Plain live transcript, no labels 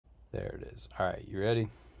There it is. All right, you ready?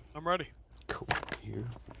 I'm ready. Cool. Here.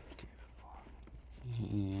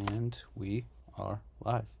 And we are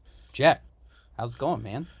live. Jack, how's it going,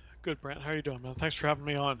 man? Good, Brant. How you doing, man? Thanks for having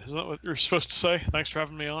me on. Isn't that what you're supposed to say? Thanks for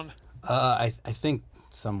having me on. I think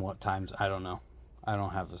somewhat times, I don't know. I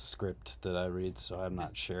don't have a script that I read, so I'm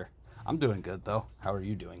not sure. I'm doing good, though. How are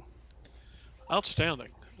you doing? Outstanding.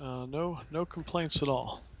 No complaints at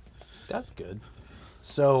all. That's good.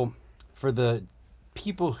 So, for the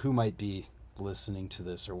people who might be listening to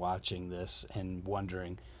this or watching this and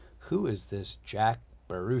wondering, who is this Jack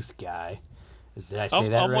Baruth guy? Did I say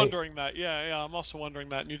that I'm right? wondering that. Yeah. I'm also wondering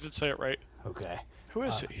that, and you did say it right. Okay. Who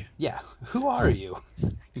is he? Yeah. Who are you?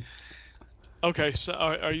 Okay, so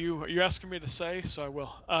are you asking me to say? So I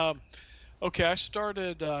will. Okay, I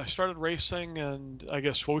started racing, and I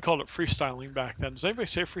guess we called it freestyling back then. Does anybody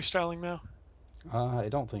say freestyling now? I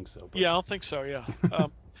don't think so, but Yeah, I don't think so. Yeah.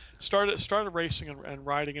 Started racing and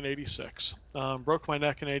riding in '86. Broke my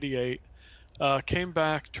neck in '88. Came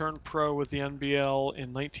back, turned pro with the NBL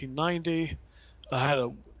in 1990. I had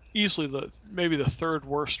easily maybe the third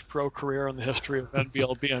worst pro career in the history of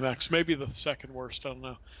NBL BMX, maybe the second worst. I don't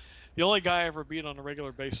know. The only guy I ever beat on a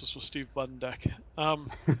regular basis was Steve Budendeck,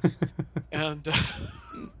 and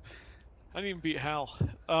I didn't even beat Hal.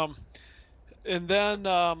 And then,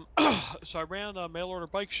 so I ran a mail order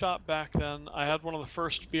bike shop back then. I had one of the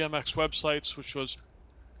first BMX websites, which was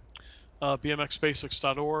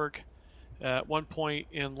bmxbasics.org. At one point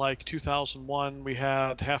in like 2001, we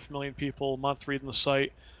had 500,000 people a month reading the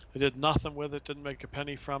site. I did nothing with it, didn't make a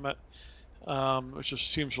penny from it, which just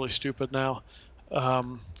seems really stupid now.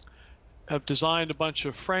 Um, have designed a bunch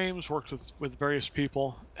of frames, worked with various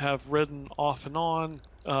people, have ridden off and on,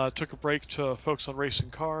 took a break to focus on racing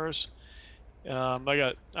cars.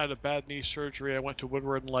 I had a bad knee surgery. I went to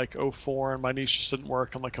Woodward in like '04, and my knees just didn't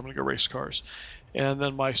work. I'm like, I'm gonna go race cars. And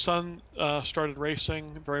then my son started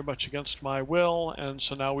racing very much against my will, and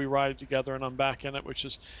so now we ride together, and I'm back in it.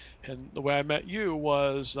 And the way I met you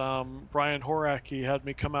was Brian Horak. He had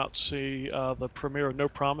me come out to see the premiere of No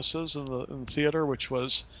Promises in the theater, which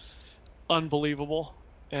was unbelievable,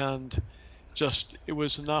 and it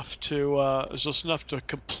was just enough to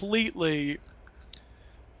completely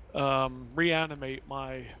reanimate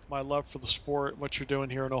my love for the sport, what you're doing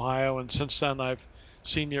here in Ohio. And since then, I've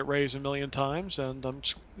seen you at Rays a million times, and I'm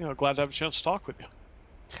just, glad to have a chance to talk with you.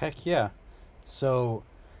 Heck yeah. So,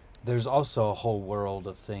 there's also a whole world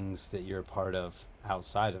of things that you're a part of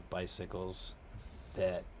outside of bicycles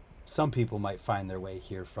that some people might find their way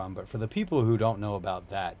here from. But for the people who don't know about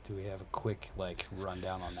that, do we have a quick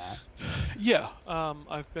rundown on that? Yeah,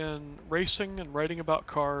 I've been racing and writing about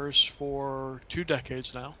cars for 2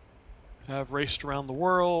 decades now. I've raced around the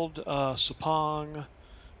world, Sepang,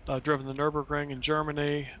 driven the Nürburgring in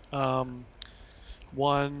Germany,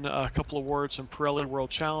 won a couple awards in Pirelli World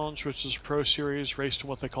Challenge, which is a pro series, raced in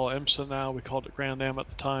what they call IMSA now. We called it Grand Am at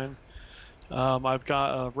the time. I've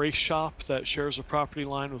got a race shop that shares a property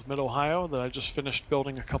line with Mid-Ohio that I just finished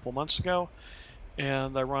building a couple months ago.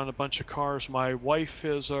 And I run a bunch of cars. My wife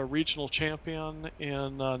is a regional champion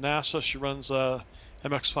in NASA. She runs a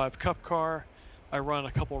MX-5 Cup car. I run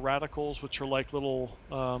a couple radicals, which are like little,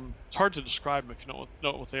 it's hard to describe them if you don't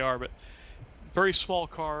know what they are, but very small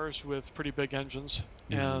cars with pretty big engines.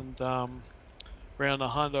 Mm-hmm. And ran a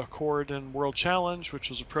Honda Accord in World Challenge, which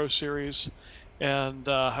was a pro series. And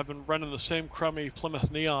have been running the same crummy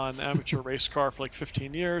Plymouth Neon amateur race car for like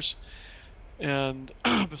 15 years. And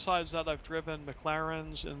besides that, I've driven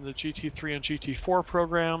McLarens in the GT3 and GT4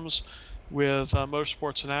 programs with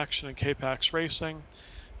Motorsports in Action and K-Pax Racing.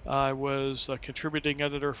 I was a contributing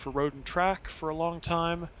editor for Road and Track for a long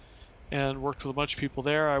time and worked with a bunch of people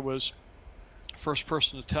there. I was first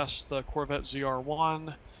person to test the Corvette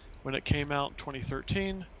ZR1 when it came out in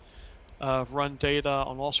 2013. I've run data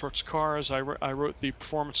on all sorts of cars. I wrote the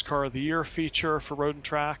Performance Car of the Year feature for Road and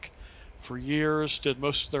Track for years, did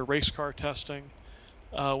most of their race car testing.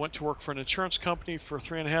 Went to work for an insurance company for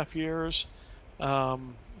 3.5 years.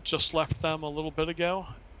 Just left them a little bit ago,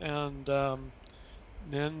 and don't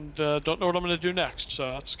know what I'm going to do next.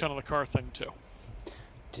 So that's kind of the car thing too.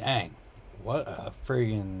 Dang, what a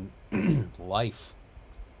friggin' life.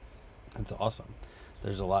 That's awesome.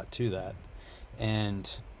 There's a lot to that. And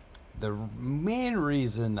the main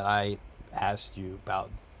reason that I asked you about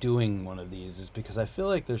doing one of these is because I feel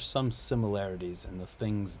like there's some similarities in the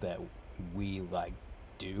things that we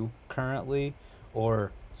do currently,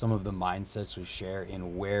 or some of the mindsets we share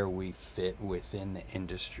in where we fit within the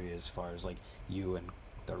industry, as far as you and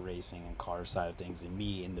the racing and car side of things, and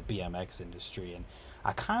me in the BMX industry. And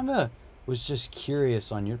I kind of was just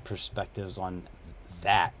curious on your perspectives on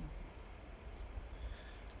that.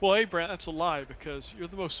 Well, hey, Brent, that's a lie because you're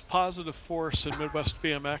the most positive force in Midwest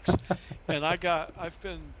BMX, and I've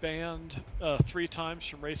been banned 3 times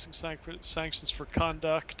from racing sanctions for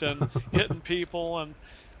conduct and hitting people and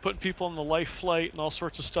putting people in the life flight and all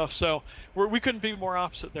sorts of stuff. So we couldn't be more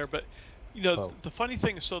opposite there. But Oh, the funny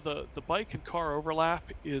thing is, so the bike and car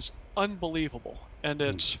overlap is unbelievable, and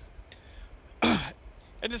mm,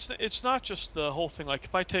 it's not just the whole thing. Like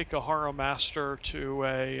if I take a Haro Master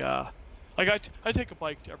to like I take a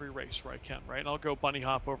bike to every race where I can, right? And I'll go bunny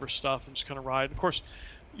hop over stuff and just kind of ride. Of course,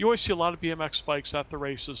 you always see a lot of BMX bikes at the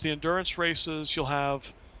races. The endurance races, you'll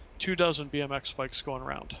have 24 BMX bikes going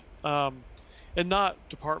around, and not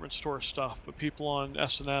department store stuff, but people on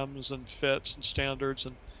S&Ms and Fits and Standards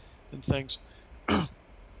and things.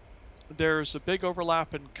 There's a big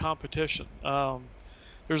overlap in competition.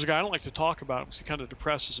 There's a guy I don't like to talk about him because he kind of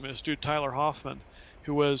depresses me. This dude Tyler Hoffman,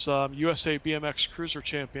 who was USA BMX Cruiser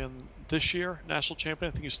Champion this year, national champion.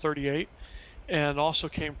 I think he's 38, and also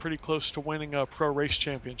came pretty close to winning a pro race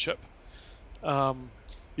championship.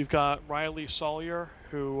 You've got Riley Sawyer,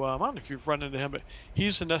 who I don't know if you've run into him, but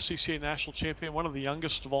he's an SCCA national champion, one of the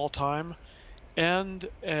youngest of all time, and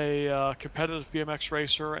a competitive BMX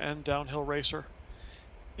racer and downhill racer.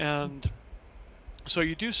 And so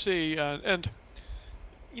you do see, and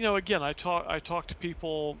again, I talk to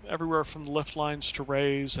people everywhere from the lift lines to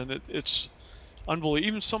Rays, and it's unbelievable.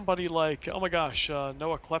 Even somebody like, oh my gosh,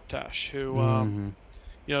 Noah Kleptash, who mm-hmm.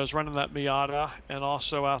 is running that Miata and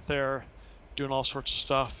also out there doing all sorts of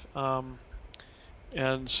stuff.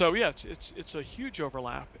 And so yeah, it's a huge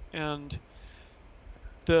overlap, and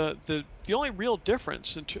the only real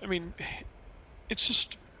difference, I mean, it's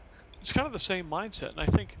kind of the same mindset, and I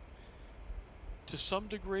think to some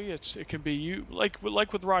degree it can be you, like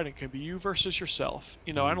with riding, it can be you versus yourself.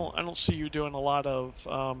 I don't see you doing a lot of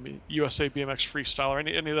USA BMX freestyle or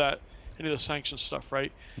any of the sanctioned stuff,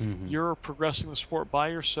 right? Mm-hmm. You're progressing the sport by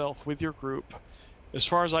yourself with your group. As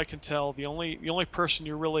far as I can tell, the only person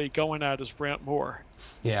you're really going at is Brant Moore.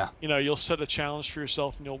 Yeah. You'll set a challenge for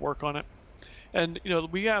yourself and you'll work on it. And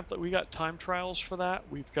we got time trials for that.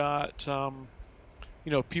 We've got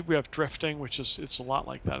we have drifting, which it's a lot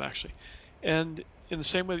like that actually. And in the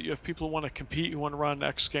same way that you have people who want to compete, who want to run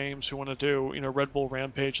X Games, who want to do Red Bull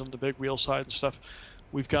Rampage on the big wheel side and stuff,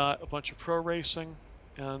 we've got a bunch of pro racing,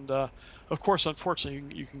 and of course,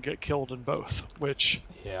 unfortunately, you can get killed in both, which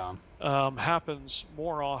happens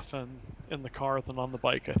more often in the car than on the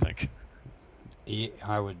bike, I think. Yeah,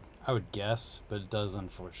 I would guess, but it does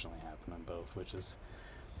unfortunately happen in both, which is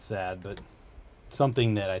sad, but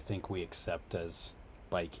something that I think we accept as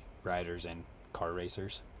bike riders and car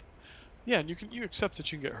racers. Yeah, and you accept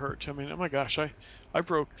that you can get hurt. I mean, oh my gosh, I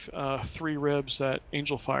broke 3 ribs at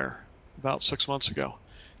Angel Fire about 6 months ago,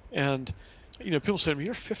 and people say to me,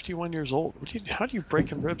 "You're 51 years old. How do you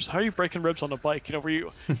breaking ribs? How are you breaking ribs on a bike? Were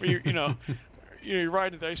you you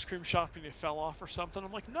ride at the ice cream shop and you fell off or something?"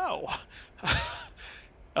 I'm like, no.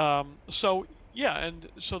 So yeah, and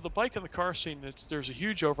so the bike and the car scene, there's a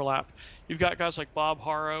huge overlap. You've got guys like Bob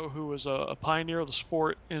Haro, who was a pioneer of the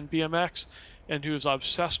sport in BMX, and who was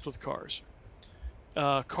obsessed with cars.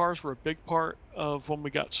 Cars were a big part of when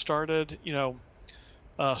we got started.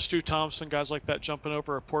 Stu Thompson, guys like that jumping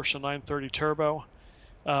over a Porsche 930 Turbo.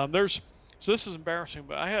 So this is embarrassing,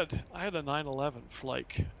 but I had a 911 for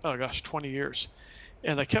like, oh gosh, 20 years,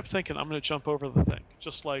 and I kept thinking I'm going to jump over the thing,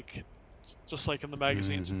 just like in the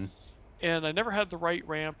magazines. Mm-hmm. And I never had the right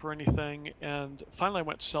ramp or anything. And finally, I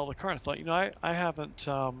went to sell the car. And I thought, I haven't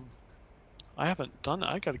done it.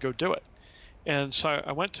 I got to go do it. And so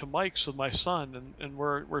I went to Mike's with my son, and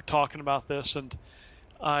we're talking about this. And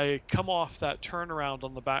I come off that turnaround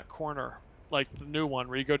on the back corner, like the new one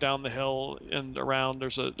where you go down the hill and around.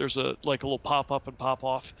 There's a like a little pop up and pop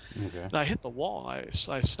off. Okay. And I hit the wall. I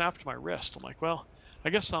snapped my wrist. I'm like, well,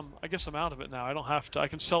 I guess I'm out of it now. I don't have to. I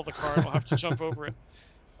can sell the car. I don't have to jump over it.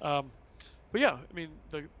 But yeah, I mean,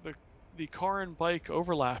 the car and bike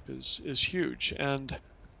overlap is huge, and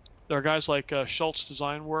there are guys like Schultz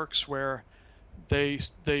Design Works where they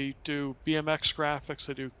do BMX graphics,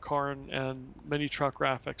 they do car and mini truck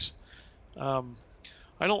graphics. I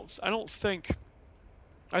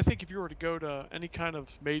think if you were to go to any kind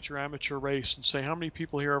of major amateur race and say how many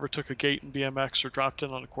people here ever took a gate in BMX or dropped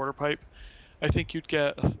in on a quarter pipe, I think you'd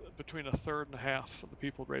get between a third and a half of the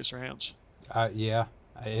people would raise their hands. Yeah.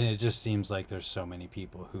 It just seems like there's so many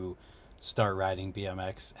people who start riding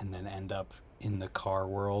BMX and then end up in the car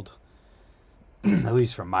world, at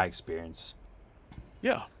least from my experience.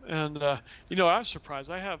 Yeah, and I was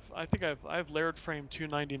surprised. I have Laird Frame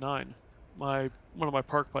 299. One of my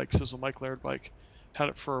park bikes is a Mike Laird bike. Had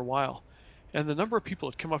it for a while, And the number of people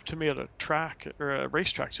that come up to me at a track or a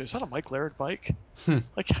racetrack say, "Is that a Mike Laird bike?" Hmm.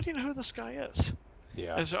 Like, how do you know who this guy is?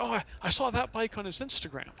 Yeah. And say, "Oh, I saw that bike on his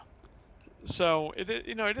Instagram." So it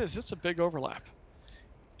is. It's a big overlap.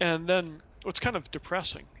 And then what's kind of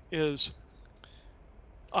depressing is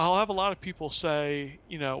I'll have a lot of people say,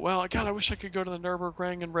 well, God, I wish I could go to the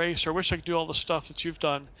Nürburgring and race, or I wish I could do all the stuff that you've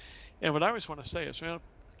done. And what I always want to say is, man,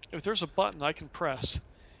 if there's a button I can press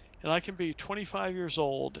and I can be 25 years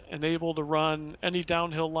old and able to run any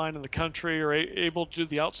downhill line in the country, or able to do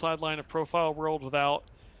the outside line of Profile World without,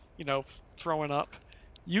 throwing up,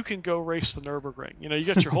 you can go race the Nürburgring. You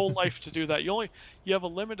got your whole life to do that. You have a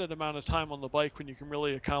limited amount of time on the bike when you can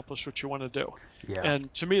really accomplish what you want to do. Yeah.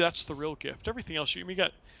 And to me, that's the real gift. Everything else,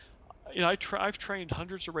 I've trained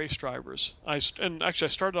hundreds of race drivers. I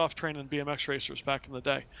started off training BMX racers back in the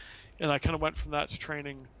day, and I kind of went from that to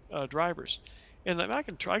training drivers. And I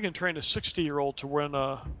can train a 60-year-old to win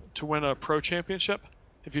a pro championship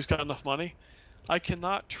if he's got enough money. I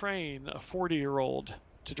cannot train a 40-year-old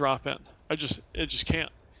to drop in. It just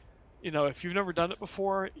can't. If you've never done it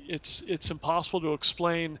before, it's impossible to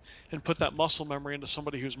explain and put that muscle memory into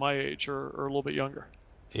somebody who's my age or a little bit younger.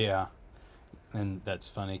 Yeah. And that's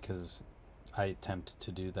funny because I attempt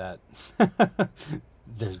to do that.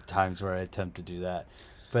 There's times where I attempt to do that.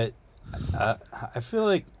 But I feel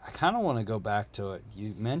like I kind of want to go back to it.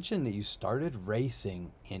 You mentioned that you started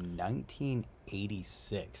racing in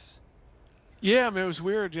 1986. Yeah, I mean, it was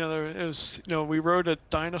weird. We rode a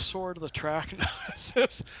dinosaur to the track.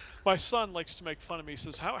 My son likes to make fun of me. He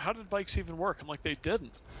says, how did bikes even work? I'm like, they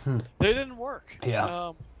didn't. They didn't work.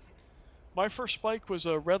 Yeah. My first bike was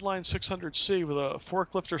a Redline 600C with a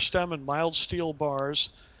forklifter stem and mild steel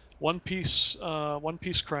bars, one-piece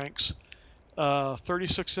cranks,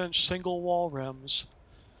 36-inch single wall rims,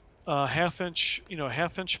 half-inch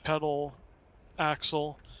pedal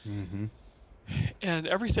axle. Mm-hmm. And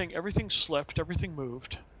everything slipped, everything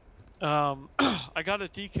moved. I got a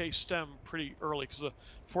DK stem pretty early because the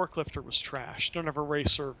forklifter was trash. Don't ever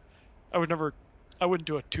race, or I wouldn't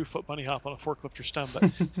do a 2-foot bunny hop on a forklifter stem. But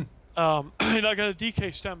I got a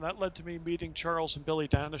DK stem. That led to me meeting Charles and Billy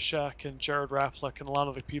Danishek and Jared Raflick and a lot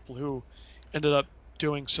of the people who ended up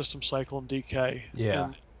doing System Cycle and DK. Yeah.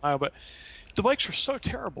 In Ohio. But the bikes were so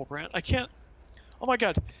terrible, Brant. I can't. Oh my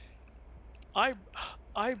God. I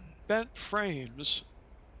bent frames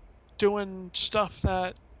doing stuff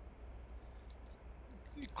that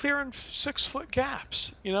clearing 6-foot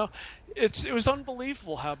gaps. It was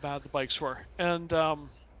unbelievable how bad the bikes were. And a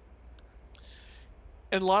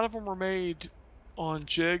lot of them were made on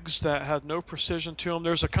jigs that had no precision to them.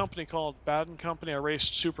 There's a company called Baden Company. I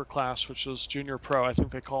raced Superclass, which is Junior Pro. I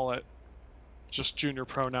think they call it just Junior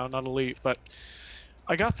Pro now, not Elite. But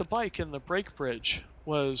I got the bike, and the brake bridge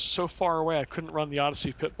was so far away I couldn't run the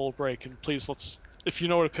Odyssey pit bull brake. And please, if you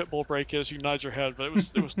know what a pit bull brake is, you nod your head, but it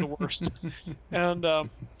was the worst. And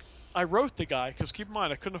I wrote the guy, because keep in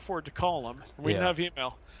mind I couldn't afford to call him. We didn't have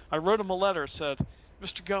email. I wrote him a letter, said,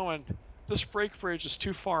 "Mr. Goen, this brake bridge is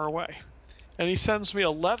too far away." And he sends me a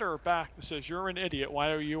letter back that says, "You're an idiot,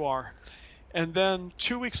 YOUR." And then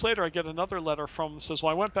 2 weeks later, I get another letter from him that says,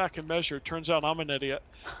 "Well, I went back and measured. Turns out I'm an idiot.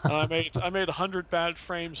 And I made 100 bad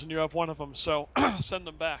frames, and you have one of them. So send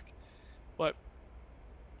them back." But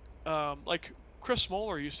like Chris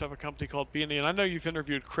Moeller used to have a company called B&E, and I know you've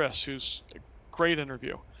interviewed Chris, who's a great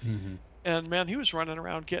interview. Mm-hmm. And man, he was running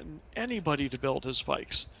around getting anybody to build his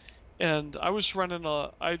bikes. And I ran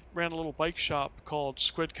a little bike shop called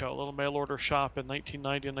Squidco, a little mail order shop in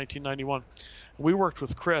 1990 and 1991. We worked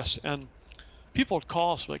with Chris, and people would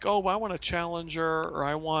call us like, "Oh, well, I want a Challenger, or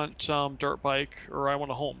I want dirt bike, or I want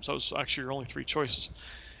a Holmes." That was actually your only 3 choices.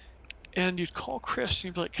 And you'd call Chris, and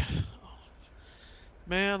you'd be like, "Oh,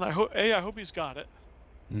 man, I hope he's got it,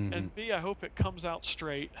 Mm-hmm. and B, I hope it comes out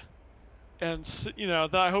straight, and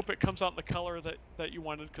I hope it comes out in the color that you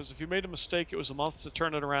wanted, because if you made a mistake, it was a month to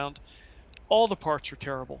turn it around." All the parts were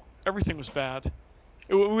terrible. Everything was bad.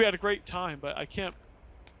 We had a great time, but I can't.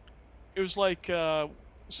 It was like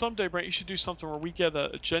someday, Brent, you should do something where we get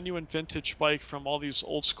a genuine vintage bike from all these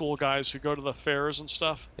old school guys who go to the fairs and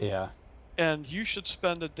stuff. Yeah. And you should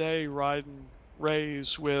spend a day riding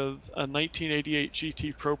Rays with a 1988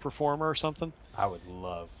 GT Pro Performer or something. I would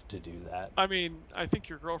love to do that. I mean, I think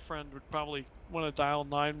your girlfriend would probably want to dial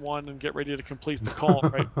 9-1 and get ready to complete the call,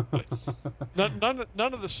 right?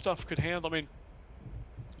 None of this stuff could handle. I mean,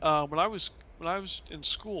 when I was in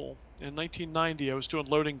school in 1990, I was doing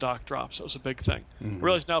loading dock drops. That was a big thing. Mm-hmm. I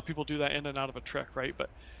realize now people do that in and out of a trick, right? But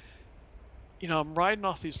I'm riding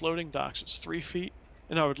off these loading docks. It's 3 feet,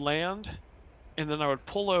 and I would land, and then I would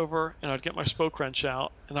pull over, and I'd get my spoke wrench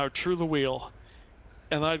out, and I would true the wheel,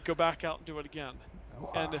 and I'd go back out and do it again.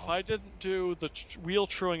 Wow. And if I didn't do the wheel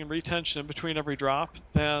truing and retention in between every drop,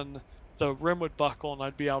 then the rim would buckle and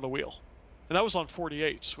I'd be out of wheel. And that was on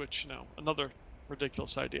 48s, which, another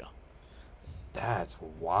ridiculous idea. That's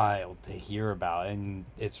wild to hear about. And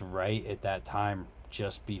it's right at that time,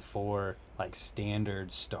 just before like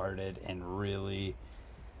Standard started, and really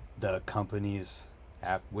the companies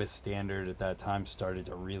with Standard at that time started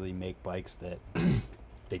to really make bikes that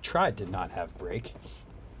they tried to not have brake.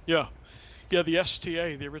 Yeah. Yeah, the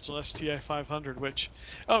STA, the original STA 500, which...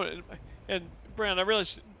 Oh, and Brand, I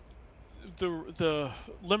realized the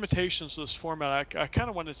limitations of this format. I kind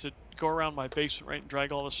of wanted to go around my basement, right, and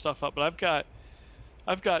drag all this stuff up, but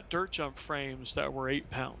I've got dirt jump frames that were 8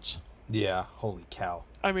 pounds. Yeah, holy cow.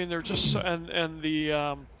 I mean, they're just... And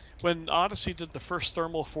the... when Odyssey did the first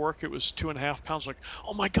thermal fork, it was 2.5 pounds. Like,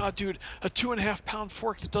 oh my God, dude, a 2.5 pound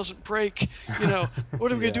fork that doesn't break.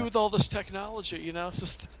 What are we gonna do with all this technology?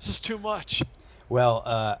 This is too much.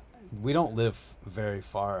 Well, we don't live very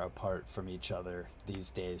far apart from each other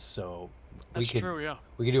these days, so we could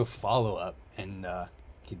do a follow up, and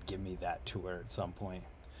could give me that tour at some point.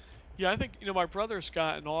 Yeah, I think my brother's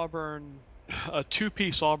got an Auburn. A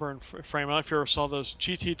two-piece Auburn frame. I don't know if you ever saw those.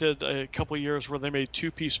 GT did a couple of years where they made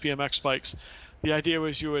two-piece BMX bikes. The idea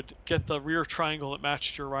was you would get the rear triangle that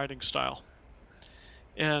matched your riding style.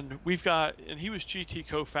 And he was GT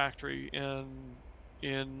co-factory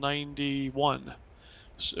in 91.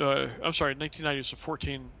 I'm sorry, 1990 was a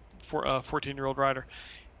 14-year-old rider.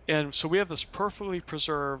 And so we have this perfectly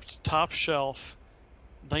preserved top shelf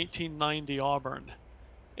 1990 Auburn.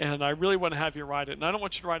 And I really want to have you ride it. And I don't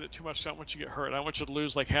want you to ride it too much, so I don't want you to get hurt. I don't want you to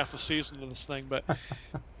lose like half a season to this thing. But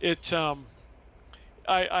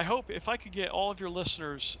I hope if I could get all of your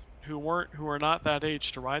listeners who are not that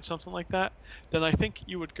age to ride something like that, then I think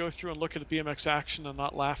you would go through and look at a BMX action and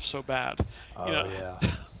not laugh so bad. Yeah.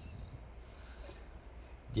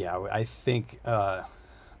 Yeah, I think,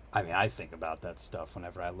 I think about that stuff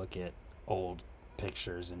whenever I look at old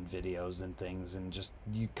pictures and videos and things, and just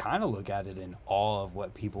you kind of look at it in awe of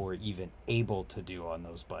what people were even able to do on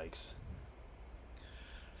those bikes.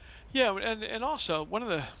 Yeah, and also one of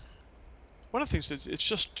the things that's it's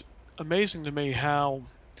just amazing to me how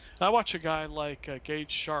I watch a guy like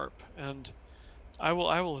Gage Sharp, and I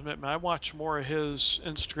will admit, man, I watch more of his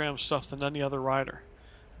Instagram stuff than any other rider,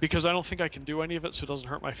 because I don't think I can do any of it, so it doesn't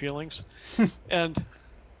hurt my feelings. And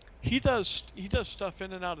he does stuff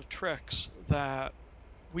in and out of tricks that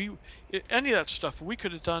any of that stuff, we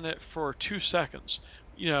could have done it for 2 seconds.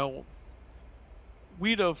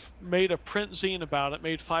 We'd have made a print zine about it,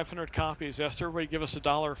 made 500 copies, asked everybody to give us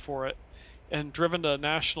 $1 for it, and driven to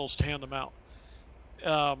nationals to hand them out.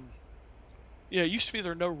 It used to be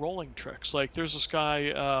there are no rolling tricks. Like there's this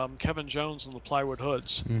guy, Kevin Jones in the Plywood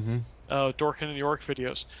Hoods. Mm-hmm. Dorkin and York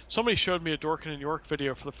videos. Somebody showed me a Dorkin and York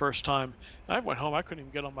video for the first time, and I went home. I couldn't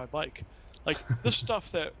even get on my bike. Like this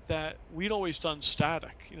stuff that we'd always done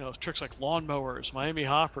static, tricks like lawnmowers, Miami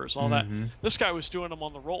hoppers, all that. This guy was doing them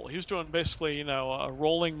on the roll. He was doing basically, a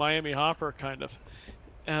rolling Miami hopper kind of.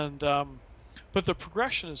 And but the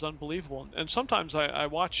progression is unbelievable. And sometimes I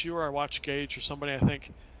watch you or I watch Gage or somebody. I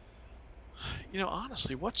think,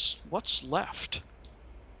 honestly, what's left?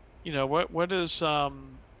 What is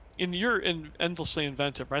in you're endlessly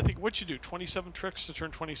inventive, right? I think what'd you do? 27 tricks to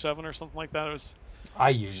turn 27 or something like that. It was. I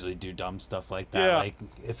usually do dumb stuff like that. Yeah. Like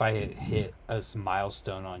if I hit a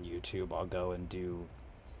milestone on YouTube, I'll go and do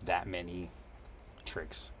that many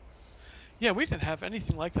tricks. Yeah, we didn't have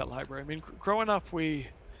anything like that library. I mean, growing up, we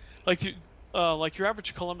like your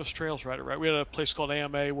average Columbus Trails rider, right? We had a place called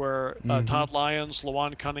AMA where Todd Lyons,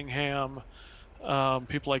 Lawan Cunningham,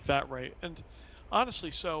 people like that, right? And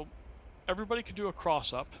honestly, so everybody could do a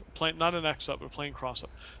cross-up, not an X-up, but a plain cross-up.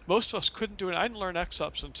 Most of us couldn't do it. I didn't learn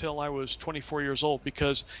X-ups until I was 24 years old,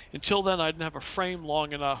 because until then I didn't have a frame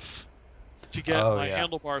long enough to get my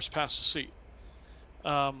handlebars past the seat.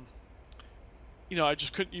 I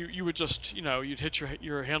just couldn't. You would just, you'd hit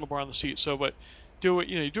your handlebar on the seat. So, but do it.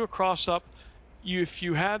 You do a cross-up. If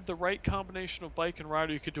you had the right combination of bike and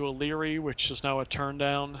rider, you could do a Leary, which is now a turn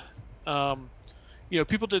down.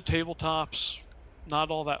 People did tabletops.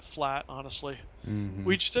 Not all that flat, honestly.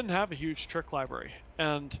 We just didn't have a huge trick library,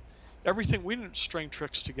 and we didn't string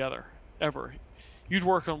tricks together ever. You'd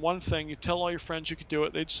work on one thing, you'd tell all your friends you could do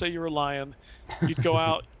it, they'd say you were lying, you'd go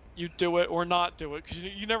out, you'd do it or not do it, because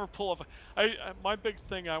you never pull off. My big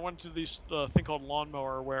thing, I wanted to do this thing called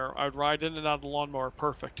lawnmower, where I'd ride in and out of the lawnmower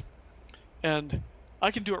perfect, and I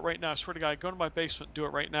can do it right now. I swear to God, go to my basement and do it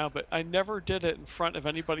right now. But I never did it in front of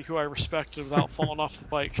anybody who I respected without falling off the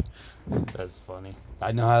bike. That's funny.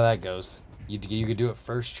 I know how that goes. You could do it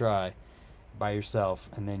first try, by yourself,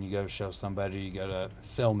 and then you go to show somebody, you go to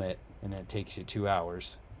film it, and it takes you 2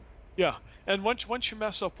 hours. Yeah, and once you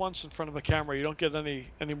mess up once in front of a camera, you don't get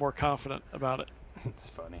any more confident about it.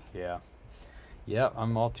 It's funny, yeah. Yeah,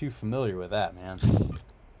 I'm all too familiar with that, man.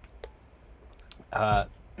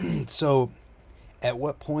 So, at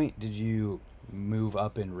what point did you move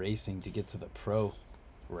up in racing to get to the pro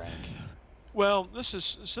rank? Well, this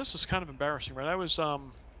is kind of embarrassing, right? I was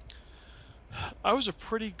a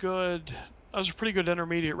pretty good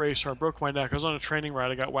intermediate racer. I broke my neck. I was on a training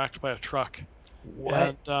ride. I got whacked by a truck.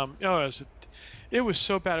 What? And it was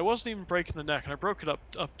so bad. It wasn't even breaking the neck, and I broke it up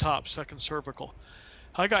top, second cervical.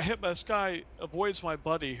 I got hit by this guy. Avoids my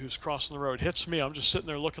buddy who's crossing the road. Hits me. I'm just sitting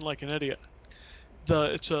there looking like an idiot.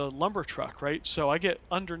 It's a lumber truck, right? So I get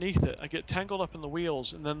underneath it. I get tangled up in the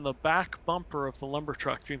wheels, and then the back bumper of the lumber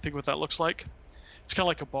truck. Do you think what that looks like? It's kind of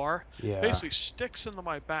like a bar. Yeah. Basically sticks into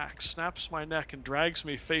my back, snaps my neck, and drags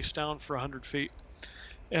me face down for 100 feet.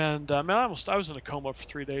 And man, I was in a coma for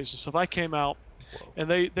 3 days and stuff. I came out, and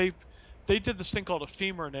they did this thing called a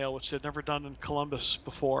femur nail, which they'd never done in Columbus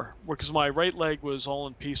before, because my right leg was all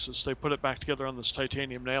in pieces. They put it back together on this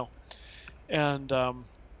titanium nail, and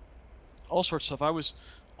all sorts of stuff.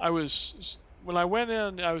 I was when I went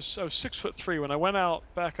in, I was 6'3". When I went out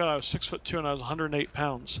back out, I was 6'2", and I was 108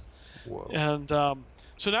 pounds. Whoa. And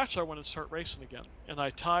so naturally, I wanted to start racing again. And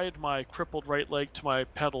I tied my crippled right leg to my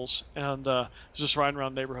pedals and was just riding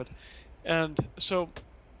around the neighborhood. And so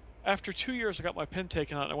after 2 years, I got my pin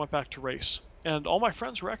taken out and I went back to race. And all my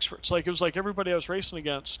friends were experts. Like, it was like everybody I was racing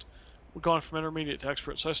against were gone from intermediate to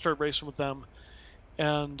expert. So I started racing with them.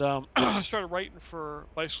 And I started writing for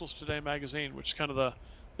Bicycles Today magazine, which is kind of the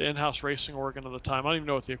in-house racing organ of the time. I don't even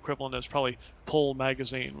know what the equivalent is. Probably Pull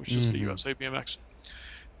magazine, which is the USA BMX.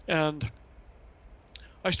 And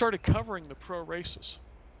I started covering the pro races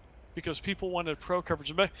because people wanted pro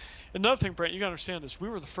coverage. Another thing, Brent, you got to understand is we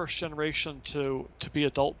were the first generation to be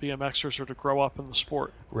adult BMXers or to grow up in the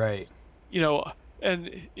sport. Right. You know, and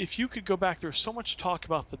if you could go back, there's so much talk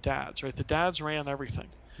about the dads, right? The dads ran everything.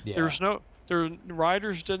 Yeah.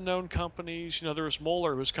 Riders didn't own companies. You know, there was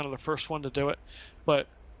Moeller, who was kind of the first one to do it, but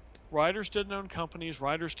riders didn't own companies.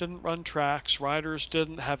 Riders didn't run tracks. Riders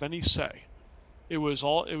didn't have any say. It was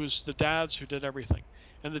the dads who did everything,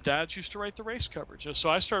 and the dads used to write the race coverage. So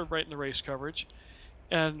I started writing the race coverage,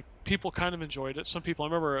 and people kind of enjoyed it. Some people, I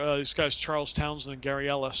remember these guys, Charles Townsend and Gary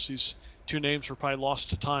Ellis. These two names were probably lost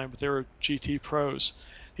to time, but they were GT pros.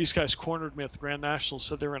 These guys cornered me at the Grand National,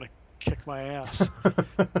 said they were going to kick my ass,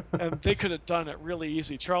 and they could have done it really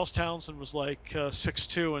easy. Charles Townsend was like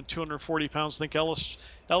 6'2" and 240 pounds. I think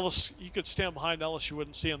Ellis, you could stand behind Ellis, you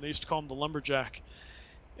wouldn't see him. They used to call him the lumberjack,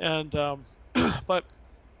 and but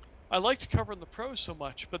I liked covering the pros so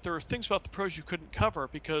much, but there were things about the pros you couldn't cover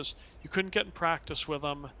because you couldn't get in practice with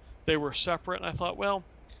them. They were separate, and I thought, well,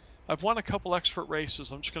 I've won a couple expert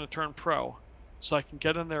races. I'm just going to turn pro so I can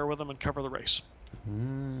get in there with them and cover the race.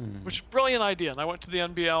 Which is a brilliant idea. And I went to the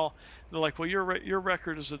NBL, and they're like, well, your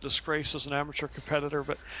record is a disgrace as an amateur competitor,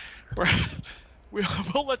 but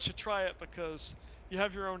we'll let you try it because you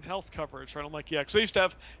have your own health coverage, right? I'm like, yeah, because they used to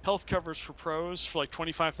have health coverage for pros for like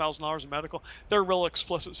 $25,000 in medical. They're real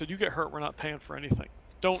explicit. Said, you get hurt, we're not paying for anything.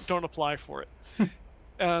 Don't apply for it.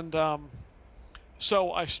 And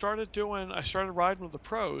so I started riding with the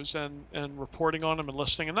pros and reporting on them and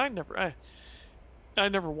listening. And I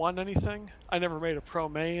never won anything. I never made a pro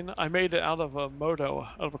main. I made it out of a moto,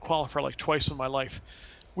 out of a qualifier, like twice in my life.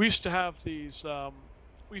 We used to have these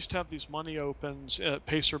money opens at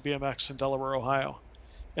Pacer BMX in Delaware, Ohio,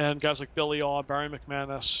 and guys like Billy Aw, Barry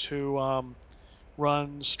McManus, who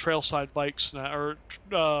runs Trailside Bikes now, or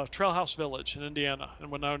Trailhouse Village in Indiana, in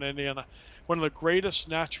Winona, Indiana. One of the greatest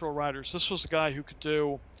natural riders. This was a guy who could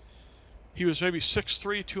do. He was maybe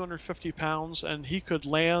 6'3", 250 pounds, and he could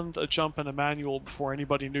land a jump in a manual before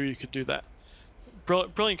anybody knew you could do that.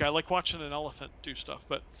 Brilliant guy. I like watching an elephant do stuff.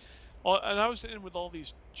 And I was in with all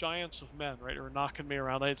these giants of men, right, who were knocking me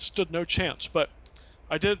around. I had stood no chance, but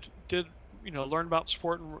I did learn about the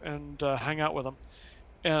sport and hang out with them.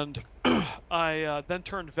 And I then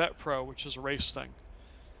turned vet pro, which is a race thing.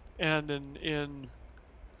 And in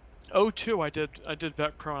 2002, I did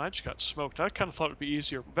vet pro, and I just got smoked. I kind of thought it'd be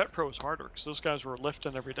easier. Vet pro was harder because those guys were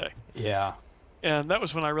lifting every day. Yeah. And that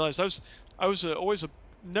was when I realized I was always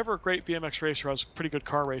never a great BMX racer. I was a pretty good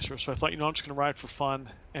car racer, so I thought, I'm just going to ride for fun,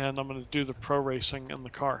 and I'm going to do the pro racing in the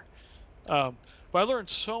car. But I learned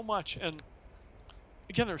so much, and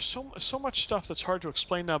again, there's so much stuff that's hard to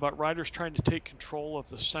explain now about riders trying to take control of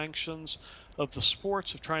the sanctions of the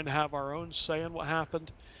sports, of trying to have our own say in what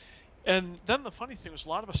happened. And then the funny thing was, a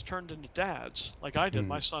lot of us turned into dads, like I did.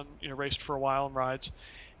 My son, raced for a while and rides,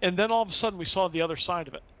 And then all of a sudden we saw the other side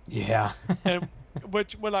of it. Yeah. And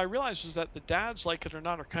what I realized was that the dads, like it or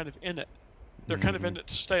not, are kind of in it. They're kind of in it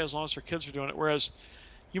to stay as long as their kids are doing it. Whereas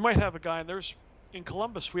you might have a guy, and in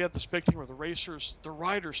Columbus, we had this big thing where the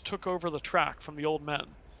riders took over the track from the old men.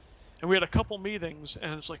 And we had a couple meetings,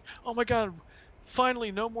 and it's like, oh my God,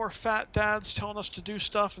 finally no more fat dads telling us to do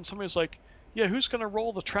stuff. And somebody's like, yeah, who's going to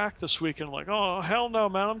roll the track this week? And I'm like, oh, hell no,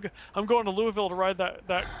 man. I'm going to Louisville to ride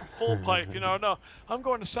that full pipe. No, I'm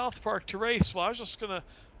going to South Park to race. Well,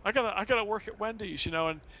 I gotta work at Wendy's,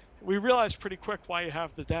 and we realized pretty quick why you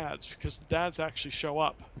have the dads, because the dads actually show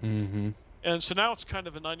up. Mm-hmm. And so now it's kind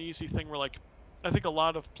of an uneasy thing where, like, I think a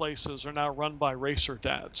lot of places are now run by racer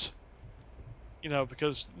dads,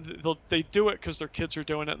 because they do it because their kids are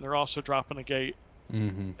doing it, and they're also dropping a gate.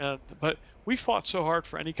 Mm-hmm. But we fought so hard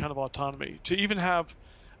for any kind of autonomy to even have.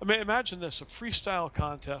 I mean, imagine this: a freestyle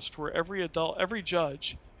contest where every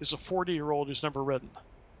judge is a 40-year-old who's never ridden.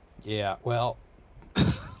 Yeah, well,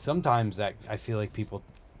 sometimes I feel like people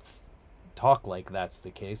talk like that's the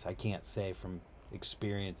case. I can't say from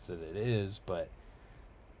experience that it is, but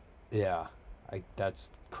yeah,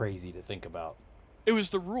 that's crazy to think about. It was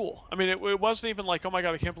the rule. I mean, it wasn't even like, oh my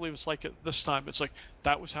God, I can't believe it's like it this time. It's like,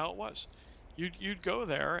 that was how it was. You'd go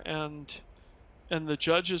there, and the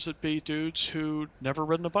judges would be dudes who'd never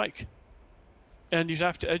ridden a bike, and you'd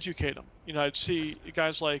have to educate them. I'd see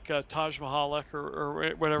guys like Taj Mahalik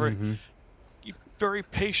or whatever. Mm-hmm. You very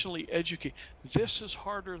patiently educate. This is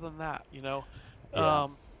harder than that. Yeah.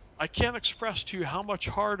 I can't express to you how much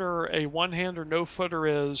harder a one-hander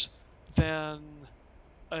no-footer is than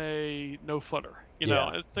a no-footer.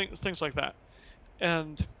 And things like that.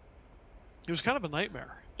 And it was kind of a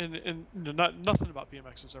nightmare. And nothing about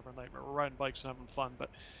BMX is ever a nightmare. We're riding bikes and having fun,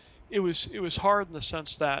 but it was hard in the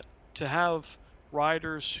sense that to have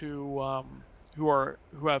riders who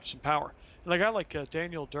have some power. And a guy like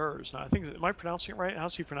Daniel Durs. Now, I think, am I pronouncing it right?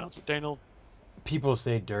 How's he pronounce it? Daniel. People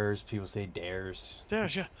say Durs. People say Dares.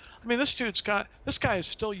 Dares, yeah. I mean, this guy is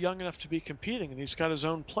still young enough to be competing, and he's got his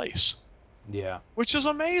own place. Yeah. Which is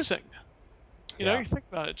amazing. You Yeah. know, you think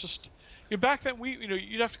about it. Just back then,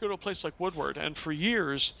 you'd have to go to a place like Woodward, and for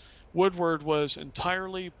years, Woodward was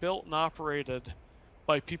entirely built and operated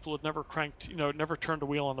by people who'd never never turned a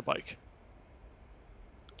wheel on a bike.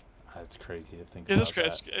 That's crazy to think It about. is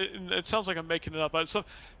crazy. It sounds like I'm making it up. But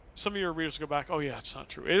some of your readers go back, oh yeah, it's not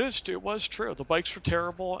true. It was true. The bikes were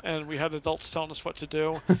terrible, and we had adults telling us what to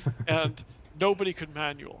do, and nobody could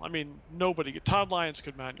manual. I mean, nobody. Todd Lyons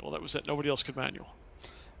could manual. That was it. Nobody else could manual.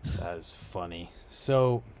 That is funny.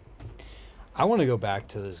 So, I want to go back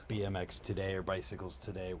to this BMX Today or Bicycles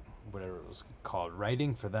Today, whatever it was called,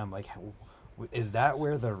 writing for them. Like, is that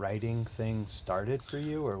where the writing thing started for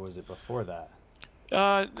you, or was it before that?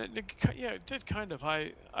 Yeah, it did kind of.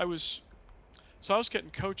 I was getting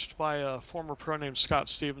coached by a former pro named Scott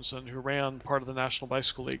Stevenson, who ran part of the National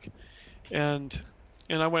Bicycle League, and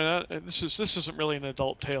I went out. This isn't really an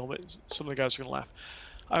adult tale, but some of the guys are gonna laugh.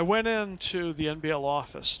 I went into the NBL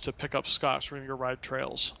office to pick up Scott. So we're gonna go ride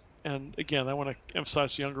trails, and again, I want to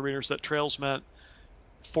emphasize to younger readers that trails meant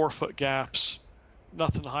 4-foot gaps,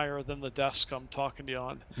 nothing higher than the desk I'm talking to you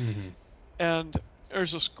on, Mm-hmm. and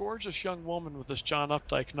there's this gorgeous young woman with this John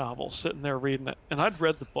Updike novel sitting there reading it. And I'd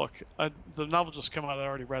read the book. The novel just came out. I'd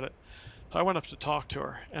already read it. So I went up to talk to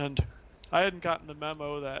her. And I hadn't gotten the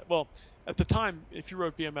memo that, well, at the time, if you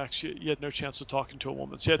rode BMX, you had no chance of talking to a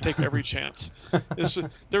woman. So you had to take every chance.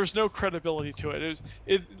 There was no credibility to it.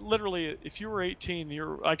 It literally, if you were 18,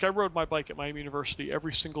 I rode my bike at Miami University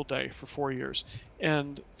every single day for 4 years.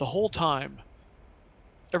 And the whole time,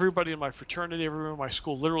 everybody in my fraternity, everyone in my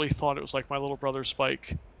school literally thought it was like my little brother's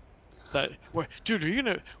bike. Dude, are you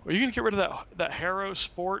gonna get rid of that Harrow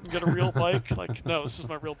Sport and get a real bike? Like, no, this is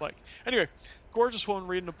my real bike. Anyway, gorgeous woman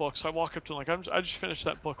reading a book. So I walk up to her like, I just finished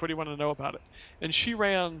that book. What do you want to know about it? And she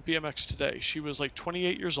ran BMX Today. She was like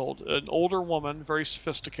 28 years old, an older woman, very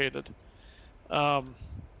sophisticated. I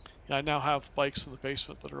now have bikes in the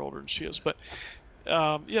basement that are older than she is, but.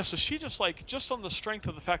 So she just on the strength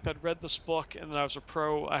of the fact that I'd read this book and that I was a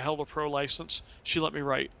pro, I held a pro license, she let me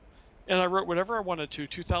write. And I wrote whatever I wanted to,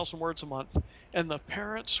 2,000 words a month. And the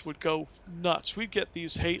parents would go nuts. We'd get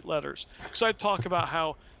these hate letters. Because I'd talk about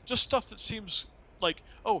how, just stuff that seems like,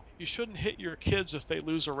 oh, you shouldn't hit your kids if they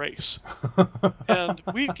lose a race. And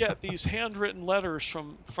we'd get these handwritten letters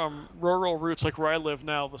from rural roots, like where I live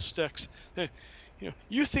now, the sticks.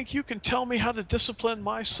 You think you can tell me how to discipline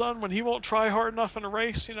my son when he won't try hard enough in a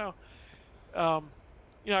race? I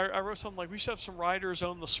wrote something like, we should have some riders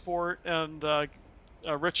own the sport, and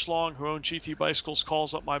Rich Long, who owned GT Bicycles,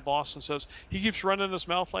 calls up my boss and says, he keeps running his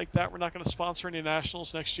mouth like that. We're not going to sponsor any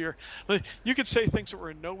nationals next year. You could say things that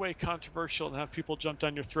were in no way controversial and have people jump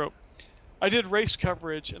down your throat. I did race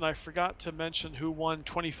coverage, and I forgot to mention who won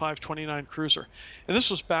 25-29 Cruiser. And this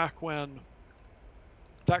was back when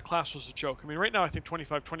that class was a joke. I mean, right now I think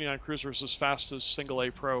 25-29 Cruiser is as fast as single A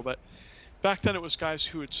Pro, but back then it was guys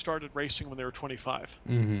who had started racing when they were 25.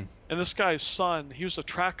 Mm-hmm. And this guy's son, he was a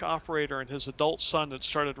track operator, and his adult son had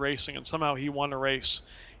started racing, and somehow he won a race.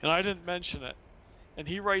 And I didn't mention it. And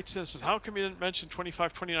he writes in and says, how come you didn't mention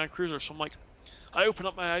 25-29 Cruiser? So I'm like, I open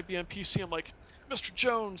up my IBM PC, I'm like, Mr.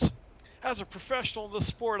 Jones, as a professional in this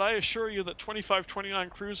sport, I assure you that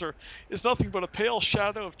 25-29 Cruiser is nothing but a pale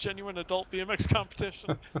shadow of genuine adult BMX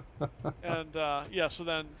competition. And yeah, so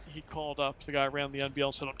then he called up the guy who ran the NBL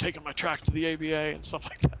and said, I'm taking my track to the ABA and stuff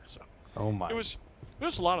like that. So oh my! It was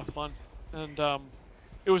a lot of fun, and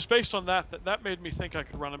it was based on that made me think I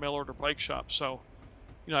could run a mail order bike shop. So,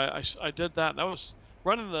 you know, I did that, and that was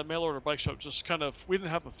running the mail order bike shop. Just kind of, we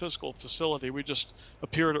didn't have a physical facility. We just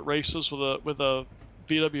appeared at races with a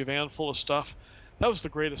VW van full of stuff. That was the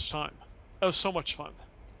greatest time. That was so much fun.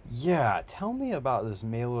 Yeah, tell me about this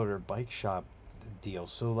mail order bike shop deal.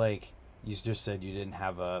 So like you just said you didn't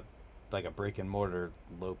have a brick and mortar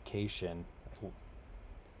location.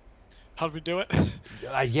 How did we do it?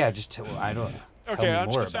 Yeah, just tell I don't okay, tell me I'm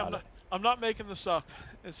more just about it. I'm not making this up.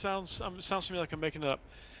 It sounds to me like I'm making it up.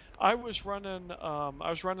 I was running the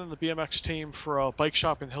BMX team for a bike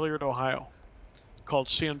shop in Hilliard, Ohio, called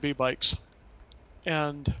C&B Bikes.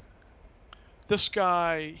 And this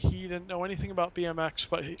guy, he didn't know anything about BMX,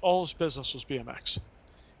 but all his business was BMX.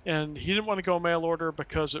 And he didn't want to go mail order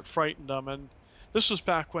because it frightened him. And this was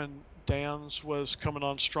back when Dan's was coming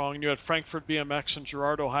on strong. You had Frankfurt BMX in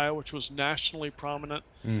Girard, Ohio, which was nationally prominent.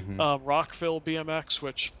 Mm-hmm. Rockville BMX,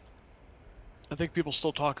 which I think people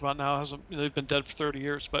still talk about now. They've been dead for 30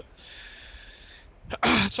 years. But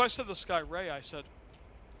so I said to this guy, Ray, I said,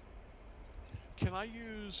 can I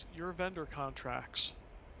use your vendor contracts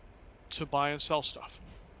to buy and sell stuff?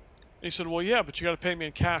 And he said, well, yeah, but you got to pay me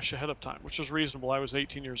in cash ahead of time, which was reasonable. I was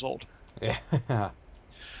 18 years old. Yeah.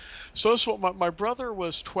 So this is what my brother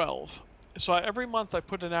was 12. So every month I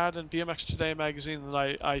put an ad in BMX Today magazine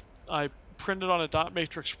that I printed on a dot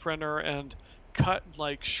matrix printer and cut,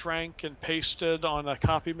 like, shrank and pasted on a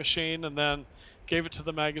copy machine, and then gave it to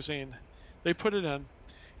the magazine. They put it in.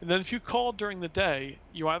 And then if you called during the day,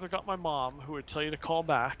 you either got my mom, who would tell you to call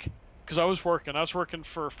back, because I was working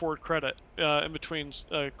for Ford Credit in between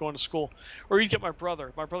going to school, or you'd get my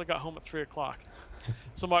brother. My brother got home at 3 o'clock.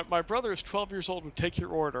 So my brother is 12 years old, would take your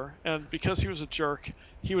order, and because he was a jerk,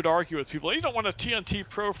 he would argue with people, you don't want a TNT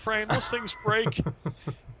Pro frame, those things break.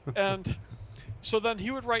 And so then he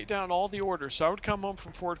would write down all the orders. So I would come home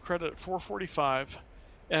from Ford Credit at 4:45,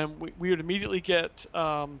 and we would immediately get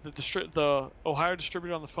the Ohio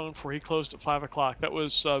distributor on the phone before he closed at 5 o'clock. That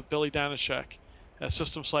was Billy Danishek at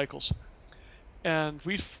System Cycles. And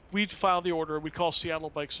we'd file the order. We'd call Seattle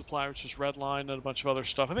Bike Supply, which is Redline, and a bunch of other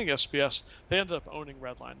stuff. I think SBS, they ended up owning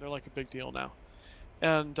Redline. They're like a big deal now.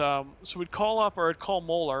 And so we'd call up, or I'd call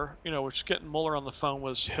Mueller, which getting Mueller on the phone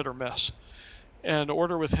was hit or miss, and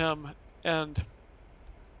order with him. And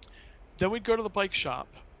then we'd go to the bike shop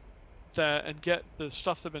and get the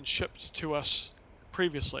stuff that had been shipped to us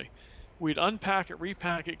previously. We'd unpack it,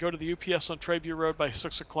 repack it, go to the UPS on Trayview Road by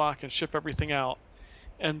 6 o'clock and ship everything out,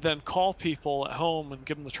 and then call people at home and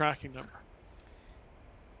give them the tracking number.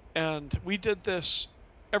 And we did this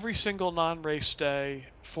every single non-race day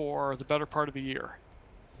for the better part of a year.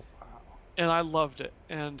 Wow. And I loved it.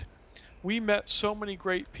 And we met so many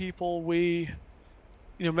great people. We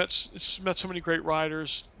met so many great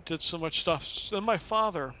riders, did so much stuff. Then my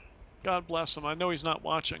father, God bless him, I know he's not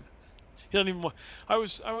watching. He doesn't even. I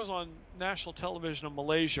was on national television in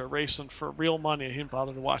Malaysia racing for real money. He didn't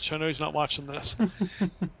bother to watch. I know he's not watching this.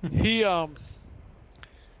 He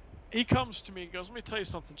comes to me and goes, "Let me tell you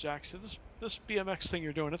something, Jack. He said, this BMX thing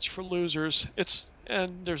you're doing, it's for losers.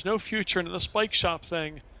 And there's no future. And this bike shop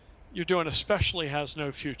thing you're doing especially has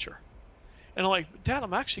no future." And I'm like, "Dad,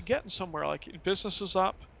 I'm actually getting somewhere. Like, business is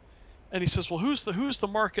up." And he says, "Well, who's the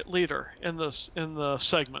market leader in the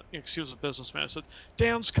segment?" Because he was a businessman. I said,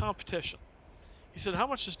 "Dan's Competition." He said, "How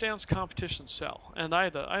much does Dan's Competition sell?" And I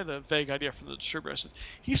had a vague idea from the distributor. I said,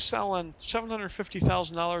 "He's selling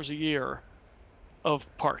 $750,000 a year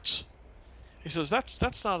of parts." He says, "That's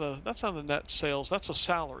not a net sales. That's a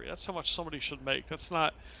salary. That's how much somebody should make. That's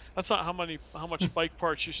not how much bike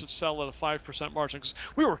parts you should sell at a 5% margin." Because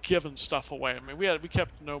we were giving stuff away. I mean, we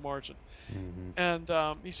kept no margin. Mm-hmm.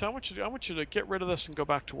 And he said, I want you to get rid of this and go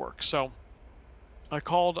back to work." So I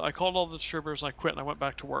called all the distributors and I quit and I went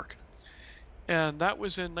back to work. And that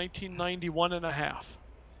was in 1991 and a half.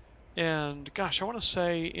 And gosh, I want to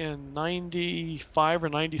say in 95 or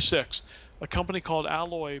 96, a company called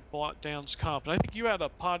Alloy bought Dan's Comp. And I think you had a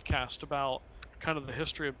podcast about kind of the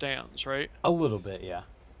history of Dan's, right? A little bit, yeah.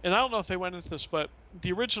 And I don't know if they went into this, but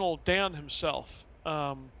the original Dan himself,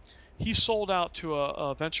 he sold out to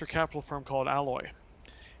a venture capital firm called Alloy.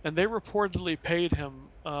 And they reportedly paid him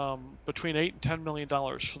between $8 and $10 million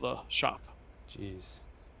for the shop. Jeez.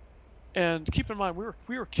 And keep in mind,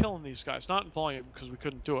 we were killing these guys, not in volume because we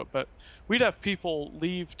couldn't do it, but we'd have people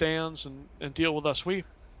leave Dan's and deal with us. We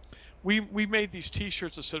made these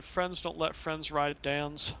T-shirts that said "Friends don't let friends ride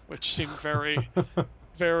Dan's," which seemed very,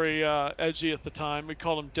 very edgy at the time. We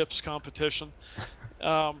called them Dips Competition.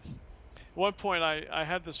 At one point, I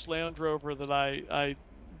had this Land Rover that I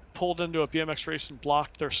pulled into a BMX race and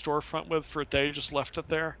blocked their storefront with for a day, just left it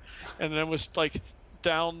there, and then it was like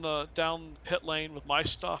down pit lane with my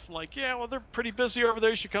stuff. I'm like, yeah, well, they're pretty busy over there.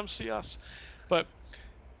 You should come see us. But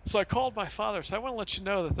so I called my father. So I want to let you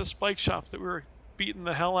know that this bike shop that we were beating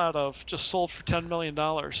the hell out of just sold for $10 million.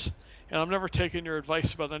 And I'm never taking your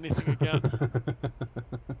advice about anything again.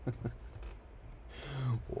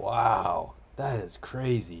 Wow. That is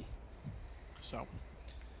crazy. So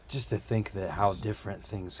just to think that how different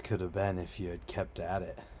things could have been if you had kept at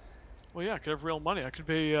it. Well, yeah, I could have real money. I could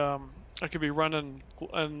be running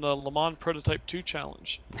in the Le Mans Prototype 2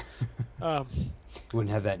 Challenge. Wouldn't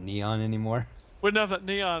have that neon anymore. Wouldn't have that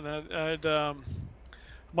neon. I'd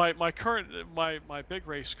my big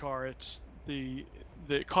race car. It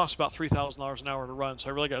costs about $3,000 an hour to run, so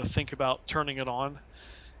I really got to think about turning it on.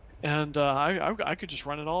 And I could just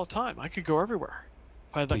run it all the time. I could go everywhere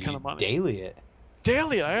if I had that kind of money. Daily it.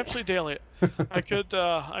 Daily it. I absolutely daily it. I could.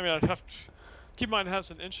 I'd have to keep in mind it has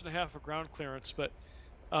 1.5 inches of ground clearance, but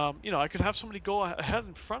I could have somebody go ahead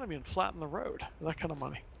in front of me and flatten the road. That kind of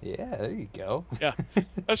money. Yeah, there you go. Yeah,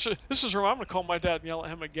 this is where I'm gonna call my dad and yell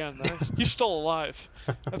at him again. He's still alive.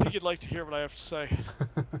 I think he'd like to hear what I have to say.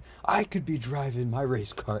 I could be driving my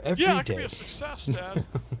race car every day. Yeah, I could be a success, Dad.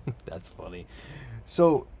 That's funny.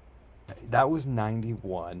 So, that was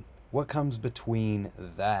 91. What comes between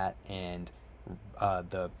that and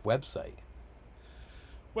the website?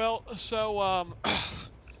 Well, so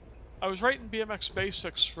I was writing BMX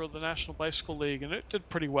Basics for the National Bicycle League, and it did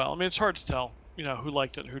pretty well. I mean, it's hard to tell, who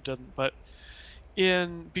liked it and who didn't. But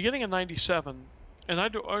in beginning of '97, and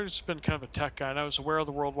I'd always been kind of a tech guy, and I was aware of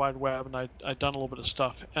the World Wide Web, and I'd done a little bit of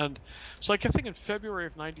stuff. And so, I think in February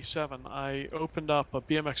of '97, I opened up a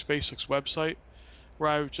BMX Basics website where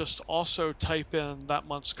I would just also type in that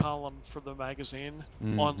month's column for the magazine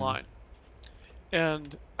online.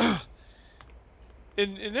 And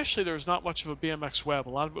initially, there was not much of a BMX web. A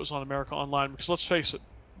lot of it was on America Online because, let's face it,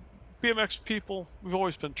 BMX people, we've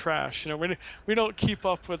always been trash. We don't keep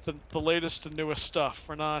up with the latest and newest stuff.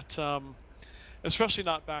 We're not, especially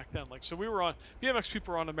not back then. So BMX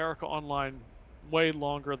people were on America Online way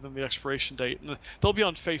longer than the expiration date, and they'll be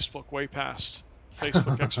on Facebook way past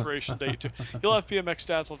Facebook expiration date too. You'll have BMX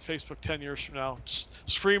dads on Facebook 10 years from now,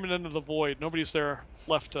 screaming into the void. Nobody's there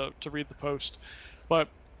left to read the post, but.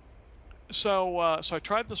 So I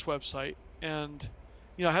tried this website, and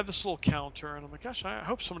I had this little counter, and I'm like, gosh, I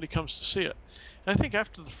hope somebody comes to see it. And I think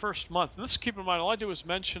after the first month, and this, keep in mind, all I did was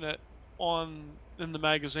mention it in the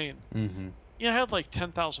magazine. I had like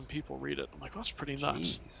 10,000 people read it. I'm like, well, that's pretty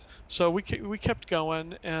nuts. Jeez. So we kept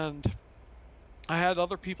going, and I had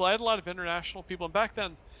other people. I had a lot of international people, and back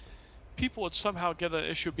then, people would somehow get an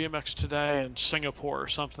issue of BMX Today in Singapore or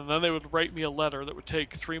something. Then they would write me a letter that would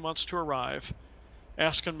take 3 months to arrive,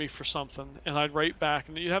 asking me for something, and I'd write back,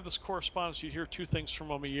 and you'd have this correspondence. You'd hear 2 things from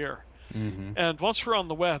them a year. And once we're on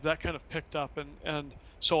the web, that kind of picked up, and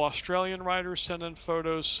so Australian riders sent in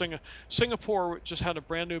photos. Singapore just had a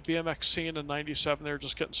brand new BMX scene in '97. They were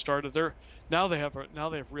just getting started. Now they have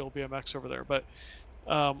real BMX over there, but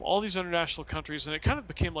all these international countries, and it kind of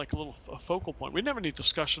became like a focal point. We didn't have any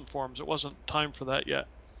discussion forums. It wasn't time for that yet,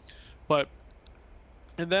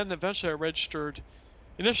 and then eventually I registered.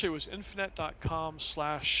 Initially, it was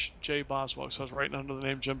infinite.com/jboswell. So I was writing under the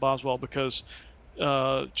name Jim Boswell because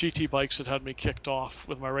GT Bikes had me kicked off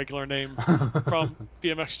with my regular name from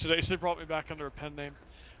BMX Today. So they brought me back under a pen name.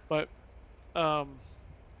 But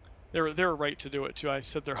they were right to do it, too. I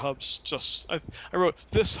said their hubs I wrote,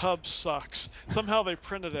 "This hub sucks." Somehow they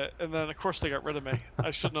printed it, and then, of course, they got rid of me.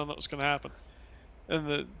 I should have known that was going to happen.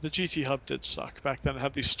 And the GT hub did suck. Back then, it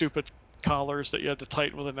had these stupid collars that you had to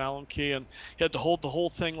tighten with an Allen key, and you had to hold the whole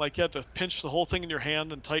thing, you had to pinch the whole thing in your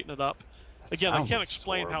hand and tighten it up. Again, I can't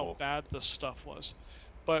explain how bad this stuff was,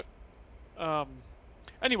 but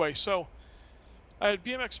anyway, so I had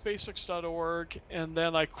bmxbasics.org, and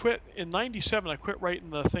then I quit in '97. I quit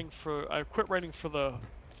writing the thing I quit writing for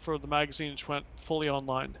the magazine, which went fully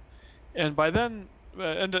online. And by then,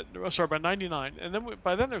 by '99, and then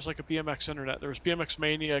by then there's like a BMX internet. There was BMX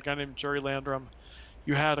Mania, a guy named Jerry Landrum.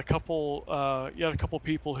 You had a couple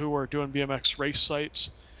people who were doing BMX race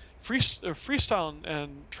sites. Freestyle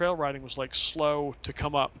and trail riding was like slow to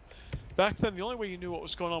come up. Back then, the only way you knew what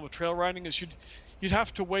was going on with trail riding is you'd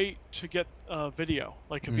have to wait to get video,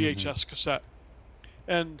 like a VHS cassette.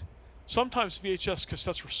 And sometimes VHS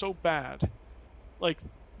cassettes were so bad, like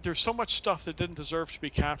there's so much stuff that didn't deserve to be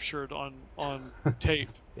captured on tape.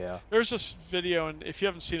 Yeah. There's this video, and if you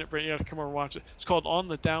haven't seen it, Brent, you have to come over and watch it. It's called On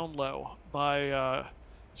the Down Low by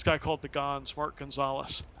this guy called the Gons, Mark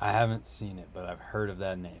Gonzalez. I haven't seen it, but I've heard of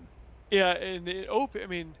that name. Yeah, and I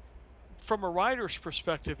mean, from a rider's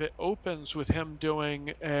perspective, it opens with him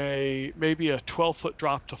doing maybe a 12-foot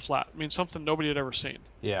drop to flat. I mean, something nobody had ever seen.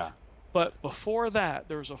 Yeah. But before that,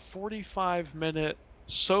 there was a 45-minute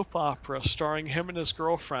soap opera starring him and his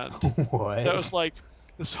girlfriend. What? That was like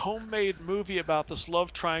this homemade movie about this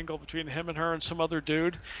love triangle between him and her and some other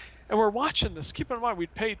dude. And we're watching this. Keep in mind,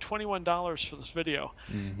 we'd paid $21 for this video.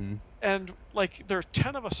 Mm-hmm. And like there are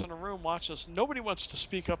 10 of us in a room watching this. Nobody wants to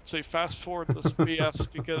speak up and say fast forward this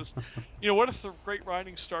BS because, what if the great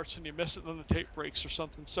riding starts and you miss it and then the tape breaks or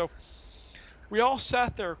something? So we all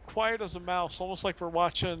sat there quiet as a mouse, almost like we're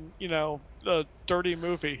watching, a dirty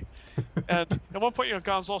movie. And at one point,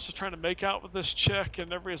 Gon's also trying to make out with this chick,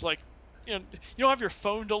 and everybody's like, you don't have your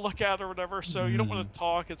phone to look at or whatever, so you don't want to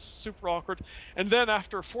talk. It's super awkward. And then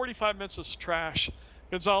after 45 minutes of trash,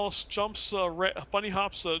 Gonzalez jumps, bunny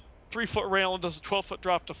hops a 3-foot rail and does a 12-foot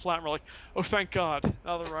drop to flat. And we're like, oh, thank God,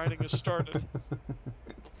 now the riding has started.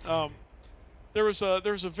 There was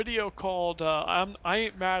a video called I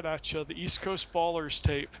Ain't Mad at You, the East Coast Ballers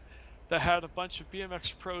tape, that had a bunch of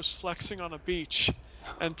BMX pros flexing on a beach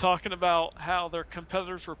and talking about how their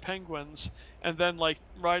competitors were penguins and then like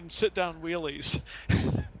riding sit-down wheelies.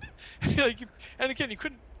 And again,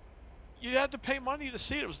 you had to pay money to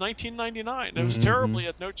see it. It was $19.99. It was terrible. You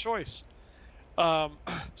had no choice.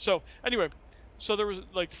 So anyway, there was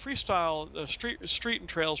like freestyle, street and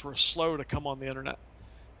trails were slow to come on the internet.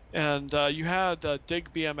 And you had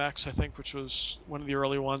Dig BMX, I think, which was one of the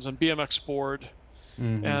early ones, and BMX Board.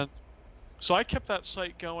 And so I kept that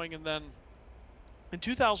site going, and then in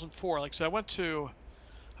 2004, like I said, I went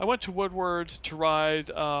to Woodward to ride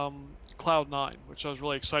Cloud 9, which I was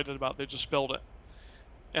really excited about. They just built it,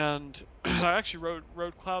 and I actually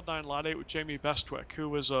rode Cloud 9 Lot 8 with Jamie Bestwick, who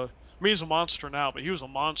was he's a monster now, but he was a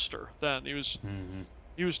monster then. He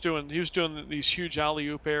was doing these huge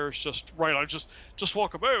alley-oop airs just right. I just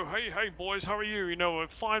walk up. Oh, hey boys, how are you?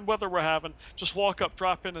 Fine weather we're having. Just walk up,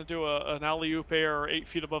 drop in, and do an alley-oop air 8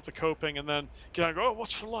 feet above the coping, and then get out and go. Oh,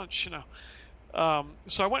 what's for lunch?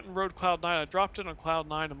 So I went and rode Cloud 9. I dropped in on Cloud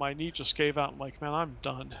 9, and my knee just gave out. I'm like, man, I'm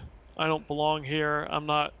done. I don't belong here. I'm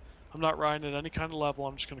not riding at any kind of level.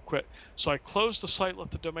 I'm just going to quit. So I closed the site, let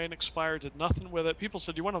the domain expire, did nothing with it. People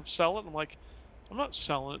said, do you want to sell it? I'm like, I'm not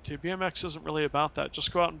selling it to you. BMX isn't really about that.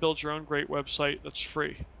 Just go out and build your own great website that's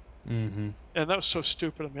free. And that was so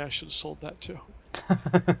stupid of me. I should have sold that too.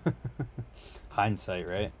 Hindsight,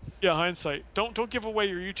 right? Yeah, hindsight. Don't give away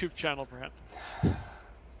your YouTube channel, Brant.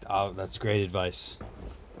 Oh, that's great advice.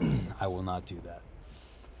 I will not do that.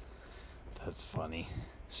 That's funny.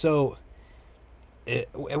 So, at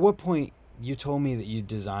what point, you told me that you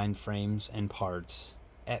designed frames and parts.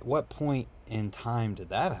 At what point in time did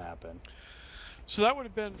that happen? So that would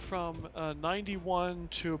have been from 91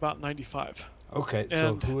 to about 95. Okay,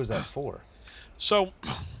 so who was that for? So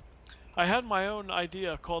I had my own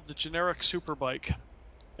idea called the generic superbike.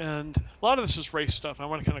 And a lot of this is race stuff. I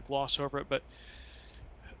want to kind of gloss over it, but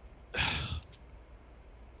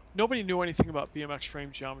nobody knew anything about BMX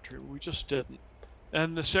frame geometry. We just didn't.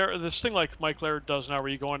 And this thing like Mike Laird does now, where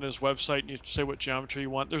you go on his website and you say what geometry you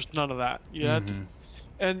want, there's none of that. You had to,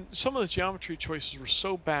 and some of the geometry choices were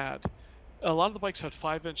so bad. A lot of the bikes had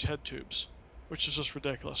 5-inch head tubes, which is just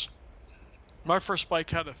ridiculous. My first bike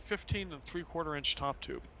had a 15 3/4-inch top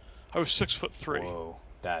tube. I was 6'3". Whoa,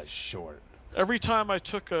 that's short. Every time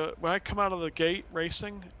when I come out of the gate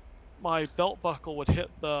racing, my belt buckle would hit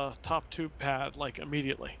the top tube pad like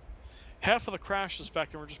immediately. Half of the crashes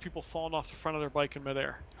back then were just people falling off the front of their bike in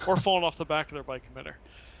midair, or falling off the back of their bike in midair.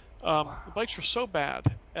 The bikes were so bad,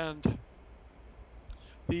 and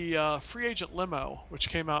the Free Agent Limo, which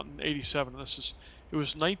came out in '87, it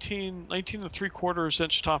was 19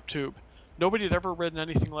 3/4-inch top tube. Nobody had ever ridden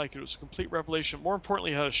anything like it. It was a complete revelation. More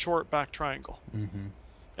importantly, it had a short back triangle.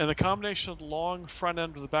 And the combination of the long front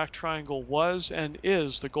end with the back triangle was and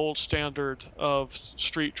is the gold standard of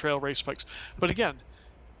street trail race bikes. But again,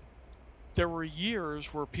 there were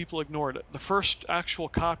years where people ignored it. The first actual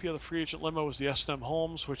copy of the Free Agent Limo was the S&M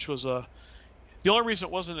Holmes, which was the only reason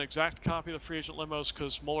it wasn't an exact copy of the Free Agent Limo is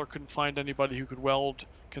because Muller couldn't find anybody who could weld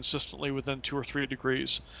consistently within 2 or 3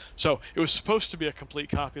 degrees. So it was supposed to be a complete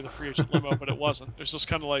copy of the Free Agent Limo, but it wasn't. It was just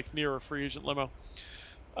kind of like near a Free Agent Limo.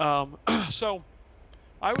 So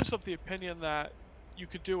I was of the opinion that you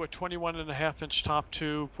could do a 21.5-inch top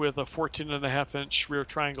tube with a 14.5-inch rear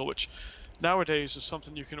triangle, which nowadays is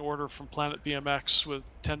something you can order from Planet BMX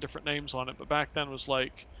with 10 different names on it. But back then was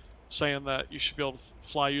like saying that you should be able to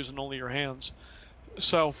fly using only your hands.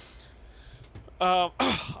 So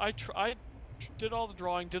I did all the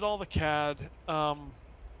drawing, did all the CAD,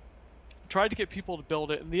 tried to get people to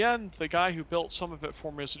build it. In the end, the guy who built some of it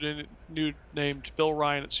for me is a dude named Bill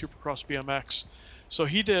Ryan at Supercross BMX. So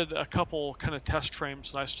he did a couple kind of test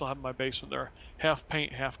frames that I still have in my basement. They're half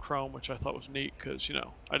paint, half chrome, which I thought was neat because, you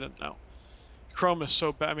know, I didn't know. Chrome is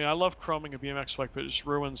so bad. I mean, I love chroming a BMX bike, but it just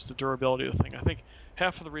ruins the durability of the thing. I think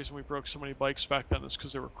half of the reason we broke so many bikes back then is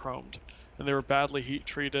because they were chromed and they were badly heat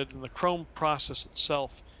treated, and the chrome process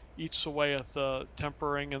itself eats away at the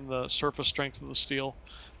tempering and the surface strength of the steel.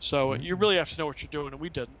 So you really have to know what you're doing, and we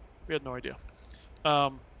didn't. We had no idea.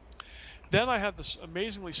 Then I had this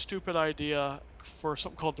amazingly stupid idea for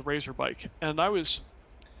something called the Razor bike, and I was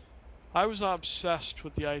obsessed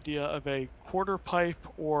with the idea of a quarter pipe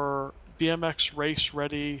or BMX race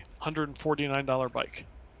ready $149 bike.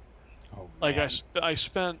 Oh, like I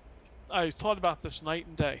thought about this night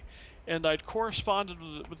and day, and I'd corresponded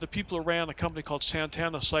with the people who ran a company called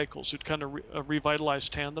Santana Cycles, who'd kind of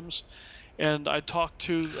revitalized tandems, and I'd talked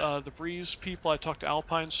to the Breeze people, I talked to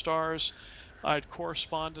Alpine Stars, I'd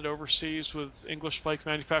corresponded overseas with English bike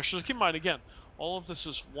manufacturers. Keep in mind, again, all of this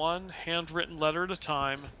is one handwritten letter at a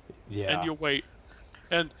time, and you wait.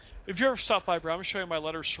 And if you ever stop by, bro, I'm going to show you my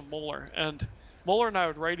letters from Muller. And Muller and I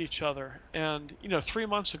would write each other, and, 3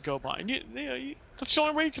 months would go by. And that's the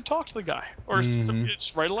only way you can talk to the guy, or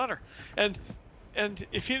it's write a letter. And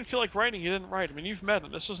if he didn't feel like writing, he didn't write. I mean, you've met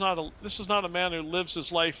him. This is not a man who lives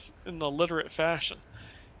his life in the literate fashion.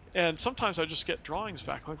 And sometimes I just get drawings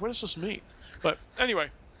back, like, what does this mean? But anyway,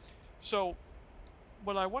 so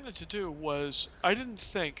what I wanted to do was,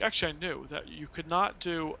 actually I knew that you could not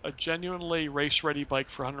do a genuinely race-ready bike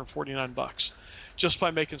for $149 just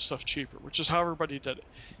by making stuff cheaper, which is how everybody did it.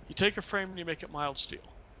 You take a frame and you make it mild steel.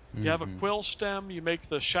 You have a quill stem, you make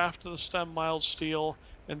the shaft of the stem mild steel,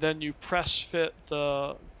 and then you press fit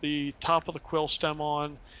the top of the quill stem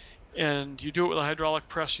on, and you do it with a hydraulic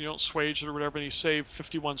press, and you don't swage it or whatever, and you save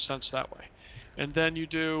 51 cents that way. And then you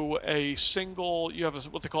do what they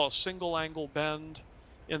call a single angle bend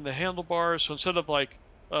in the handlebars. So instead of like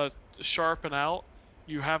sharp and out,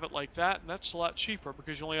 you have it like that, and that's a lot cheaper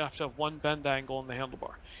because you only have to have one bend angle in the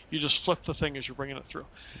handlebar. You just flip the thing as you're bringing it through.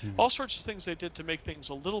 All sorts of things they did to make things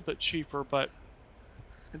a little bit cheaper, but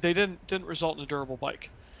they didn't result in a durable bike.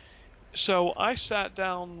 So I sat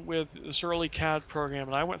down with this early CAD program,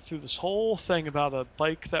 and I went through this whole thing about a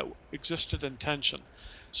bike that existed in tension.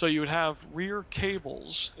 So you would have rear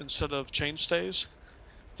cables instead of chainstays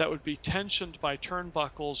that would be tensioned by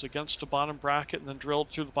turnbuckles against a bottom bracket and then drilled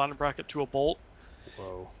through the bottom bracket to a bolt.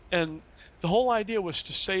 Whoa. And the whole idea was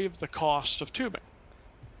to save the cost of tubing.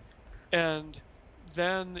 And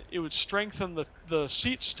then it would strengthen the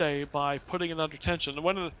seat stay by putting it under tension.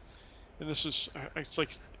 And it's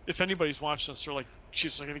like, if anybody's watching this, they're like,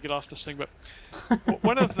 "Jeez, I'm gonna get off this thing." But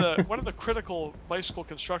one of the critical bicycle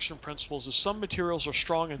construction principles is some materials are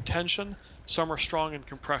strong in tension, some are strong in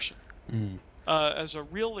compression. As a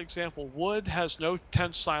real example, wood has no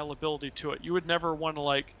tensile ability to it. You would never want to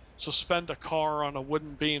like suspend a car on a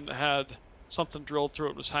wooden beam that had something drilled through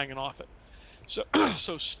it was hanging off it.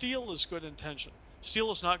 So steel is good in tension.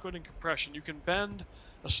 Steel is not good in compression. You can bend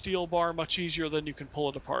a steel bar much easier than you can pull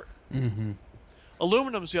it apart.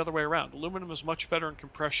 Aluminum is the other way around. Aluminum is much better in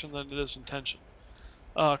compression than it is in tension.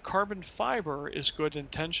 Carbon fiber is good in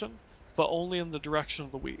tension, but only in the direction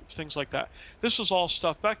of the weave, things like that. This was all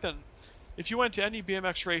stuff back then. If you went to any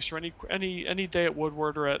BMX race or any day at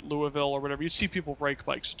Woodward or at Louisville or whatever, you'd see people break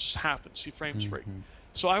bikes. It just happens. See frames break.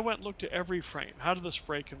 So I went and looked at every frame. How did this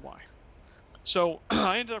break and why? So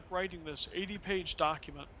I ended up writing this 80-page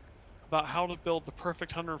document about how to build the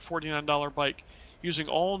perfect $149 bike using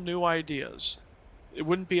all new ideas. It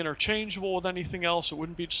wouldn't be interchangeable with anything else. It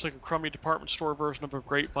wouldn't be just like a crummy department store version of a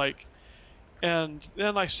great bike. And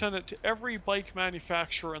then I sent it to every bike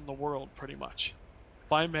manufacturer in the world, pretty much,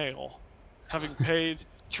 by mail, having paid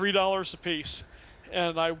 $3 a piece.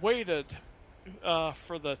 And I waited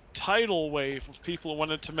for the tidal wave of people who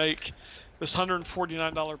wanted to make this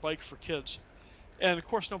 $149 bike for kids. And of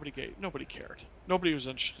course, nobody cared. Nobody was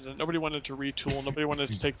interested in it. Nobody wanted to retool. Nobody wanted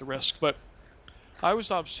to take the risk. But I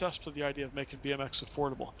was obsessed with the idea of making BMX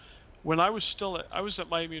affordable. When I was at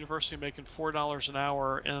Miami University making $4 an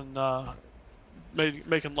hour and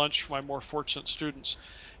making lunch for my more fortunate students,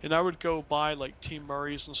 and I would go buy like Team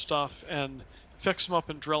Murray's and stuff and fix them up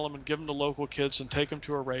and drill them and give them to local kids and take them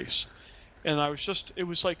to a race. And it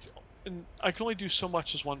was like, and I can only do so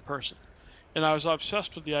much as one person. And I was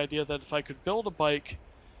obsessed with the idea that if I could build a bike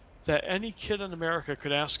that any kid in America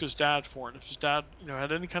could ask his dad for, and if his dad,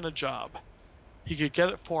 had any kind of job, he could get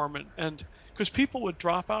it for him. And because people would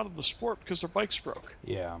drop out of the sport because their bikes broke.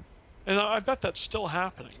 Yeah. And I bet that's still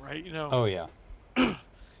happening, right? Oh yeah.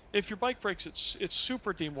 If your bike breaks, it's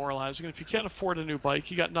super demoralizing. And if you can't afford a new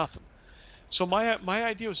bike, you got nothing. So my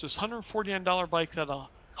idea was this $149 bike that a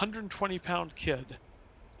 120-pound kid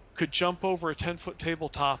could jump over a 10-foot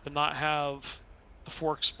tabletop and not have the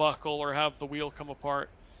forks buckle or have the wheel come apart.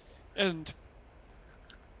 And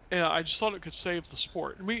I just thought it could save the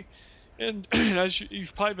sport. And as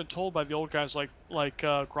you've probably been told by the old guys like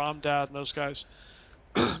Gromdad and those guys,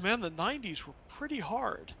 man, the 90s were pretty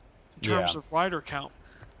hard in terms of rider count.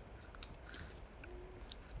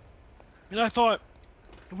 And I thought,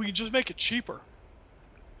 if we could just make it cheaper,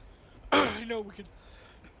 we could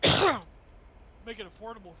make it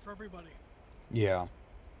affordable for everybody. Yeah.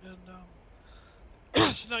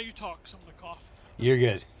 And so now you talk, so I'm gonna cough. You're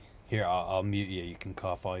good. Here, I'll mute you. You can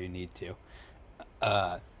cough all you need to.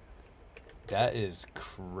 That is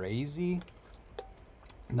crazy.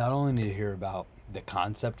 Not only to hear about the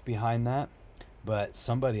concept behind that, but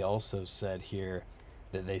somebody also said here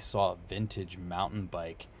that they saw a vintage mountain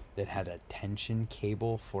bike that had a tension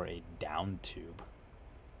cable for a down tube.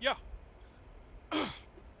 Yeah. All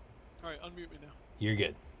right, unmute me now. You're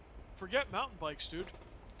good. Forget mountain bikes, dude.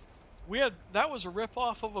 That was a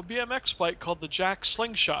rip-off of a BMX bike called the Jack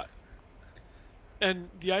Slingshot. And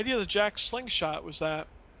the idea of the Jack Slingshot was that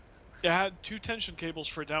it had 2 tension cables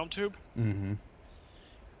for a down tube. Mm-hmm.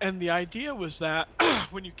 And the idea was that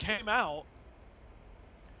when you came out,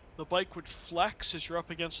 the bike would flex as you're up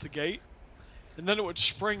against the gate, and then it would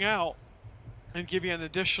spring out and give you an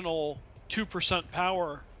additional 2%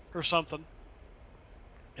 power or something.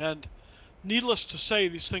 And needless to say,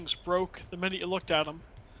 these things broke the minute you looked at them.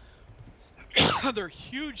 They're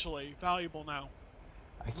hugely valuable now.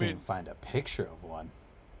 I can't find a picture of one.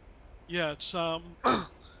 Yeah, it's I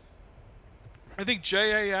think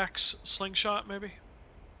JAX Slingshot maybe.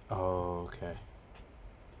 Oh, okay.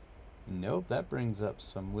 Nope, that brings up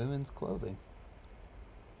some women's clothing.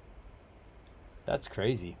 That's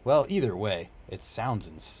crazy. Well, either way, it sounds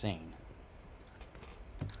insane.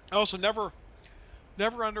 I also never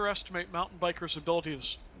underestimate mountain bikers' ability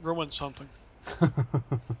to ruin something.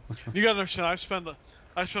 You gotta understand, I spend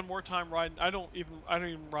more time riding. I don't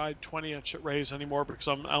even ride 20-inch at Rays anymore because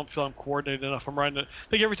I don't feel I'm coordinated enough. I'm riding it. I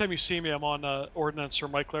think every time you see me, I'm on Ordnance or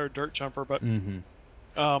Mike Laird dirt jumper. But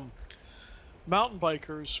mountain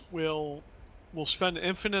bikers will spend an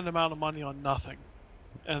infinite amount of money on nothing,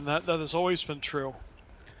 and that has always been true.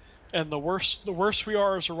 And the worse we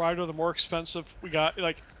are as a rider, the more expensive we got.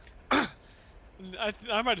 Like,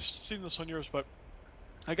 I might have seen this on yours, but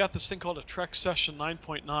I got this thing called a Trek Session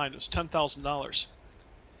 9.9. It was $10,000,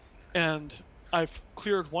 and I've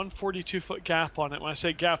cleared one 42-foot gap on it. When I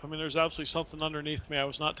say gap, I mean there's absolutely something underneath me. I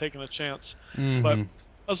was not taking a chance, but I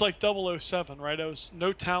was like 007, right? I was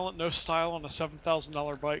no talent, no style on a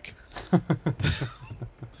 $7,000 bike.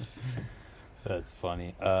 That's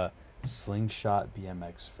funny. Slingshot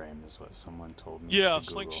BMX frame is what someone told me. Yeah,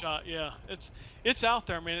 Slingshot. Yeah, it's out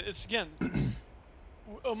there, man. It's again.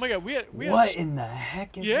 Oh my God, we had what in the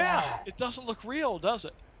heck is that? Yeah, it doesn't look real, does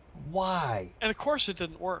it? Why? And of course it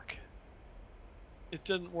didn't work. It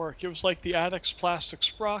didn't work. It was like the Addicts plastic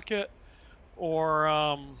sprocket,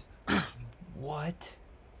 or what?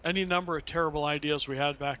 Any number of terrible ideas we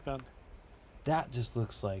had back then. That just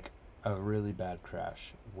looks like a really bad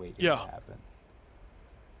crash waiting to happen.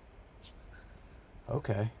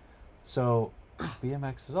 Okay, so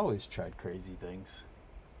BMX has always tried crazy things.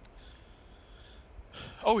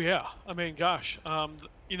 Oh yeah, I mean, gosh,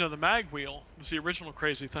 the mag wheel was the original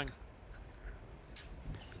crazy thing.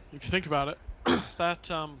 If you think about it, that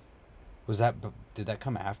did that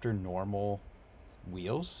come after normal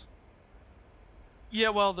wheels? Yeah,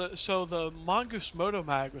 well, the Mongoose Moto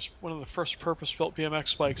Mag was one of the first purpose-built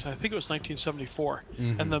BMX bikes. I think it was 1974,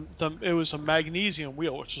 and it was a magnesium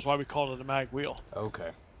wheel, which is why we called it a mag wheel.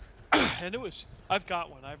 Okay. And I've got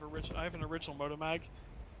one. I have an original Moto Mag,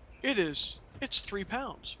 It's 3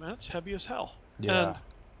 pounds, man. It's heavy as hell. Yeah. And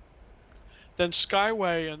then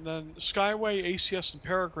Skyway, ACS, and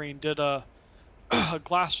Peregrine did a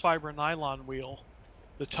glass fiber nylon wheel,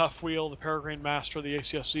 the Tough wheel, the Peregrine Master, the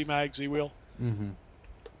ACS Z Mag Z wheel. Mm-hmm.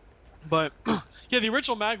 But yeah, the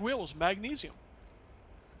original mag wheel was magnesium,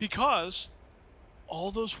 because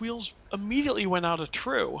all those wheels immediately went out of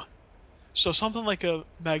true. So something like a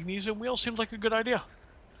magnesium wheel seemed like a good idea.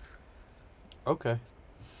 Okay.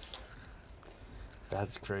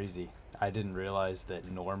 That's crazy. I didn't realize that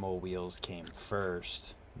normal wheels came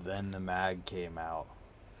first, then the mag came out.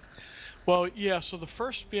 Well, yeah, so the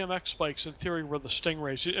first BMX bikes, in theory, were the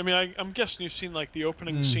Stingrays. I mean, I'm guessing you've seen, like, the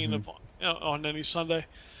opening scene of on any Sunday.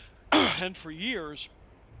 And for years,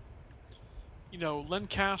 Len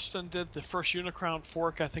Kasten did the first Unicrown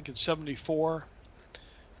fork, I think, in '74.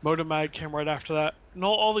 Motomag came right after that. And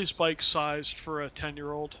all these bikes sized for a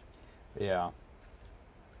 10-year-old. Yeah.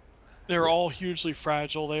 They're all hugely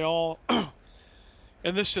fragile. They all...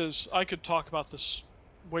 And I could talk about this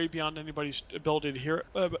way beyond anybody's ability to hear it,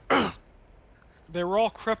 but they were all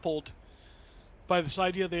crippled by this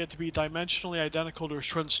idea they had to be dimensionally identical to a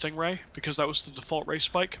Schwinn Stingray, because that was the default race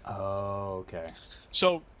bike. Oh, okay.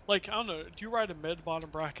 So, like, I don't know, do you ride a mid-bottom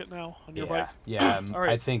bracket now on your bike? Yeah, all right.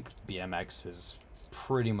 I think BMX is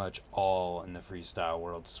pretty much all in the freestyle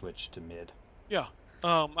world switched to mid. Yeah,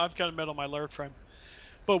 I've got a mid on my Laird frame.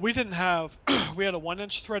 But we didn't have, we had a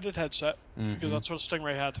 1-inch threaded headset, because that's what a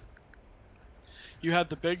Stingray had. You had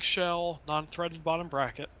the big shell, non-threaded bottom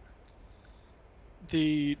bracket.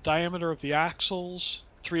 The diameter of the axles,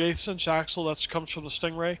 3/8 inch axle, that comes from the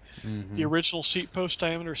Stingray. The original seat post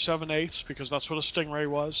diameter, 7/8, because that's what a Stingray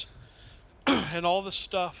was. And all this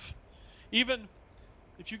stuff, even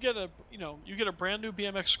if you get a brand new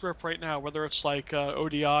BMX grip right now, whether it's like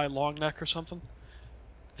ODI, long neck or something,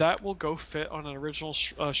 that will go fit on an original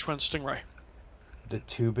Schwinn Stingray. The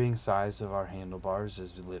tubing size of our handlebars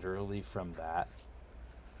is literally from that.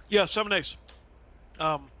 Yeah, 7/8.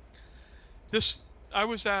 I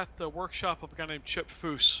was at the workshop of a guy named Chip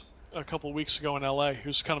Foose a couple of weeks ago in LA,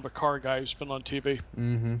 who's kind of a car guy who's been on TV.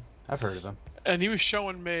 I've heard of him. And he was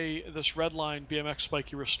showing me this Redline BMX bike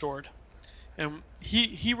he restored. And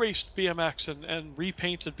he raced BMX and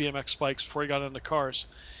repainted BMX bikes before he got into cars.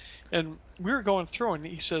 And we were going through, and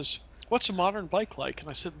he says, "What's a modern bike like?" And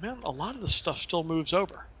I said, "Man, a lot of this stuff still moves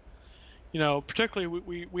over.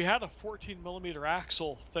 Particularly we had a 14 millimeter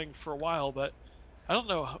axle thing for a while, but I don't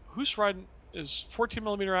know who's riding. Is 14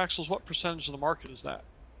 millimeter axles, what percentage of the market is that?"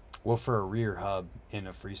 Well, for a rear hub in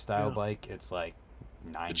a freestyle bike, it's like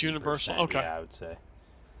 90%. It's universal. Okay. Yeah, I would say.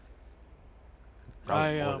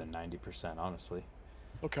 Probably more than 90%, honestly.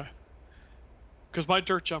 Okay. Because my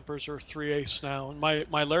dirt jumpers are 3/8 now, and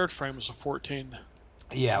my Laird frame is a 14.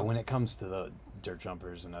 Yeah, when it comes to the dirt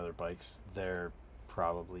jumpers and other bikes, they're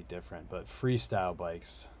probably different. But freestyle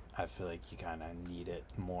bikes, I feel like you kind of need it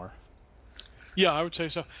more. Yeah, I would say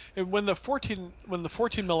so. And when the 14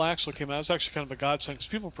 mil axle came out, it was actually kind of a godsend, because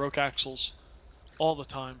people broke axles all the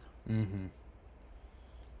time. And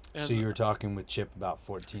so you were talking with Chip about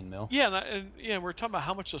 14 mil? Yeah, and we're talking about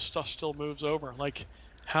how much this stuff still moves over. Like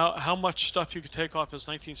how much stuff you could take off his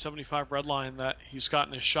 1975 Redline that he's got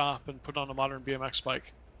in his shop and put on a modern BMX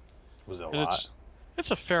bike. Was it a lot?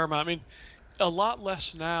 It's a fair amount. I mean, a lot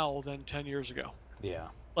less now than 10 years ago. Yeah.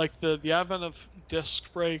 Like the advent of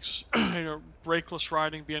disc brakes, brakeless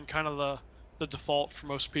riding being kind of the default for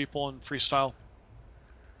most people in freestyle.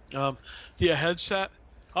 The headset,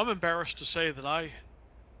 I'm embarrassed to say that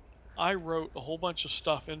I wrote a whole bunch of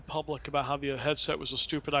stuff in public about how the headset was a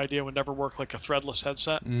stupid idea, would never work like a threadless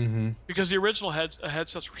headset, because the original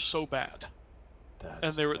headsets were so bad.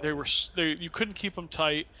 And you couldn't keep them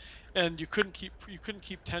tight, and you couldn't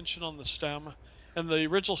keep tension on the stem. And the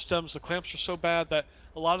original stems, the clamps were so bad that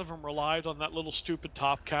a lot of them relied on that little stupid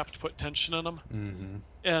top cap to put tension in them.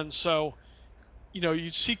 And so,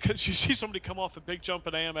 you'd see somebody come off a big jump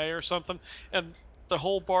at AMA or something, and the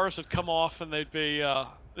whole bars would come off and they'd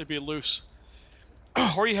be loose.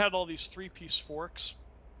 Or you had all these 3-piece forks.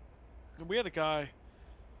 And we had a guy.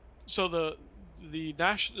 So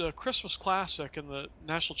the Christmas Classic and the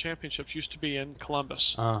National Championships used to be in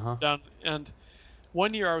Columbus. And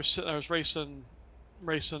one year I was racing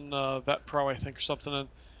Vet Pro, I think, or something, and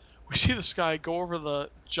we see this guy go over the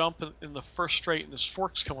jump in the first straight, and his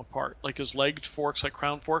forks come apart, like his legged forks, like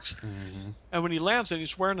crown forks. And when he lands, and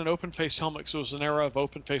he's wearing an open face helmet, because it was an era of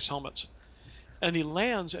open face helmets, and he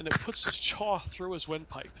lands, and it puts his jaw through his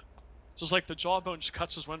windpipe. So it's like the jawbone just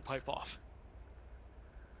cuts his windpipe off.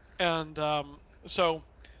 And so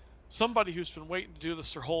somebody who's been waiting to do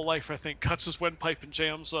this their whole life, I think, cuts his windpipe and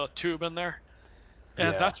jams a tube in there.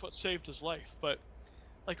 and Yeah. that's what saved his life. But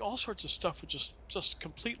like all sorts of stuff would just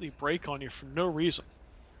completely break on you for no reason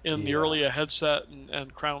in the Yeah. early headset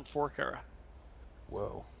and Crown Fork era.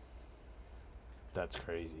 Whoa. That's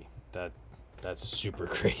crazy. That's super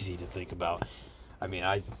crazy to think about. I mean,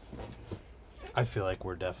 I feel like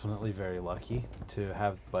we're definitely very lucky to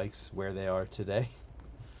have bikes where they are today.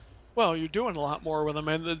 Well, you're doing a lot more with them,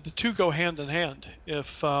 and the two go hand in hand.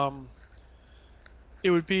 If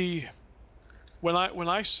it would be when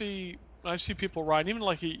I see people ride, even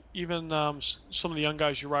like some of the young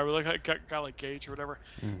guys you ride with, like a guy like Gage or whatever,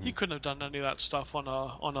 he Mm-hmm. couldn't have done any of that stuff on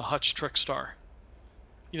a Hutch Trickstar.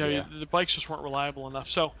 Yeah. The bikes just weren't reliable enough.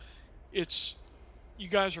 So it's you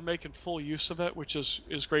guys are making full use of it, which is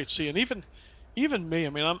great to see. And even me, I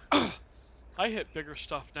mean, I hit bigger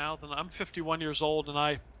stuff now than I'm 51 years old,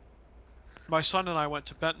 and my son and I went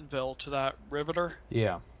to Bentonville to that Riveter,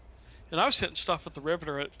 Yeah. and I was hitting stuff at the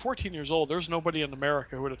Riveter at 14 years old. There's nobody in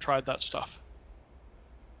America who would have tried that stuff.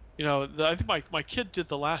 I think my kid did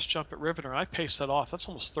the last jump at Riveter, and I paced that off. That's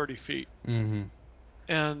almost 30 feet. Mm-hmm.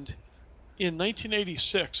 And in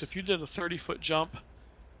 1986, if you did a 30-foot jump,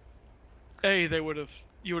 you would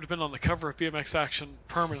have been on the cover of BMX Action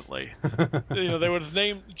permanently. They would have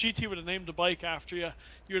named GT would have named the bike after you.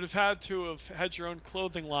 You would have had to have had your own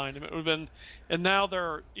clothing line. And it would have been, and now there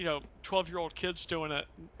are 12-year-old kids doing it,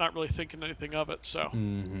 not really thinking anything of it. So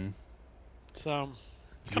Mm-hmm. it's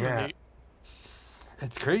kind of neat.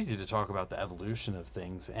 It's crazy to talk about the evolution of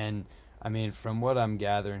things. And I mean, from what I'm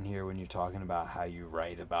gathering here, when you're talking about how you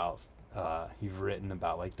write about, you've written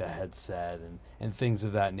about like the headset and things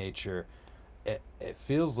of that nature, it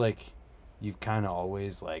feels like you've kind of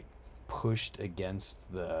always like pushed against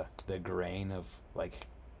the grain of like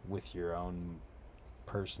with your own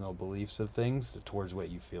personal beliefs of things towards what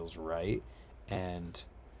you feel's right. And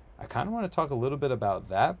I kind of want to talk a little bit about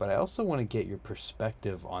that, but I also want to get your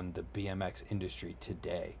perspective on the BMX industry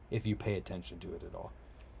today, if you pay attention to it at all.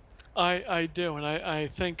 I do, and I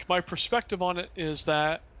think my perspective on it is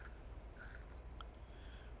that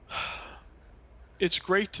it's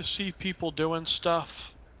great to see people doing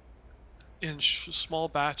stuff in small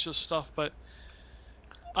batches stuff, but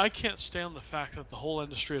I can't stand the fact that the whole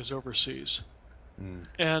industry is overseas.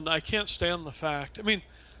 And I can't stand the fact, I mean,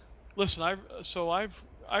 listen,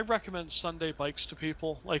 I recommend Sunday bikes to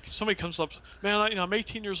people. Like somebody comes up, man, I'm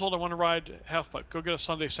 18 years old, I want to ride half bike. Go get a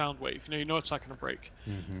Sunday Soundwave. You know it's not going to break.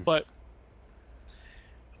 Mm-hmm. But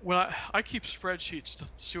when I keep spreadsheets to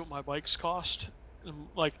see what my bikes cost. And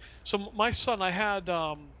like, so my son, I had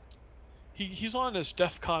he's on his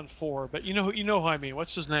DEFCON 4, but you know who I mean.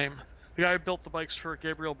 What's his name? The guy who built the bikes for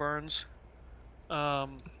Gabriel Burns.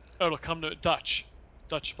 It'll come to Dutch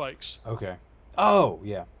bikes. Okay. Oh,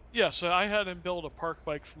 yeah. Yeah, so I had him build a park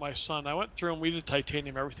bike for my son. I went through and we did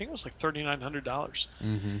titanium, everything. It was like $3,900.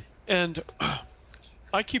 Mm-hmm. And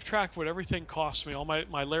I keep track of what everything costs me, all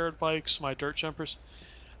my layered bikes, my dirt jumpers,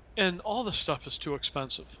 and all this stuff is too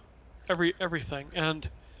expensive. Everything. And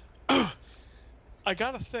I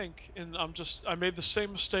got to think, and I made the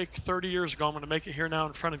same mistake 30 years ago. I'm going to make it here now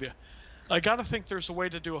in front of you. I got to think there's a way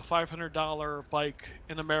to do a $500 bike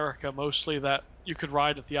in America, mostly that you could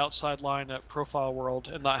ride at the outside line at Profile World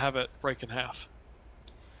and not have it break in half.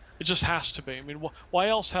 It just has to be. I mean, why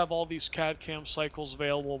else have all these CAD CAM cycles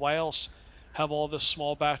available? Why else have all this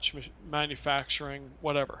small batch manufacturing,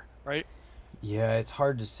 whatever, right? Yeah, it's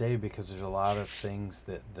hard to say because there's a lot of things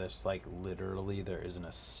that there's like literally there isn't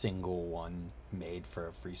a single one made for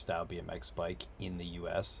a freestyle BMX bike in the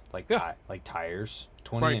US. Like like tires,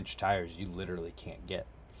 20-inch tires you literally can't get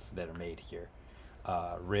that are made here.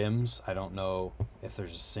 Rims, I don't know if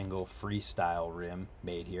there's a single freestyle rim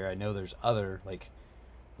made here. I know there's other like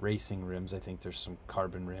racing rims. I think there's some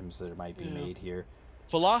carbon rims that might be made here.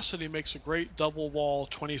 Velocity makes a great double wall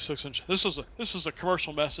 26-inch. This is a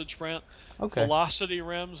commercial message, Brant. Okay. Velocity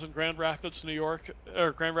rims in Grand Rapids, New York,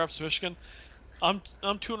 or Grand Rapids, Michigan. I'm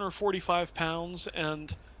 245 pounds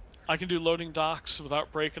and I can do loading docks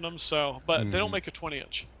without breaking them. So, but they don't make a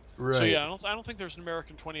 20-inch. Right. So yeah, I don't think there's an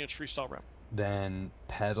American 20-inch freestyle rim. Then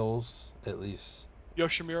pedals, at least.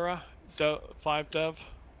 Yoshimura, 5 Dev.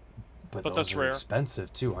 But that's those are rare.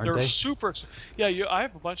 expensive too, aren't They're they? super. Yeah, I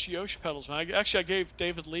have a bunch of Yoshi pedals. Man. I gave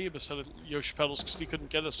David Lieb a set of Yoshi pedals because he couldn't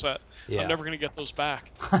get a set. Yeah. I'm never going to get those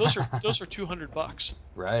back. Those are $200.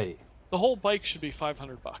 Right. The whole bike should be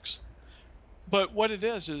 $500. But what it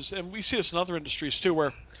is, and we see this in other industries too,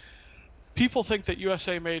 where people think that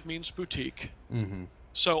USA made means boutique. Mm-hmm.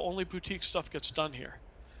 So only boutique stuff gets done here.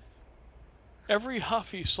 Every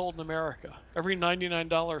Huffy sold in America, every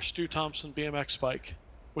 $99 Stu Thompson BMX bike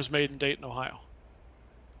was made in Dayton, Ohio.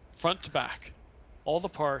 Front to back. All the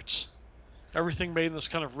parts. everything made in this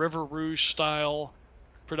kind of River Rouge style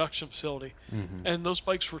production facility. Mm-hmm. And those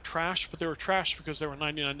bikes were trashed, but they were trashed because they were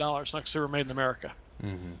 $99, not because they were made in America.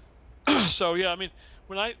 Mm-hmm. So yeah, I mean,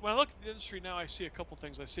 when I look at the industry now, I see a couple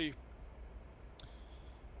things. I see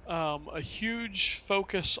a huge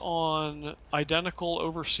focus on identical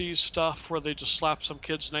overseas stuff where they just slap some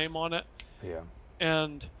kid's name on it. Yeah.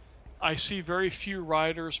 And I see very few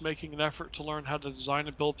riders making an effort to learn how to design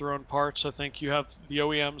and build their own parts. I think you have the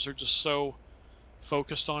OEMs are just so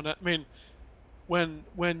focused on it. I mean,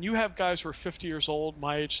 when you have guys who are 50 years old,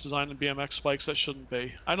 my age, designing BMX bikes, that shouldn't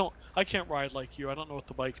be. I can't ride like you. I don't know what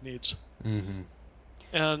the bike needs. Mm-hmm.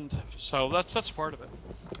 And so that's part of it.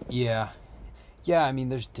 Yeah. Yeah, I mean,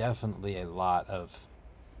 there's definitely a lot of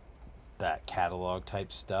that catalog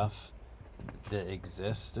type stuff that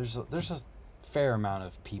exists. There's a fair amount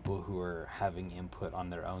of people who are having input on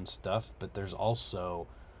their own stuff, but there's also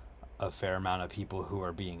a fair amount of people who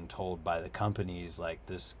are being told by the companies like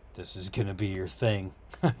this is gonna be your thing.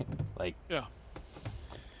 Like, yeah.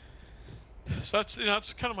 So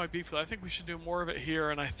that's kind of my beef with it. I think we should do more of it here,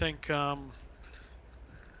 and I think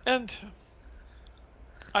and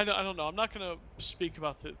I don't know. I'm not going to speak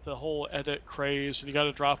about the whole edit craze and you got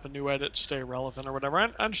to drop a new edit to stay relevant or whatever. I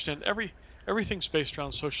understand everything's based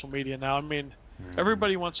around social media now. I mean,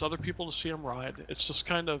 everybody wants other people to see them ride. It's just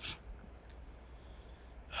kind of,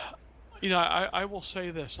 I will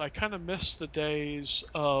say this. I kind of miss the days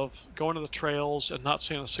of going to the trails and not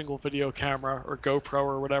seeing a single video camera or GoPro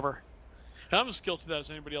or whatever. And I'm as guilty of that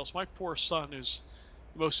as anybody else. My poor son is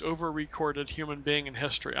the most over-recorded human being in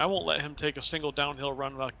history. I won't let him take a single downhill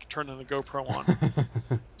run without turning the GoPro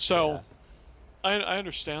on. So, yeah. I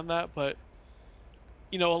understand that, but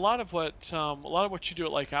a lot of what you do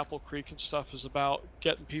at like Apple Creek and stuff is about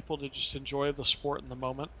getting people to just enjoy the sport in the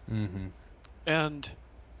moment. Mm-hmm. And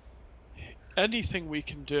anything we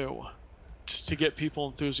can do to get people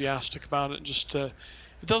enthusiastic about it, and just to.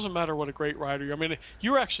 It doesn't matter what a great rider you're. I mean, I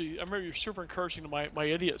remember you're super encouraging to my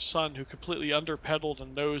idiot son who completely underpedaled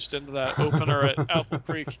and nosed into that opener at Apple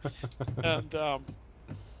Creek, and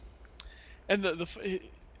it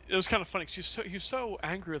was kind of funny because he was so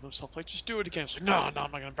angry with himself. Like, just do it again. It's like, no, I'm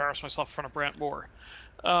not going to embarrass myself in front of Brant Moore.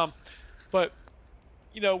 But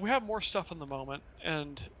we have more stuff in the moment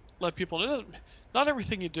and let people know. Not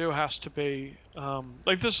everything you do has to be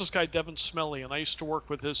like this guy Devin Smelly, and I used to work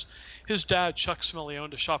with his dad Chuck Smelly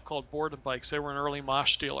owned a shop called Board and Bikes. They were an early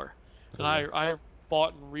Mosh dealer, and I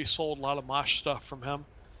bought and resold a lot of Mosh stuff from him.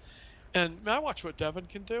 And I watch what Devin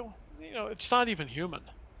can do. It's not even human.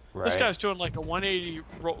 Right. This guy's doing like a 180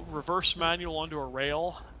 reverse manual onto a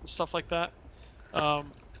rail and stuff like that.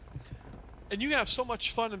 And you can have so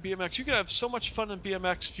much fun in BMX. You can have so much fun in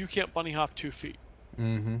BMX if you can't bunny hop 2 feet.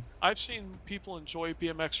 Mm-hmm. I've seen people enjoy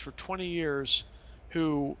BMX for 20 years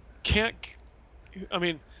who can't. I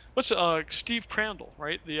mean, what's Steve Crandall,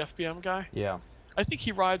 right? The FBM guy. Yeah. I think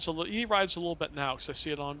he rides a little bit now because I see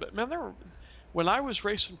it on. But man, when I was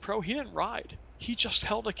racing pro, he didn't ride. He just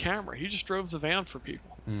held a camera. He just drove the van for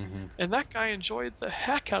people. Mm-hmm. And that guy enjoyed the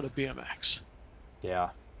heck out of BMX.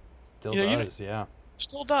 Yeah. Still does. Yeah.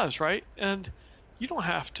 Still does, right? And you don't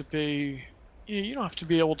have to be. You don't have to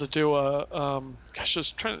be able to do a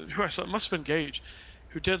it must have been Gage,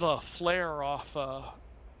 who did a flare off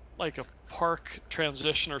like a park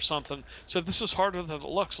transition or something. Said this is harder than it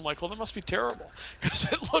looks. I'm like, well, that must be terrible because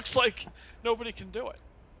it looks like nobody can do it.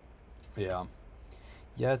 Yeah,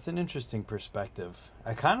 it's an interesting perspective.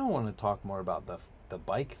 I kind of want to talk more about the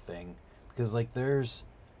bike thing because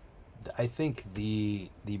I think the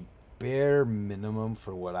bare minimum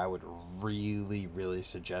for what I would really, really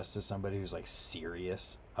suggest to somebody who's like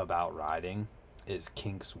serious about riding is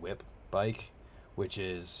Kink's Whip bike, which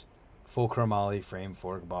is full chromoly frame,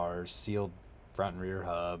 fork bars, sealed front and rear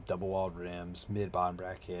hub, double walled rims, mid bottom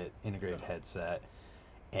bracket, integrated headset,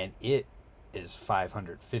 and it is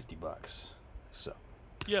 $550. So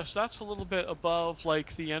yes, that's a little bit above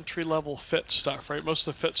like the entry level fit stuff, right? Most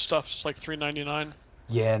of the fit stuff is like $399.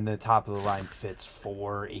 Yeah, and the top of the line fits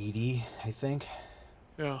 $480, I think.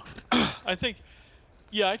 Yeah, I think.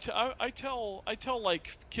 Yeah, I tell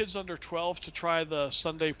like kids under 12 to try the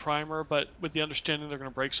Sunday primer, but with the understanding they're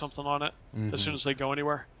going to break something on it as soon as they go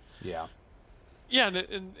anywhere. Yeah. Yeah,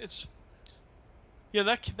 and it's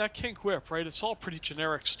that Kink Whip, right? It's all pretty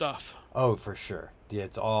generic stuff. Oh, for sure. Yeah,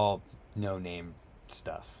 it's all no name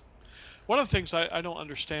stuff. One of the things I don't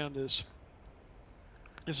understand is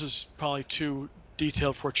this is probably too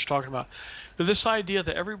detailed for what you're talking about, but this idea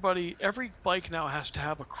that every bike now has to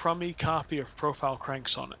have a crummy copy of profile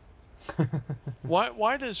cranks on it.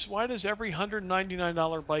 Why does every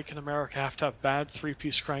 $199 bike in America have to have bad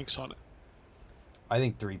 3-piece cranks on it? I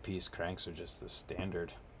think 3-piece cranks are just the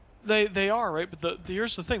standard. They are, right, but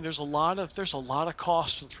here's the thing: there's a lot of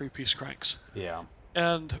cost in 3-piece cranks. Yeah.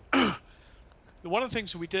 And one of the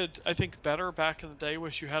things that we did, I think, better back in the day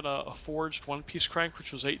was you had a forged 1-piece crank,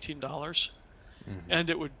 which was $18, and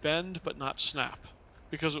it would bend but not snap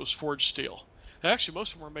because it was forged steel. And actually,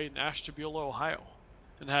 most of them were made in Ashtabula, Ohio,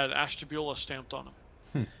 and had Ashtabula stamped on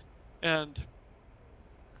them.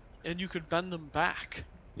 And you could bend them back.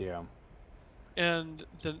 Yeah. And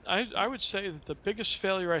then I would say that the biggest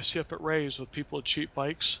failure I see up at Ray's with people with cheap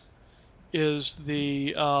bikes is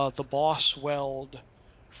the boss weld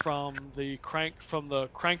from the crank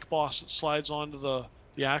boss that slides onto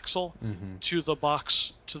the axle to the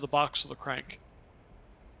box of the crank.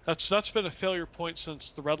 That's been a failure point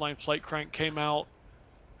since the Redline Flight crank came out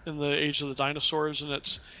in the age of the dinosaurs, and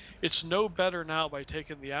it's no better now by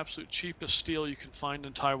taking the absolute cheapest steel you can find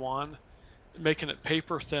in Taiwan, making it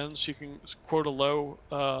paper thin so you can quote a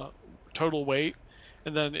low total weight,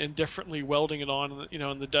 and then indifferently welding it on,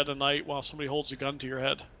 in the dead of night while somebody holds a gun to your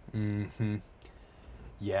head.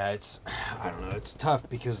 Yeah, I don't know, it's tough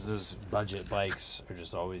because those budget bikes are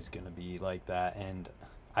just always going to be like that, and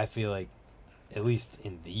I feel like, at least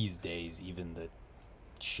in these days, even the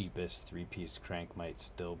cheapest 3-piece crank might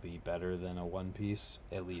still be better than a 1-piece,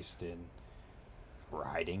 at least in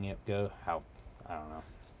riding it. I don't know.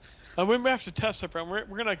 We may have to test that, Brian. We're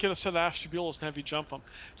going to get a set of Ashtabulas and have you jump them.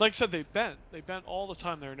 Like I said, they bent all the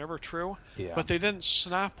time. They're never true, but they didn't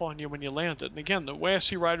snap on you when you landed. And again, the way I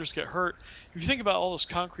see riders get hurt, if you think about all those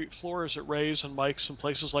concrete floors at Ray's and Mike's and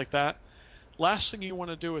places like that, last thing you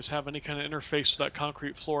want to do is have any kind of interface with that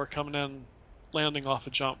concrete floor coming in, landing off a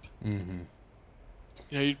jump.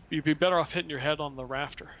 You'd be better off hitting your head on the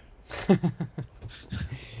rafter.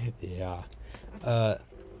 Yeah.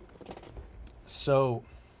 So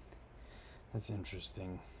that's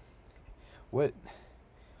interesting. What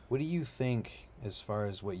do you think as far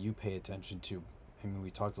as what you pay attention to? I mean, we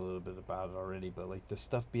talked a little bit about it already, but like the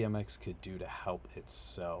stuff BMX could do to help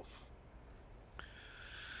itself.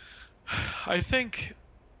 I think.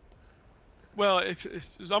 Well, if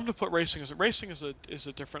I'm going to put racing is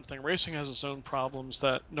a different thing. Racing has its own problems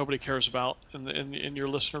that nobody cares about in your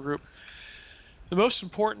listener group. The most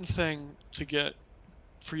important thing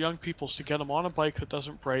for young people is to get them on a bike that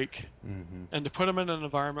doesn't break, and to put them in an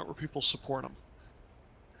environment where people support them.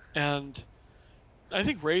 And I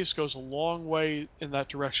think Ray's goes a long way in that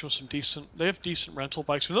direction with they have decent rental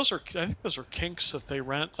bikes. I think those are kinks that they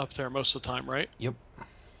rent up there most of the time, right? Yep.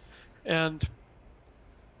 And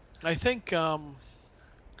I think what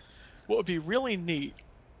would be really neat,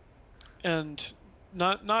 and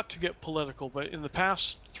not to get political, but in the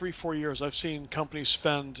past 3-4 years, I've seen companies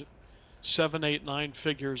spend 7, 8, 9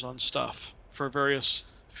 figures on stuff for various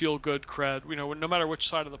feel-good cred. No matter which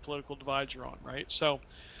side of the political divide you're on, right? So,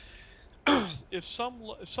 if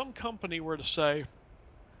some company were to say,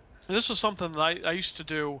 and this is something that I used to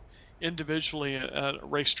do individually at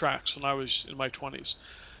racetracks when I was in my 20s.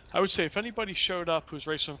 I would say if anybody showed up who's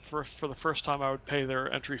racing for the first time, I would pay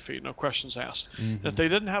their entry fee, no questions asked. And if they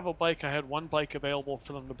didn't have a bike, I had one bike available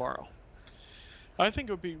for them to borrow. I think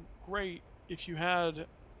it would be great if you had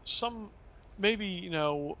some, maybe,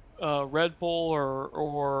 Red Bull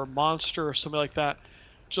or Monster or something like that,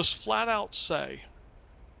 just flat out say,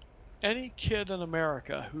 any kid in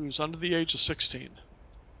America who's under the age of 16,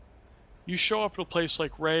 you show up at a place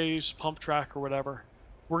like Ray's, Pump Track, or whatever,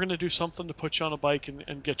 we're going to do something to put you on a bike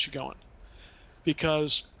and get you going.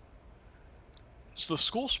 Because the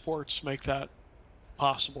school sports make that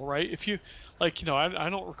possible, right? If you, I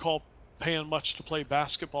don't recall paying much to play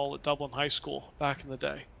basketball at Dublin High School back in the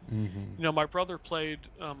day. My brother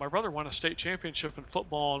won a state championship in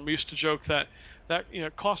football, and we used to joke that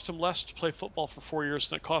it cost him less to play football for 4 years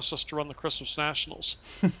than it cost us to run the Christmas Nationals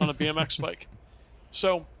on a BMX bike.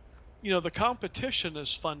 So, the competition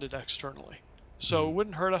is funded externally. So it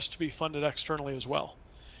wouldn't hurt us to be funded externally as well.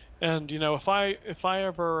 And if I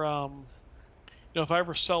ever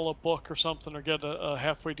sell a book or something or get a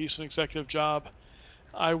halfway decent executive job,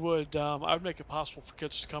 I would make it possible for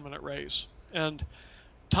kids to come in at Ray's. And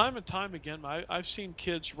time again, I've seen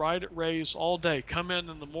kids ride at Ray's all day, come in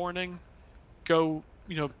the morning, go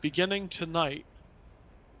beginning to night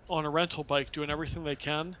on a rental bike, doing everything they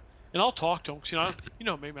can. And I'll talk to them because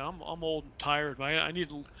maybe I'm old and tired. I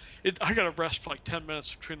got to rest for like 10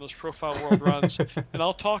 minutes between those Profile World runs, and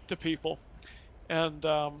I'll talk to people, and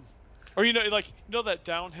or that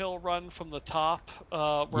downhill run from the top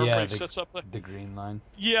where everybody sits up there. The green line.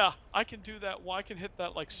 Yeah, I can do that. Well, I can hit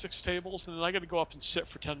that like 6 tables, and then I got to go up and sit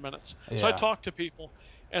for 10 minutes. Yeah. So I talk to people,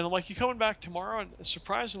 and I'm like, "You coming back tomorrow?" And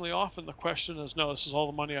surprisingly often the question is, "No, this is all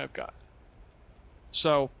the money I've got."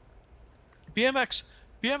 So BMX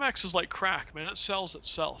BMX is like crack, man. It sells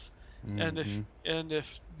itself. And Mm-hmm.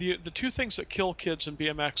 if the two things that kill kids in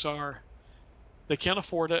BMX are they can't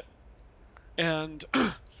afford it, and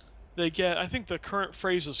they get, I think the current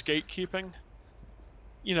phrase is gatekeeping.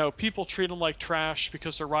 You know, people treat them like trash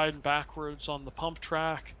because they're riding backwards on the pump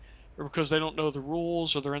track, or because they don't know the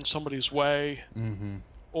rules, or they're in somebody's way, Mm-hmm.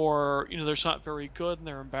 or you know they're just not very good and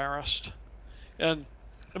they're embarrassed. And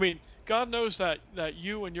I mean, God knows that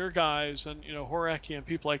you and your guys and you know Horeki and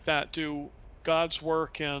people like that do God's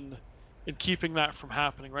work in keeping that from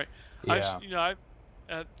happening, right? Yeah. I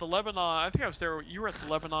at the Lebanon, I think I was there. You were at the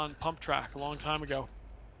Lebanon pump track a long time ago.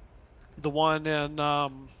 The one in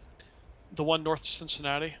the one north of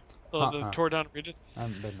Cincinnati, the tore down region. I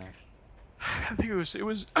haven't been there. I think it was it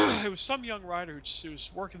was some young rider who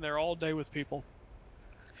was working there all day with people,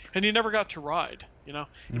 and he never got to ride. You know,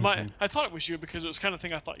 Mm-hmm. I thought it was you because it was the kind of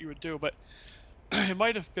thing I thought you would do, but it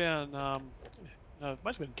might have been it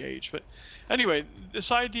might have been Gage. But anyway,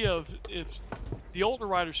 this idea of if the older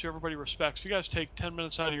riders who everybody respects, you guys take 10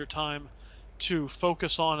 minutes out of your time to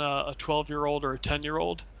focus on a 12-year-old or a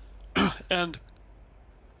 10-year-old, and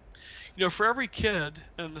you know, for every kid,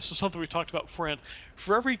 and this is something we talked about beforehand,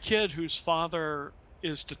 for every kid whose father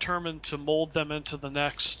is determined to mold them into the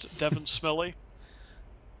next Devin Smiley,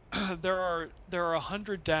 there are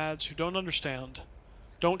 100 dads who don't understand,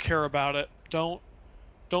 don't care about it, don't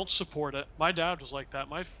support it. My dad was like that.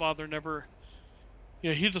 My father never, you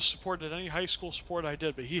know, he just supported any high school sport I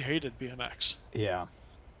did, but he hated BMX. Yeah.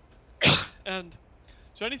 And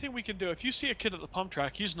so anything we can do, if you see a kid at the pump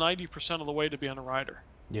track, he's 90% of the way to being a rider.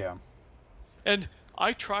 Yeah. And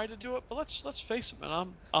I try to do it, but let's face it,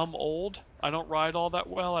 man. I'm old. I don't ride all that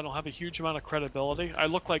well. I don't have a huge amount of credibility. I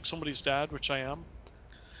look like somebody's dad, which I am.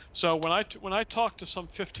 So when I talk to some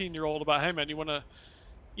 15-year-old about, hey man, you want to,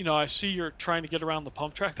 you know, I see you're trying to get around the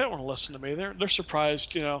pump track. They don't want to listen to me. They're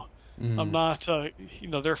surprised, you know. I'm not, you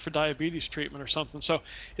know, there for diabetes treatment or something. So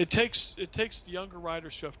it takes the younger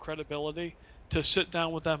riders who have credibility to sit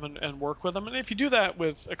down with them and work with them. And if you do that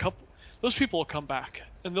with a couple, those people will come back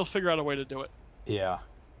and they'll figure out a way to do it. Yeah.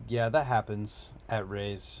 Yeah, that happens at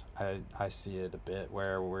Rays. I see it a bit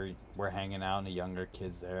where we're hanging out and a younger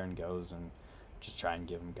kid's there and goes and just try and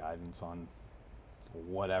give them guidance on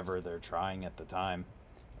whatever they're trying at the time.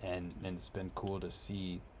 And it's been cool to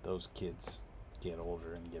see those kids get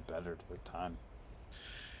older and get better with time.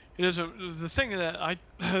 It is the thing that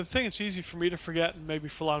the thing that's easy for me to forget, and maybe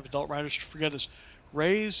for a lot of adult riders to forget, is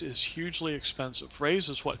Rays is hugely expensive. Rays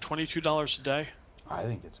is what, $22 a day? I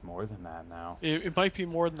think it's more than that now. It might be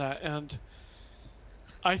more than that, and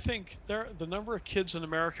I think the number of kids in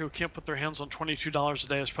America who can't put their hands on $22 a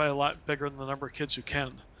day is probably a lot bigger than the number of kids who can.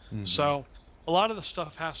 Mm-hmm. So a lot of the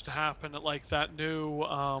stuff has to happen at like that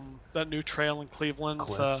new trail in Cleveland.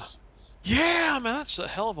 Cliffs. Yeah, man, that's a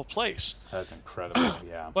hell of a place. That's incredible.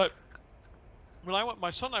 Yeah. But when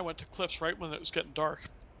my son and I went to Cliffs right when it was getting dark.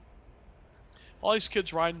 All these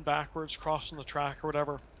kids riding backwards, crossing the track or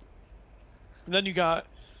whatever. And then you got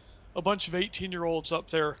a bunch of 18-year-olds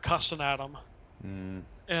up there cussing at them,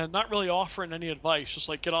 and not really offering any advice, just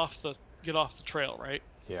like get off the trail, right?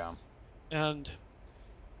 Yeah. And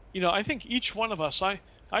you know, I think each one of us, I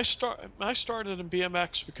started in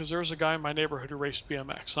BMX because there was a guy in my neighborhood who raced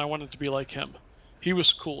BMX, and I wanted to be like him. He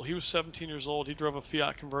was cool. He was 17 years old. He drove a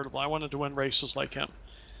Fiat convertible. I wanted to win races like him.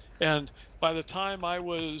 And by the time I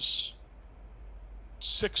was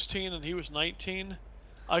 16 and he was 19,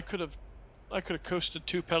 I could have coasted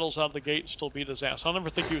 2 pedals out of the gate and still beat his ass. I'll never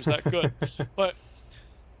think he was that good. But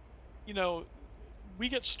you know, we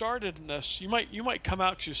get started in this. You might come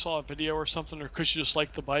out because you saw a video or something, or because you just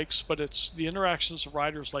like the bikes. But it's the interactions of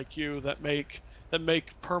riders like you that make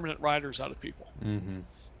permanent riders out of people. Mm-hmm.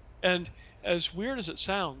 And as weird as it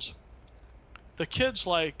sounds, the kids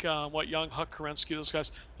like Young, Huck, Kerensky,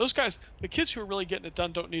 those guys, the kids who are really getting it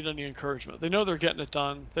done don't need any encouragement. They know they're getting it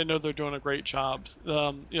done. They know they're doing a great job.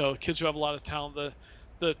 You know, kids who have a lot of talent.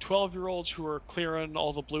 The 12-year-olds who are clearing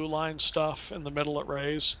all the blue line stuff in the middle at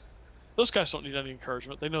Rays, those guys don't need any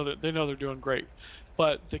encouragement. They know they're doing great.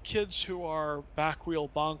 But the kids who are back wheel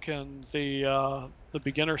bunking the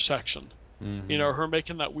beginner section, you know, who are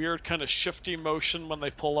making that weird kind of shifty motion when they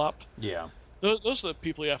pull up. Yeah. Those are the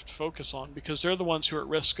people you have to focus on because they're the ones who are at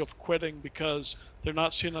risk of quitting because they're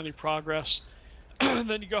not seeing any progress. And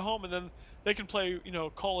then you go home and then they can play, you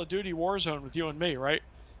know, Call of Duty Warzone with you and me, right?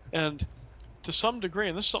 And to some degree,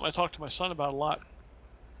 and this is something I talk to my son about a lot,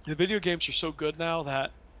 the video games are so good now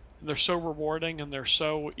that they're so rewarding and they're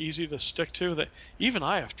so easy to stick to that even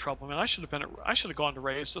I have trouble. I mean, I should have gone to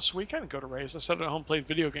Rays this week. I didn't go to Rays. I sat at home playing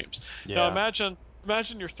video games. Yeah. Now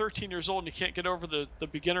imagine you're 13 years old and you can't get over the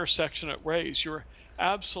beginner section at Ray's. You're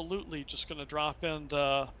absolutely just going to drop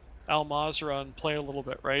into Al Mazra and play a little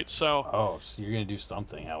bit, right? So Oh, so you're gonna do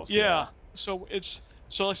something else, yeah. yeah, so it's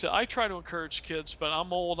so like I said, I try to encourage kids, but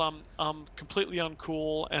I'm old, I'm completely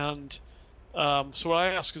uncool, and so what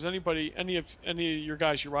I ask is anybody, any of your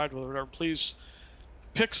guys you ride with or whatever, please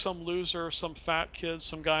pick some loser, some fat kid,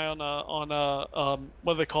 some guy on a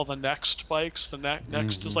what do they call the Next bikes? The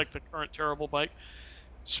Next is like the current terrible bike.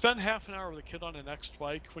 Spend half an hour with a kid on a Next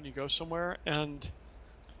bike when you go somewhere, and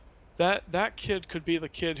that kid could be the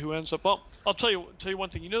kid who ends up. Well, I'll tell you one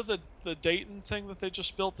thing. You know the Dayton thing that they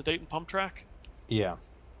just built, the Dayton pump track. Yeah.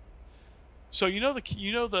 So you know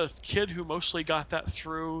the kid who mostly got that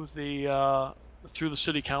through the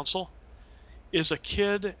city council is a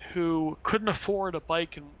kid who couldn't afford a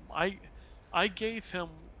bike, and I gave him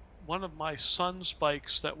one of my son's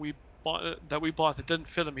bikes that we bought that didn't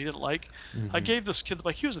fit him, he didn't like. I gave this kid the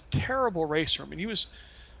bike. He was a terrible racer. I mean,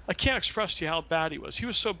 I can't express to you how bad he was. He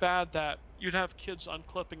was so bad that you'd have kids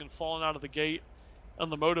unclipping and falling out of the gate on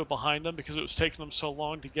the moto behind them because it was taking them so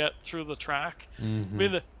long to get through the track. I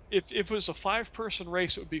mean, if it was a 5-person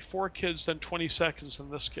race, it would be 4 kids, then 20 seconds, than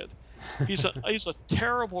this kid. He's a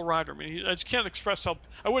terrible rider. I mean, I just can't express how.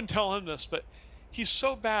 I wouldn't tell him this, but he's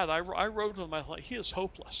so bad. I rode with him. He is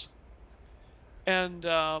hopeless. And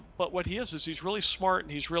but what he is he's really smart,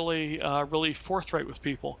 and he's really really forthright with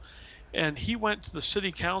people. And he went to the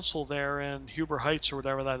city council there in Huber Heights or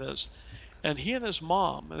whatever that is, and he and his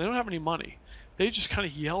mom, and they don't have any money, they just kind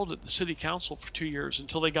of yelled at the city council for 2 years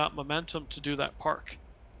until they got momentum to do that park.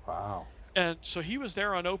 Wow. And so he was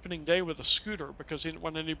there on opening day with a scooter because he didn't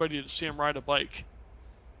want anybody to see him ride a bike.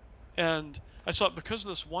 And I saw it because of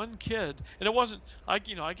this one kid, and it wasn't I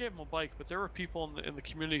gave him a bike, but there were people in the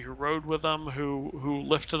community who rode with him, who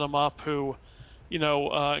lifted him up, who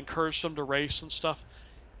encouraged him to race and stuff.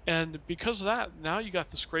 And because of that, now you got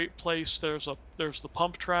this great place. There's the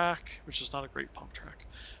pump track, which is not a great pump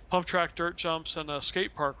track, dirt jumps, and a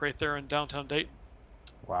skate park right there in downtown Dayton.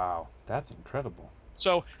 Wow, that's incredible.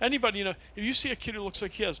 So anybody, if you see a kid who looks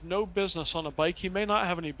like he has no business on a bike, he may not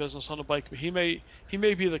have any business on a bike, but he may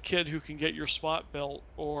be the kid who can get your spot built,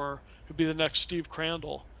 or could be the next Steve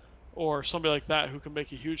Crandall, or somebody like that who can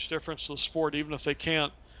make a huge difference to the sport, even if they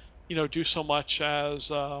can't, do so much as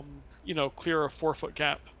clear a 4-foot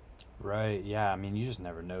gap. Right, yeah, I mean, you just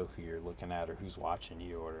never know who you're looking at or who's watching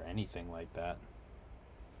you or anything like that.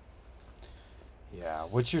 Yeah,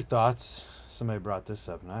 what's your thoughts? Somebody brought this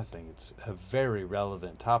up, and I think it's a very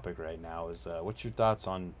relevant topic right now. Is what's your thoughts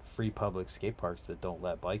on free public skate parks that don't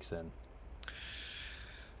let bikes in?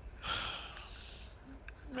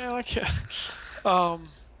 Man, I can't. I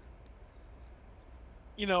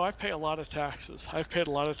pay a lot of taxes. I've paid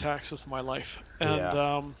a lot of taxes in my life, and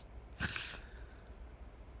Yeah.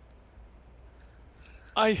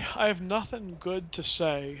 I have nothing good to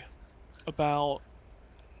say about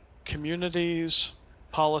communities,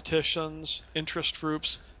 politicians, interest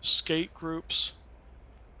groups, skate groups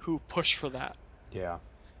who push for that. Yeah.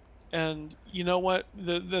 And you know what?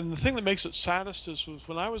 The thing that makes it saddest was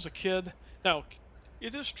when I was a kid. Now,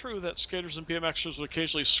 it is true that skaters and BMXers would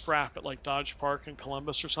occasionally scrap at like Dodge Park in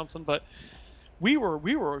Columbus or something, but we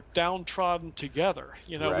were downtrodden together.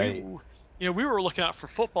 Right. We were looking out for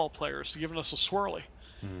football players giving us a swirly.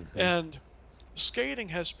 And skating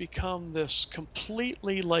has become this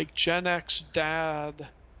completely like Gen X dad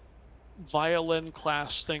violin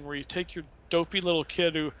class thing where you take your dopey little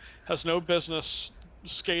kid who has no business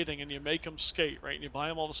skating and you make him skate, right? And you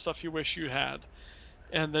buy him all the stuff you wish you had.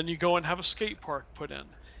 And then you go and have a skate park put in.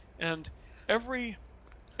 And every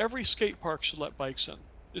skate park should let bikes in.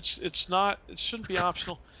 It shouldn't be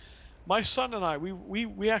optional. My son and I,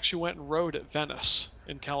 we actually went and rode at Venice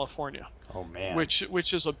in California. Oh man.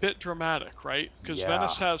 Which is a bit dramatic, right? Because Yeah.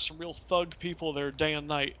 Venice has some real thug people there day and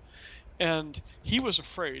night. And he was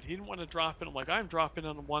afraid. He didn't want to drop in. I'm like, I'm dropping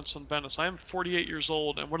in once in Venice. I am 48 years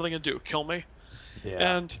old, and what are they going to do? Kill me?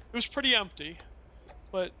 Yeah. And it was pretty empty.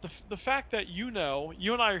 But the fact that you and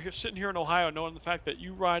I are sitting here in Ohio knowing the fact that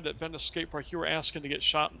you ride at Venice Skate Park, you were asking to get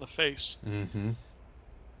shot in the face.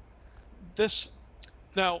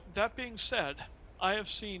 Now, that being said, I have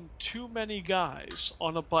seen too many guys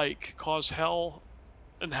on a bike cause hell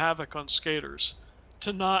and havoc on skaters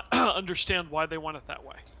to not understand why they want it that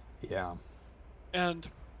way. Yeah. And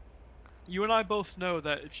you and I both know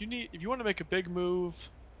that if you want to make a big move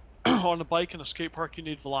on a bike in a skate park, you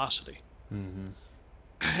need velocity.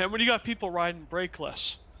 And when you got people riding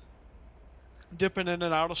brakeless, dipping in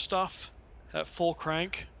and out of stuff at full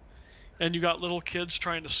crank, and you got little kids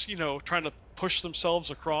trying to push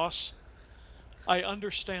themselves across, I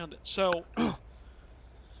understand it. So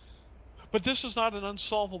But this is not an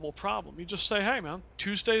unsolvable problem. You just say, hey, man,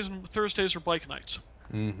 Tuesdays and Thursdays are bike nights.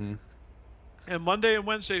 Mm-hmm. And Monday and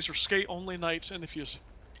Wednesdays are skate-only nights. And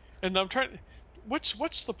I'm trying,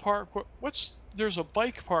 what's the park? There's a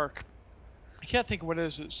bike park. I can't think of what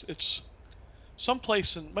it is. It's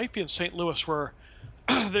someplace might be in St. Louis where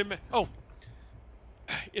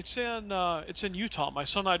it's in Utah. My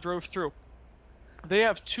son and I drove through. They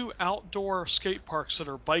have 2 outdoor skate parks that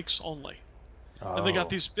are bikes only. Oh. And they got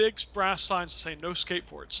these big brass signs that say no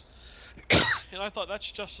skateboards. And I thought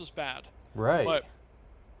that's just as bad. Right. But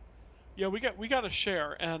yeah, we got to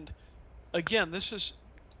share. And again, this is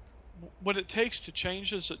what it takes to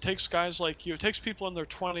change. Is it takes guys like you. It takes people in their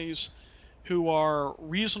 20s who are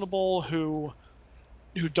reasonable, who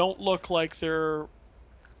don't look like don't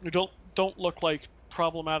look like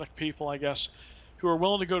problematic people, I guess, who are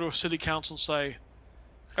willing to go to a city council and say,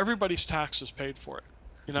 everybody's taxes paid for it,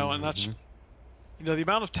 and that's, the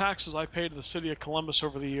amount of taxes I paid to the city of Columbus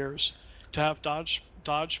over the years to have Dodge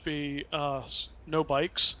be no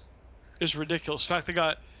bikes is ridiculous. In fact, they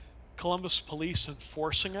got Columbus police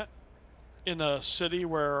enforcing it in a city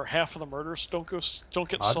where half of the murders don't get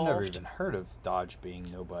solved. I've never even heard of Dodge being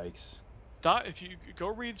no bikes. If you go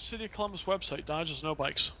read City of Columbus website, Dodge is no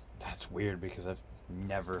bikes. That's weird because I've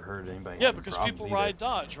never heard anybody. Yeah, because people ride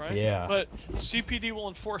Dodge, right? Yeah. But CPD will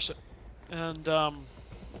enforce it, and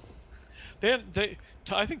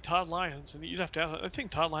I think Todd Lyons, and you'd have to ask, I think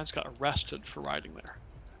Todd Lyons got arrested for riding there.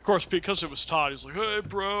 Of course, because it was Todd, he's like, hey,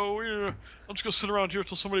 bro, I'm just going to sit around here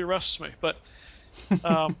until somebody arrests me. But,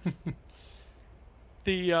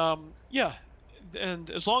 yeah, and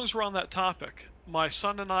as long as we're on that topic, my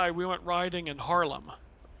son and I, we went riding in Harlem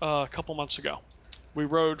a couple months ago. We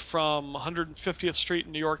rode from 150th Street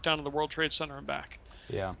in New York down to the World Trade Center and back.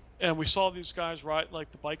 Yeah. And we saw these guys ride,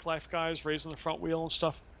 like the Bike Life guys, raising the front wheel and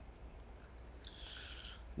stuff.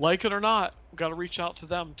 Like it or not, we've got to reach out to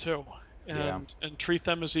them too, and treat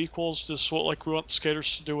them as equals, just like we want the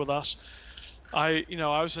skaters to do with us. I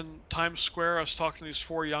was in Times Square. I was talking to these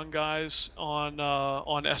 4 young guys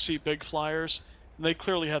on SE Big Flyers, and they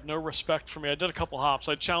clearly had no respect for me. I did a couple hops.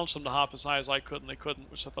 I challenged them to hop as high as I could, and they couldn't,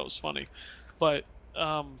 which I thought was funny. But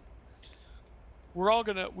we're all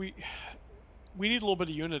we need a little bit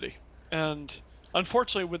of unity, and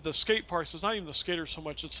unfortunately, with the skate parks, it's not even the skaters so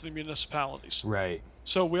much; it's the municipalities. Right.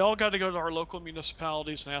 So we all got to go to our local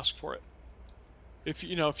municipalities and ask for it. If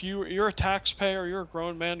you're a taxpayer, you're a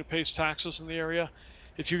grown man who pays taxes in the area.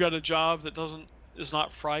 If you got a job that is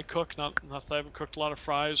not fry cook, not that I haven't cooked a lot of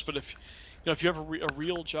fries, but if you have a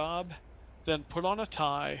real job, then put on a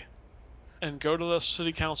tie and go to the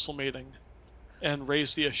city council meeting and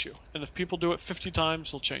raise the issue. And if people do it 50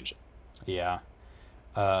 times, they'll change it. Yeah.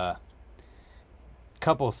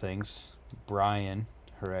 Couple of things. Brian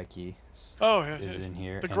Harecki is in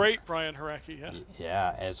here. The great Brian Harecki, yeah.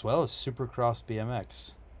 Yeah, as well as Supercross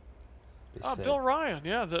BMX. Bill Ryan,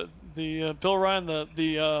 yeah, the Bill Ryan,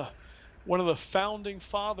 the one of the founding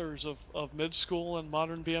fathers of mid school and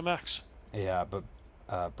modern BMX. Yeah, but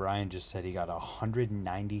Brian just said he got a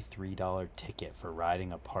 $193 ticket for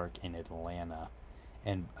riding a park in Atlanta,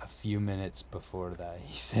 and a few minutes before that,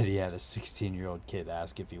 he said he had a 16-year-old kid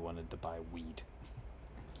ask if he wanted to buy weed.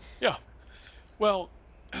 Yeah, well,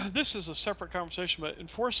 this is a separate conversation, but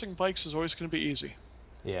enforcing bikes is always going to be easy.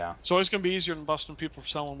 Yeah. It's always going to be easier than busting people for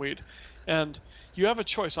selling weed. And you have a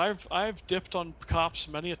choice. I've dipped on cops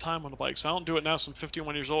many a time on the bikes. I don't do it now, so I'm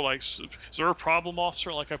 51 years old. Is there a problem,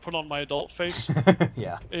 officer? Like I put on my adult face.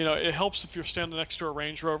 Yeah. It helps if you're standing next to a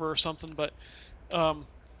Range Rover or something. But yeah,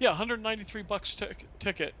 $193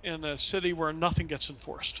 ticket in a city where nothing gets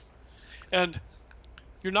enforced. And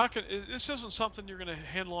you're not going to, this isn't something you're going to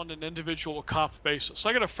handle on an individual cop basis.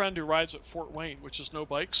 I got a friend who rides at Fort Wayne, which is no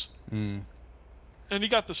bikes. Mm. And he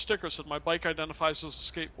got the sticker that said, my bike identifies as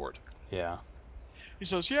a skateboard. Yeah. He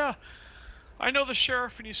says, yeah, I know the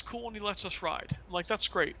sheriff and he's cool and he lets us ride. I'm like, that's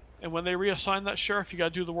great. And when they reassign that sheriff, you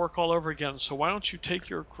got to do the work all over again. So why don't you take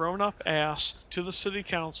your grown-up ass to the city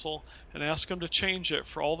council and ask them to change it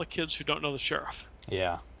for all the kids who don't know the sheriff?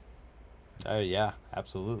 Yeah. Yeah,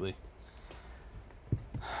 absolutely.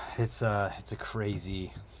 It's a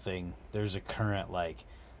crazy thing. There's a current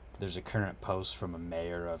post from a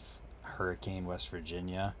mayor of Hurricane, West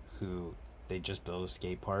Virginia, who they just built a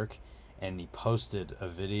skate park, and he posted a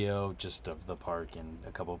video just of the park and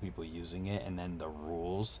a couple of people using it, and then the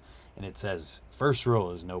rules, and it says first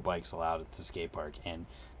rule is no bikes allowed at the skate park. And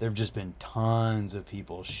there have just been tons of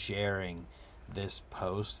people sharing this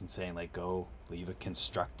post and saying, like, go leave a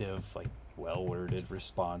constructive, like, well-worded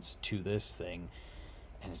response to this thing.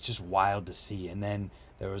 And it's just wild to see. And then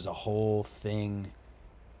there was a whole thing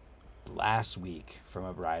last week from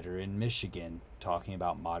a rider in Michigan talking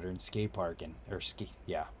about modern skate parking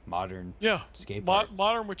modern skate park.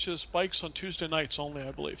 Modern, which is bikes on Tuesday nights only,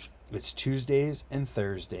 I believe. It's Tuesdays and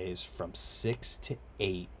Thursdays from 6 to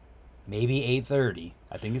 8, maybe 8:30.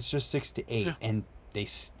 I think it's just 6 to 8. Yeah. And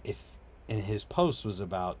his post was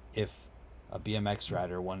about if a BMX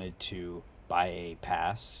rider wanted to buy a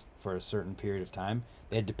pass for a certain period of time,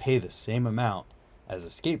 they had to pay the same amount as a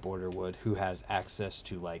skateboarder would, who has access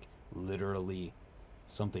to like literally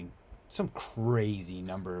some crazy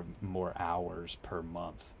number of more hours per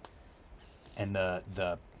month. And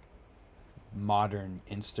the modern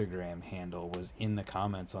Instagram handle was in the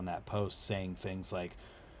comments on that post saying things like,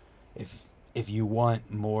 if you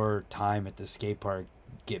want more time at the skate park,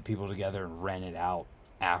 get people together and rent it out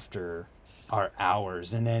after our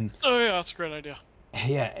hours. And then, oh yeah, that's a great idea.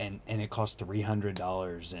 Yeah, and it costs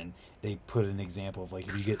 $300, and they put an example of like,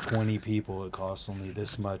 if you get 20 people, it costs only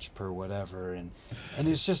this much per whatever, and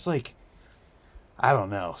it's just like, I don't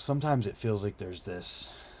know. Sometimes it feels like there's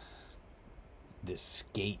this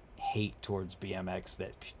skate hate towards BMX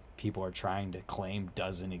that people are trying to claim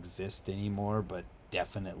doesn't exist anymore, but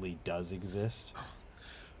definitely does exist.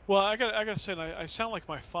 Well, I gotta say, and I sound like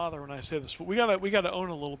my father when I say this, but we gotta own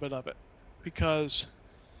a little bit of it, because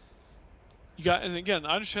and again,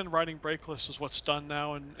 I understand riding brakeless is what's done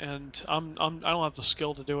now, and I don't have the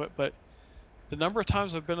skill to do it, but the number of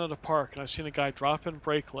times I've been at a park and I've seen a guy drop in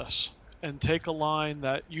brakeless and take a line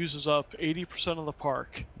that uses up 80% of the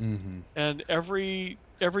park, and every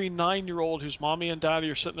 9-year-old whose mommy and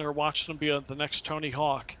daddy are sitting there watching him be the next Tony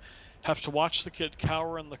Hawk have to watch the kid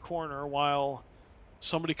cower in the corner while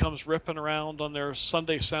somebody comes ripping around on their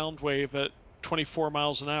Sunday sound wave at 24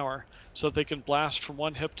 miles an hour so that they can blast from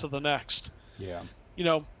one hip to the next. Yeah. You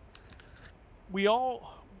know, we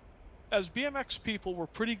all, as BMX people, we're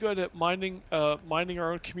pretty good at minding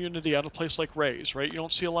our own community at a place like Ray's, right? You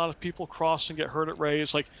don't see a lot of people cross and get hurt at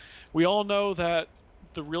Ray's. Like, we all know that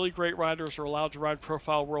the really great riders are allowed to ride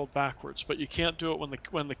Profile World backwards, but you can't do it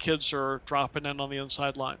when the kids are dropping in on the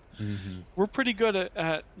inside line. We're pretty good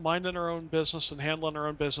at minding our own business and handling our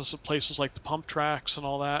own business at places like the pump tracks and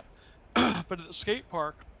all that. But at the skate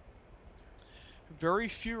park, very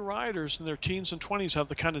few riders in their teens and 20s have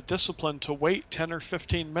the kind of discipline to wait 10 or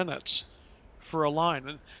 15 minutes for a line.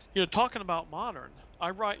 And, you know, talking about modern,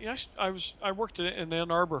 I worked in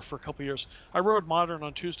Ann Arbor for a couple of years. I rode modern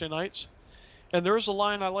on Tuesday nights, and there was a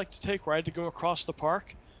line I like to take where I had to go across the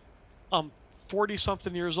park. I'm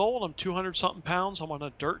 40-something years old. I'm 200-something pounds. I'm on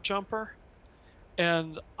a dirt jumper,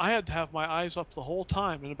 and I had to have my eyes up the whole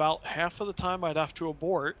time. And about half of the time, I'd have to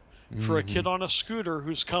abort for a kid on a scooter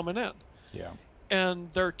who's coming in. Yeah. And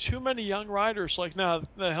there are too many young riders like, nah,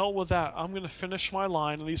 the hell with that. I'm going to finish my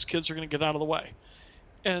line, and these kids are going to get out of the way.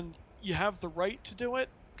 And you have the right to do it.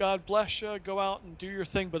 God bless you. Go out and do your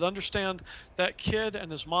thing. But understand that kid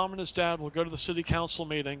and his mom and his dad will go to the city council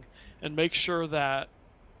meeting and make sure that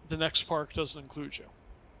the next park doesn't include you.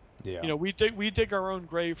 Yeah. You know, we dig our own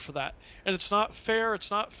grave for that. And it's not fair.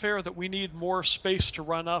 It's not fair that we need more space to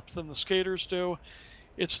run up than the skaters do.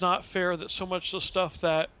 It's not fair that so much of the stuff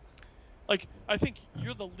that, like, I think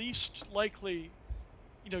you're the least likely,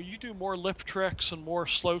 you know, you do more lip tricks and more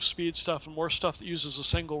slow speed stuff and more stuff that uses a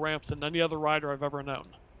single ramp than any other rider I've ever known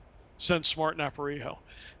since Martin Aparijo.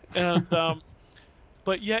 And,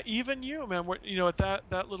 but yeah, even you, man, you know, at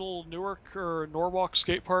that little Newark or Norwalk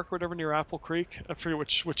skate park or whatever near Apple Creek, I forget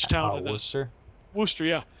which town it is. Worcester? Worcester,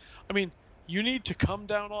 yeah. I mean, you need to come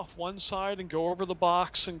down off one side and go over the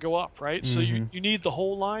box and go up, right? So you need the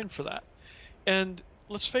whole line for that. And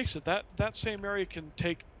let's face it, that same area can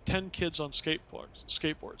take 10 kids on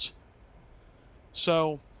skateboards.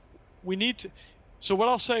 So we need to. So what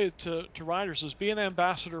I'll say to riders is be an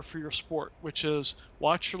ambassador for your sport, which is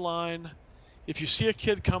watch your line. If you see a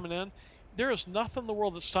kid coming in, there is nothing in the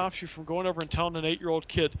world that stops you from going over and telling an 8-year-old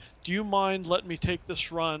kid, do you mind letting me take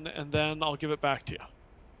this run and then I'll give it back to you?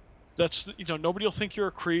 That's, you know, nobody will think you're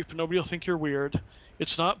a creep. Nobody will think you're weird.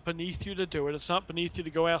 It's not beneath you to do it. It's not beneath you to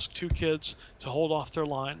go ask 2 kids to hold off their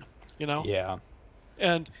line, you know? Yeah.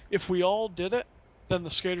 And if we all did it, then the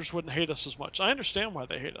skaters wouldn't hate us as much. I understand why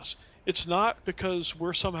they hate us. It's not because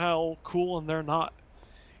we're somehow cool and they're not.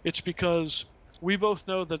 It's because we both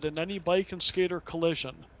know that in any bike and skater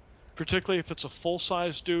collision, particularly if it's a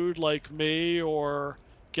full-size dude like me or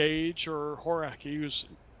Gage or Horaki, who's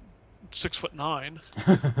 6'9",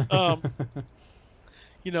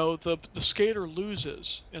 you know, the skater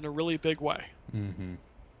loses in a really big way.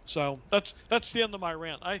 So that's the end of my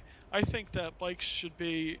rant. I think that bikes should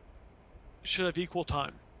have equal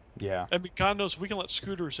time. Yeah. I mean, God knows we can let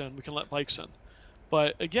scooters in, we can let bikes in,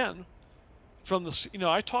 but again, from the,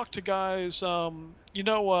 I talk to guys,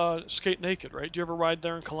 Skate Naked, right? Do you ever ride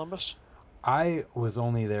there in Columbus? I was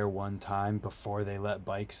only there one time before they let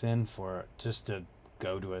bikes in for just to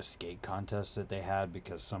go to a skate contest that they had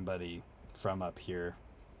because somebody from up here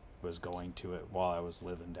was going to it while I was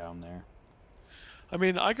living down there. I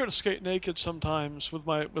mean, I go to Skate Naked sometimes with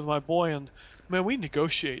my boy, and man, we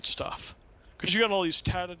negotiate stuff because you got all these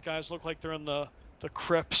tatted guys look like they're in the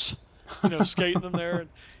Crips, skating in there,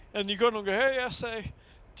 and you go to them and go, hey, SA,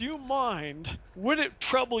 do you mind? Would it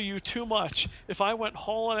trouble you too much if I went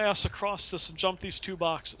hauling ass across this and jumped these 2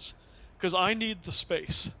 boxes? Because I need the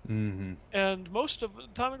space. Mm-hmm. And most of the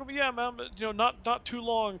time I go, yeah, man, but, not too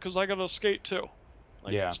long because I got to skate too.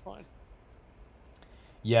 Like, Yeah. it's fine.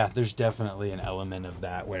 Yeah, there's definitely an element of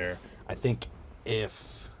that where I think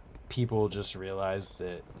if people just realize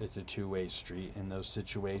that it's a two-way street in those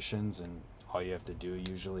situations and all you have to do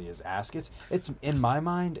usually is ask. It's in my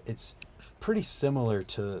mind, it's pretty similar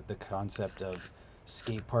to the concept of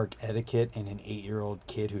skate park etiquette and an 8-year-old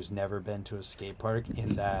kid who's never been to a skate park,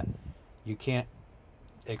 in that you can't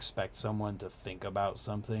expect someone to think about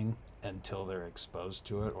something until they're exposed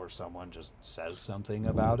to it or someone just says something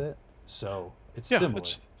about it. So it's similar.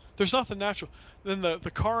 There's nothing natural. Then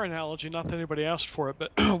the car analogy, not that anybody asked for it,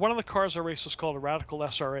 but one of the cars I race is called a Radical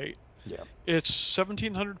SR8. Yeah. It's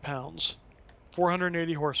 1,700 pounds,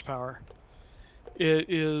 480 horsepower.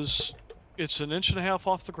 It's an inch and a half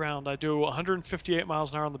off the ground. I do 158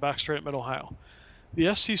 miles an hour on the back straight at Mid-Ohio. The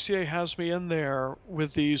SCCA has me in there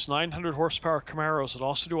with these 900 horsepower Camaros that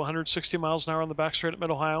also do 160 miles an hour on the back straight at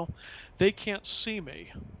Mid-Ohio. They can't see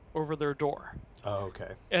me over their door. Oh,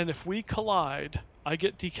 okay. And if we collide, I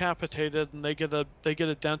get decapitated and they get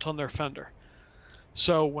a dent on their fender.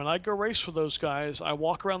 So when I go race with those guys, I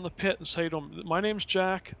walk around the pit and say to them, "My name's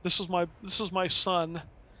Jack. This is my son.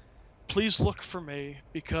 Please look for me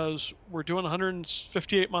because we're doing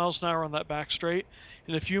 158 miles an hour on that back straight,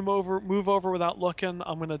 and if you move over without looking,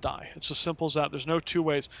 I'm gonna die." It's as simple as that. There's no two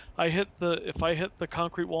ways. If I hit the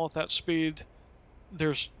concrete wall at that speed,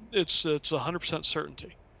 it's 100%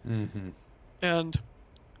 certainty. Mm-hmm. And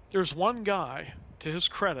there's one guy, to his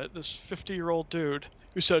credit, this 50-year-old dude,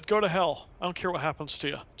 who said, "Go to hell. I don't care what happens to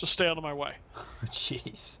you. Just stay out of my way."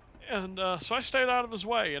 Jeez. And so I stayed out of his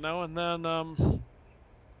way, and then,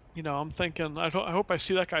 I'm thinking, I hope I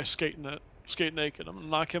see that guy skate naked. I'm gonna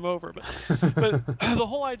knock him over. But the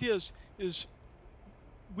whole idea is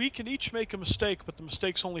we can each make a mistake, but the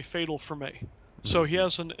mistake's only fatal for me. So he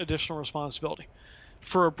has an additional responsibility.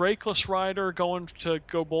 For a brakeless rider going to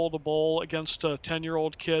go bowl to bowl against a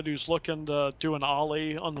 10-year-old kid who's looking to do an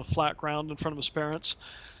ollie on the flat ground in front of his parents,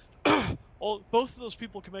 both of those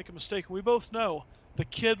people can make a mistake. We both know the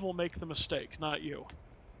kid will make the mistake, not you.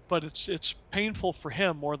 But it's painful for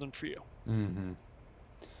him more than for you. Mm-hmm.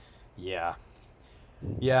 Yeah.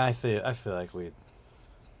 Yeah, I feel like we've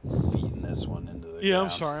beaten this one into the ground. I'm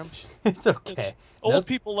sorry. It's okay. Old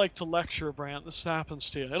people like to lecture, Brant. This happens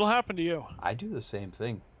to you. It'll happen to you. I do the same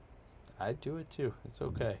thing. I do it too. It's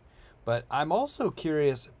okay. But I'm also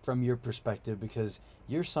curious from your perspective, because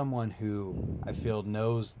you're someone who I feel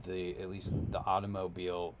knows at least the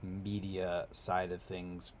automobile media side of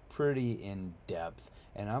things pretty in depth.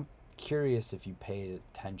 And I'm curious if you paid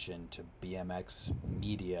attention to BMX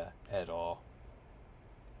media at all.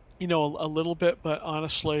 A little bit, but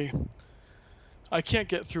honestly, I can't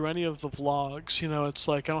get through any of the vlogs. It's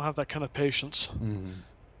like I don't have that kind of patience. Mm-hmm.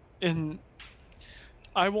 And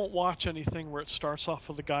I won't watch anything where it starts off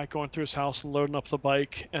with a guy going through his house and loading up the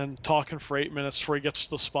bike and talking for 8 minutes before he gets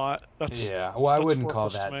to the spot. I wouldn't call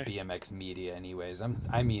that BMX media anyways.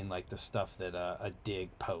 I mean like the stuff that a Dig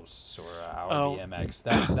posts or our BMX,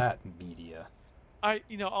 that media.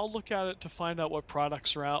 I'll look at it to find out what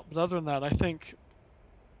products are out, but other than that, I think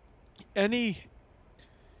any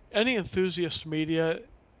enthusiast media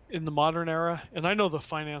in the modern era, and I know the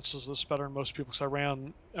finances of this better than most people because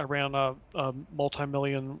I ran a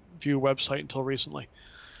multi-million view website until recently.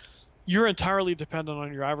 You're entirely dependent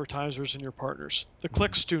on your advertisers and your partners. The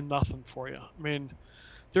clicks do nothing for you. I mean,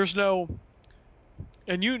 there's no,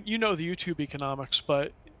 and you know the YouTube economics,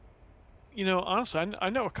 but honestly, I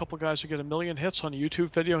know a couple guys who get 1 million hits on a YouTube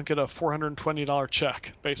video and get a $420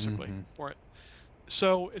 check basically for it.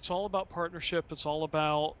 So it's all about partnership. It's all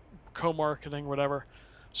about co-marketing, whatever.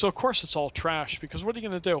 So of course it's all trash, because what are you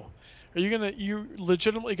going to do? Are you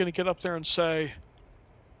legitimately going to get up there and say,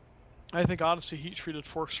 "I think Odyssey heat-treated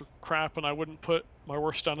forks are crap and I wouldn't put my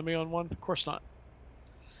worst enemy on one"? Of course not.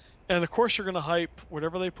 And of course you're going to hype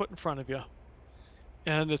whatever they put in front of you.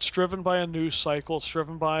 And it's driven by a news cycle. It's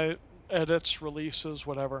driven by edits, releases,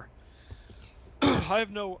 whatever. I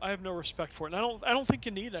have no respect for it. And I don't think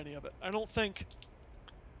you need any of it. I don't think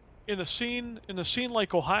in a scene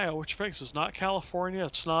like Ohio, which frankly is not California,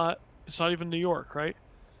 it's not even New York, right?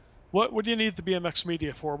 What do you need the BMX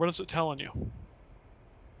media for? What is it telling you?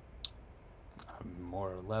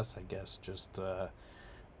 More or less, I guess, just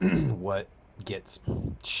what gets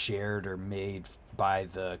shared or made by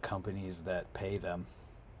the companies that pay them.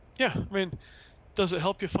 Yeah, I mean, does it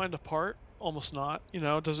help you find a part? Almost not.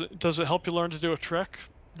 Does it help you learn to do a trick?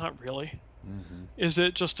 Not really. Mm-hmm. Is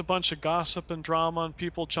it just a bunch of gossip and drama and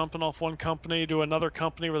people jumping off one company to another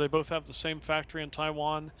company where they both have the same factory in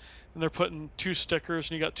Taiwan, and they're putting 2 stickers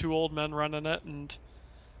and you got 2 old men running it,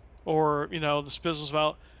 or this business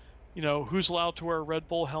about who's allowed to wear a Red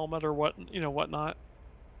Bull helmet or whatnot.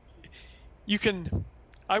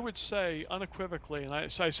 I would say unequivocally, and I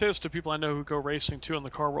say this to people I know who go racing too in the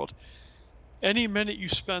car world, any minute you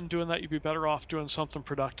spend doing that, you'd be better off doing something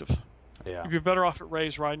productive. Yeah. You'd be better off at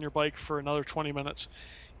Ray's riding your bike for another 20 minutes.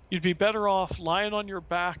 You'd be better off lying on your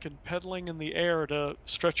back and pedaling in the air to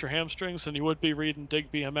stretch your hamstrings than you would be reading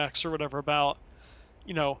Dig BMX or whatever about,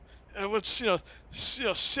 what's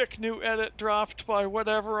sick new edit dropped by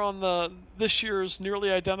whatever on this year's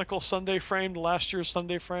nearly identical Sunday frame to last year's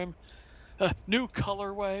Sunday frame. New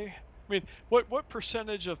colorway. I mean, what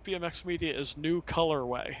percentage of BMX media is new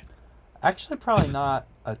colorway? Actually, probably not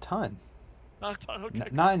a ton. Not a ton. Okay.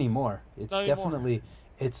 Not anymore. It's Not definitely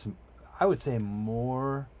anymore. I would say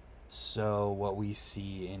more so what we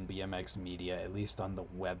see in BMX media, at least on the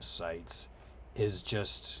websites, is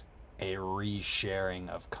just a resharing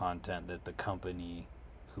of content that the company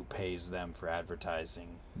who pays them for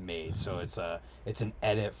advertising made. So it's an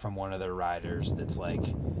edit from one of their riders that's like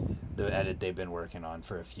the edit they've been working on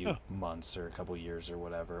for a few months or a couple years or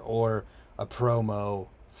whatever, or a promo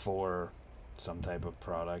for some type of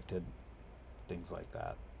product and things like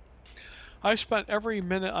that. I spent every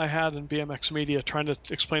minute I had in BMX media trying to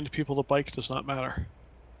explain to people the bike does not matter.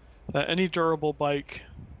 That any durable bike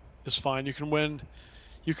is fine. You can win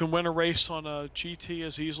a race on a GT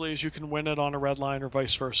as easily as you can win it on a red line or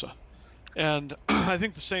vice versa. And I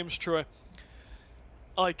think the same is true.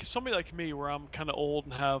 Like somebody like me, where I'm kind of old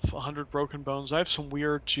and have 100 broken bones, I have some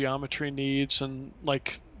weird geometry needs and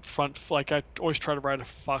like I always try to ride a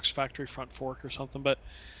Fox Factory front fork or something. But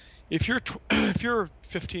if you're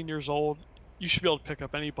 15 years old, you should be able to pick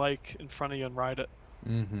up any bike in front of you and ride it.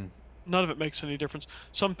 Mm-hmm. None of it makes any difference.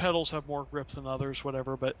 Some pedals have more grip than others,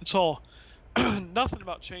 whatever. But it's all nothing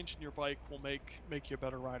about changing your bike will make you a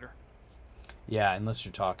better rider. Yeah, unless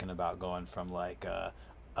you're talking about going from like a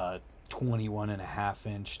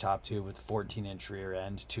 21.5-inch top tube with 14-inch rear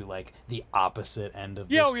end to like the opposite end of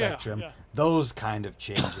the spectrum. Yeah. Those kind of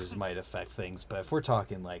changes might affect things, but if we're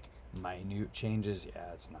talking like minute changes,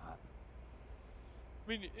 yeah, it's not. I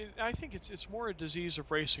mean, I think it's more a disease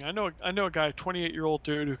of racing. I know a guy, 28-year-old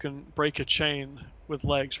dude who can break a chain with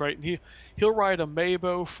legs, right? And he'll ride a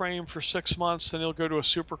Mabo frame for 6 months, then he'll go to a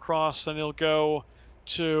Supercross, then he'll go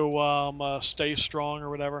to Stay Strong or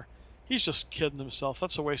whatever. He's just kidding himself.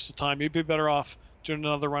 That's a waste of time. He'd be better off doing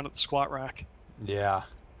another run at the squat rack. Yeah,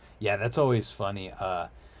 that's always funny.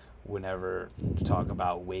 Whenever you talk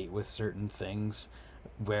about weight with certain things,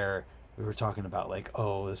 where we were talking about like,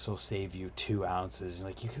 oh, this will save you 2 ounces.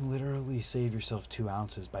 Like, you can literally save yourself 2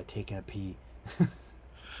 ounces by taking a pee.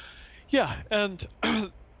 Yeah, and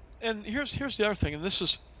here's the other thing, and this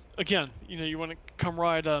is, again, you want to come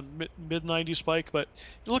ride a mid-90s bike, but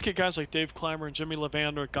you look at guys like Dave Clymer and Jimmy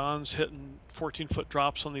Levander, Gons hitting 14-foot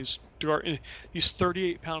drops on these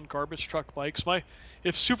 38-pound garbage truck bikes.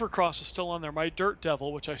 If Supercross is still on there, my Dirt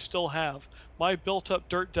Devil, which I still have, my built-up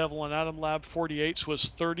Dirt Devil in Adam Lab 48s was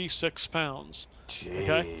 36 pounds. Jeez.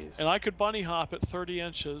 Okay, and I could bunny hop at 30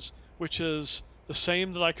 inches, which is the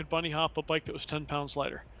same that I could bunny hop a bike that was 10 pounds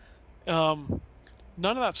lighter. None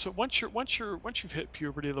of that. So once you've hit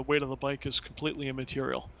puberty, the weight of the bike is completely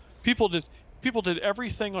immaterial. People did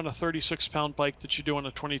everything on a 36-pound bike that you do on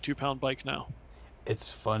a 22-pound bike now.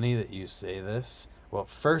 It's funny that you say this. Well,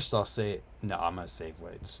 first I'll say, no, I'm going to save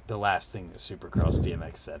weights. The last thing that Supercross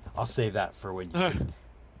BMX said. I'll save that for when you can.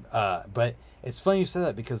 But it's funny you said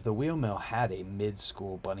that because the Wheel Mill had a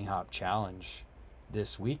mid-school bunny hop challenge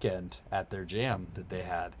this weekend at their jam that they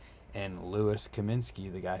had. And Louis Kaminsky,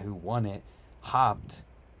 the guy who won it, hopped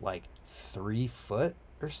like 3 foot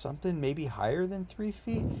or something, maybe higher than 3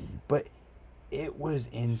 feet. But it was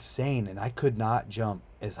insane. And I could not jump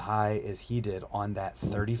as high as he did on that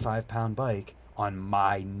 35-pound bike on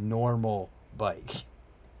my normal bike.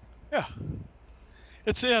 Yeah.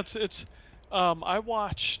 It's I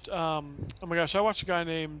watched oh my gosh, I watched a guy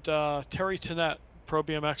named Terry Tennant, pro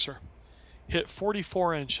BMXer, hit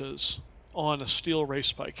 44 inches on a steel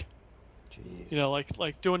race bike. Jeez. You know,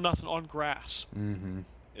 like doing nothing on grass. Mm-hmm.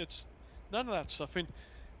 It's none of that stuff. I mean,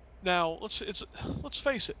 now let's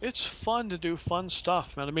face it, it's fun to do fun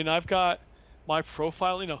stuff, man. I mean, I've got my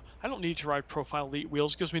profile. You know, I don't need to ride Profile Elite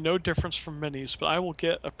wheels. It gives me no difference from minis, but I will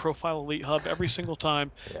get a Profile Elite hub every single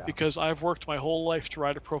time Yeah. because I've worked my whole life to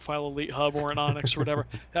ride a Profile Elite hub or an Onyx or whatever.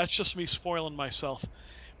 That's just me spoiling myself.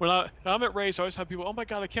 When I'm at Rays, I always have people, oh my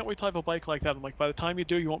God, I can't wait to have a bike like that. I'm like, by the time you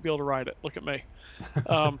do, you won't be able to ride it. Look at me.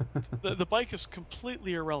 The bike is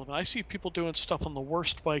completely irrelevant. I see people doing stuff on the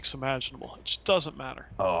worst bikes imaginable. It just doesn't matter.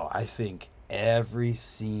 Oh, I think every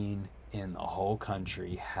scene in the whole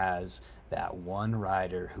country has that one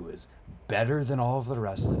rider who is better than all of the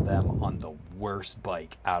rest of them on the worst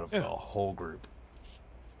bike out of the whole group.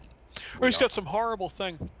 Or he's got some horrible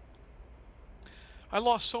thing. I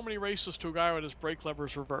lost so many races to a guy with his brake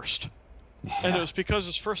levers reversed. Yeah. And it was because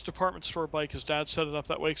his first department store bike, his dad set it up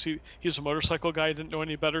that way because he was a motorcycle guy, didn't know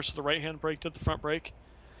any better, so the right-hand brake did the front brake.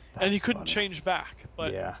 And he couldn't change back.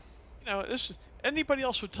 But, yeah. You know, anybody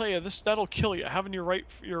else would tell you that'll kill you. Having your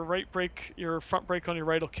right brake, your front brake on your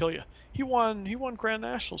right will kill you. He won Grand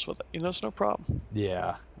Nationals with it. You know, it's no problem.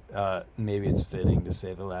 Yeah. Maybe it's fitting to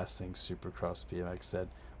say the last thing Supercross BMX said.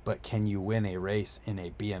 But can you win a race in a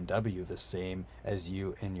BMW the same as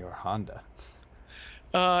you in your Honda?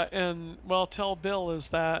 And well, tell Bill is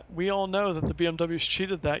that we all know that the BMWs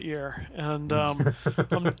cheated that year, and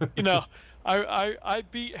you know, I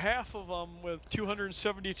beat half of them with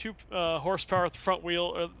 272 horsepower at the front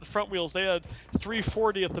wheel. The front wheels, they had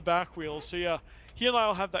 340 at the back wheels. So yeah, he and I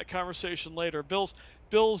will have that conversation later. Bill's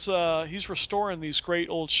he's restoring these great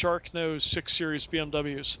old Shark Nose 6 Series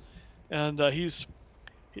BMWs, and I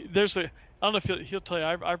don't know if he'll tell you.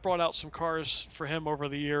 I brought out some cars for him over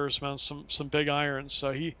the years, man. Some big irons.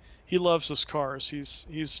 So he loves his cars.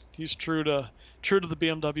 He's true to the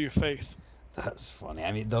BMW faith. That's funny.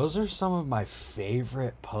 I mean, those are some of my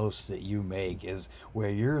favorite posts that you make, is where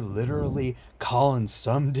you're literally calling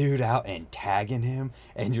some dude out and tagging him,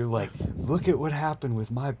 and you're like, look at what happened with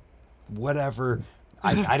my whatever.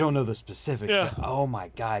 I don't know the specifics, but oh my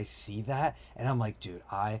God, I see that, and I'm like, dude,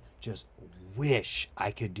 I just wish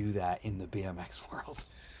I could do that in the BMX world.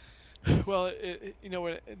 Well, you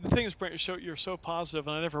know, the thing is, Brent, you're so positive,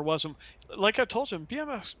 and I never was. Like I told you, in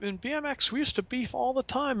BMX, we used to beef all the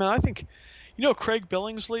time, and I think, you know, Craig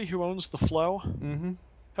Billingsley, who owns the Flow. Mm-hmm.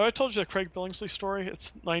 Have I told you the Craig Billingsley story?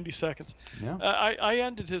 It's 90 seconds. No. I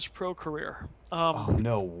ended his pro career. Oh,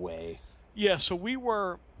 no way. Yeah, so we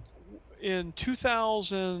were in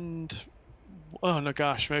 2000. Oh no,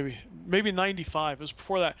 gosh, maybe 95. It was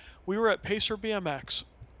before that. We were at Pacer BMX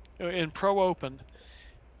in Pro Open,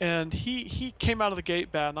 and he came out of the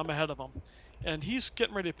gate bad, and I'm ahead of him, and he's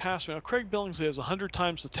getting ready to pass me. Now, Craig Billingsley has 100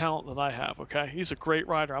 times the talent that I have. Okay, he's a great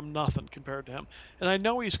rider. I'm nothing compared to him, and I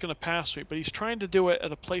know he's going to pass me, but he's trying to do it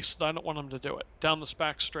at a place that I don't want him to do it, down this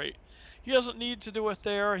back straight. He doesn't need to do it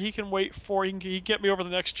there. He can wait for. He can get me over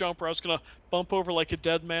the next jump, where I was going to bump over like a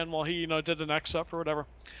dead man while he, you know, did an X up or whatever.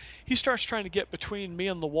 He starts trying to get between me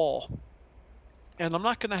and the wall, and I'm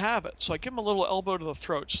not going to have it. So I give him a little elbow to the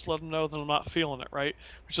throat, just let him know that I'm not feeling it, right?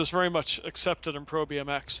 Which is very much accepted in Pro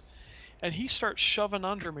BMX. And he starts shoving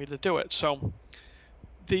under me to do it. So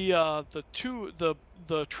the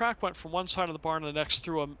track went from one side of the barn to the next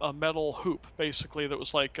through a metal hoop, basically, that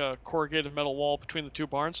was like a corrugated metal wall between the two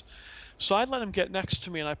barns. So I let him get next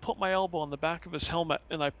to me, and I put my elbow on the back of his helmet,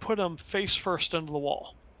 and I put him face first into the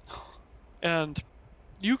wall. And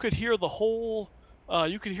you could hear the whole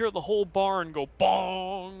barn go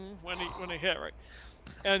bong when he hit, right?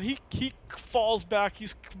 And he falls back.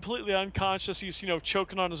 He's completely unconscious. He's, you know,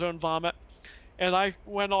 choking on his own vomit. And I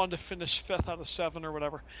went on to finish 5th out of 7 or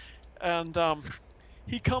whatever. And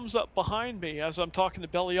he comes up behind me as I'm talking to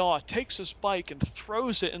Belly Aw, takes his bike and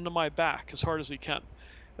throws it into my back as hard as he can.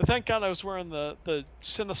 And thank God I was wearing the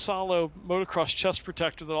Cinesalo motocross chest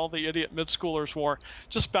protector that all the idiot mid-schoolers wore.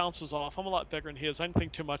 Just bounces off. I'm a lot bigger than he is. I didn't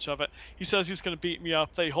think too much of it. He says he's going to beat me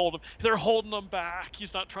up. They're holding him back.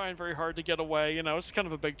 He's not trying very hard to get away. You know, it's kind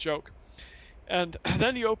of a big joke. And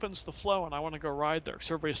then he opens the Flow, and I want to go ride there because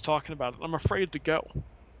everybody's talking about it. I'm afraid to go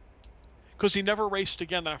because he never raced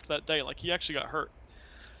again after that day. Like, he actually got hurt.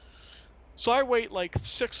 So I wait like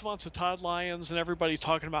 6 months of Todd Lyons and everybody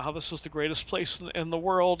talking about how this is the greatest place in the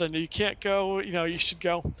world and you can't go, you know, you should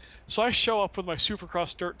go. So I show up with my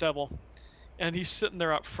Supercross Dirt Devil, and he's sitting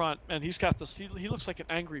there up front, and he's got this, he looks like an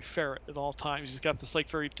angry ferret at all times. He's got this like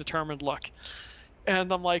very determined look.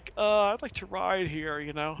 And I'm like, I'd like to ride here,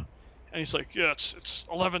 you know? And he's like, yeah, it's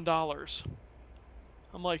 $11.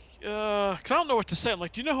 I'm like, cause I don't know what to say. I'm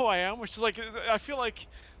like, do you know who I am? Which is like, I feel like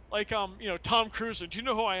you know, Tom Cruise. Do you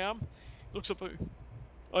know who I am? looks up at me.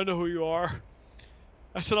 I know who you are.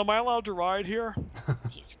 I said, am I allowed to ride here?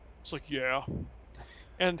 It's like, yeah.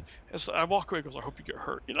 And as I walk away, he goes, I hope you get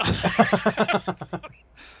hurt, you know.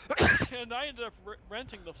 And I ended up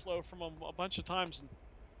renting the flow from him a bunch of times. And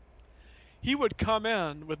he would come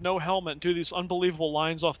in with no helmet and do these unbelievable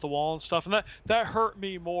lines off the wall and stuff. And that hurt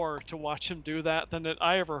me more to watch him do that than that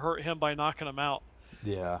I ever hurt him by knocking him out.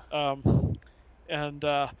 Yeah.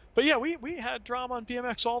 But yeah, we had drama on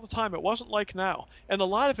BMX all the time. It wasn't like now. And a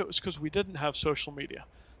lot of it was because we didn't have social media.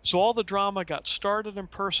 So all the drama got started in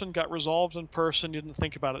person, got resolved in person. You didn't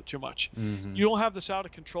think about it too much. Mm-hmm. You don't have this out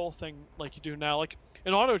of control thing like you do now. Like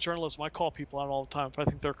in auto journalism, I call people out all the time if I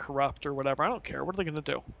think they're corrupt or whatever. I don't care. What are they going to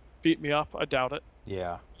do? Beat me up? I doubt it.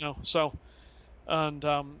 Yeah. You know. So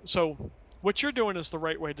what you're doing is the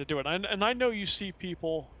right way to do it. And I know you see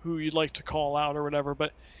people who you'd like to call out or whatever,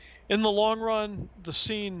 but in the long run, the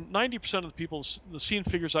scene, 90% of the people, the scene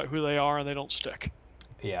figures out who they are and they don't stick.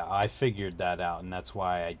 Yeah, I figured that out, and that's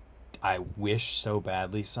why I wish so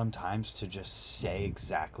badly sometimes to just say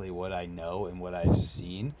exactly what I know and what I've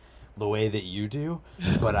seen the way that you do,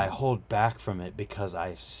 but I hold back from it because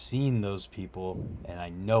I've seen those people and I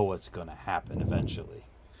know what's going to happen eventually.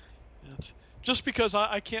 Just because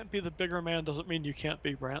I can't be the bigger man doesn't mean you can't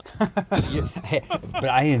be, Brant. But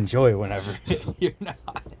I enjoy whenever you're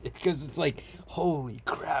not, because it's like, holy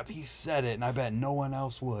crap, he said it, and I bet no one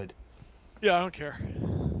else would. Yeah, I don't care.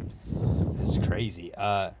 That's crazy.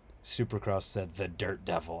 Supercross said the Dirt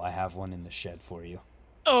Devil. I have one in the shed for you.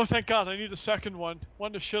 Oh, thank God. I need a second one.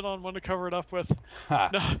 One to shit on, one to cover it up with.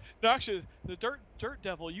 No, actually, the Dirt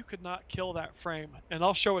Devil, you could not kill that frame. And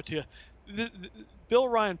I'll show it to you. Bill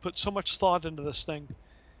Ryan put so much thought into this thing.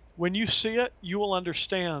 When you see it, you will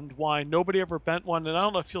understand why nobody ever bent one. And I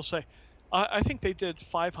don't know if you'll say, I think they did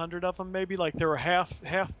 500 of them maybe. Like they were half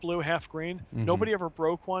blue, half green. Mm-hmm. Nobody ever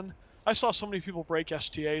broke one. I saw so many people break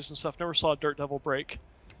STAs and stuff. Never saw a Dirt Devil break.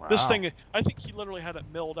 Wow. This thing, I think he literally had it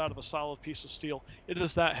milled out of a solid piece of steel. It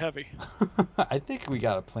is that heavy. I think we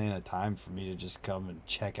got to plan a time for me to just come and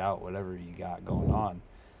check out whatever you got going on.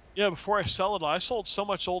 Yeah, before I sell it, I sold so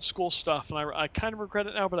much old school stuff, and I kind of regret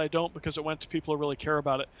it now, but I don't because it went to people who really care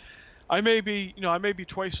about it. I may be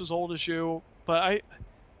twice as old as you, but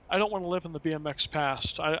I don't want to live in the BMX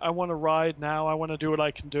past. I want to ride now. I want to do what I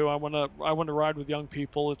can do. I want to ride with young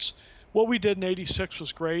people. It's what we did in '86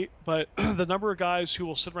 was great, but the number of guys who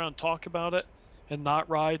will sit around and talk about it and not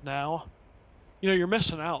ride now, you're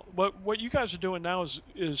missing out. What you guys are doing now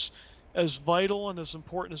is as vital and as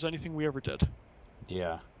important as anything we ever did.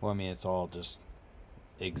 Yeah. Well, I mean, it's all just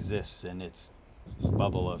exists in its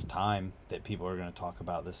bubble of time that people are going to talk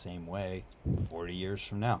about the same way 40 years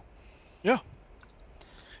from now. Yeah.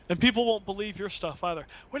 And people won't believe your stuff either.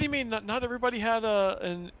 What do you mean? Not everybody had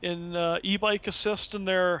an e-bike assist in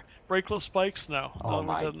their brakeless bikes now. Oh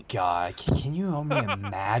my God! Can you only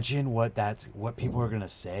imagine what people are gonna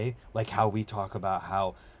say? Like how we talk about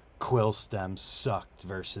how quill stems sucked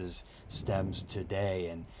versus stems today,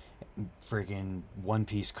 and freaking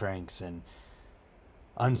one-piece cranks and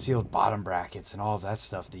unsealed bottom brackets and all of that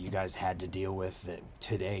stuff that you guys had to deal with that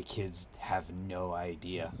today kids have no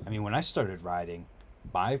idea. I mean, when I started riding,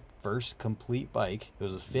 my first complete bike, it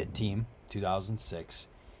was a Fit Team 2006.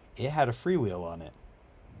 It had a freewheel on it.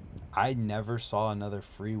 I never saw another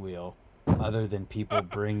freewheel other than people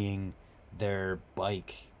bringing their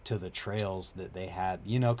bike to the trails that they had,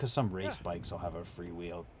 because some race bikes will have a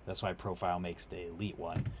freewheel. That's why Profile makes the Elite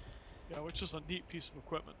one. Yeah, which is a neat piece of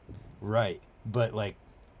equipment. Right. But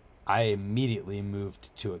I immediately moved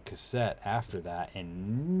to a cassette after that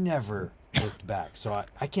and never looked back. So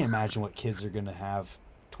I can't imagine what kids are going to have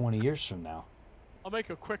 20 years from now. I'll make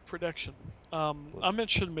a quick prediction. I'm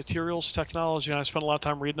interested in materials technology, and I spent a lot of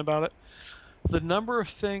time reading about it. The number of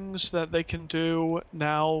things that they can do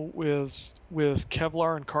now with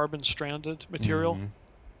Kevlar and carbon stranded material,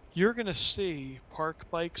 you're going to see park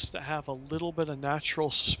bikes that have a little bit of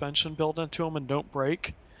natural suspension built into them and don't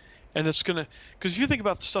break. And it's going to, because if you think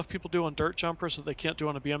about the stuff people do on dirt jumpers that they can't do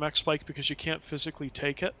on a BMX bike because you can't physically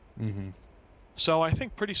take it. Mm-hmm. So I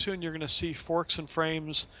think pretty soon you're going to see forks and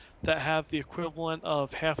frames that have the equivalent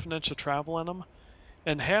of half an inch of travel in them.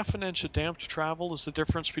 And half an inch of damped travel is the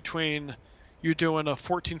difference between you doing a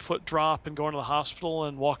 14-foot drop and going to the hospital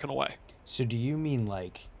and walking away. So do you mean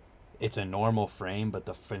it's a normal frame, but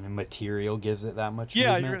the material gives it that much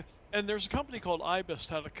movement? Yeah, and there's a company called Ibis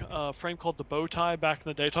that had a frame called the bow tie back in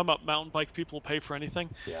the day. Talking about mountain bike people pay for anything.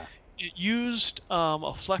 Yeah. It used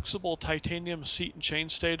a flexible titanium seat and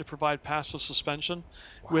chainstay to provide passive suspension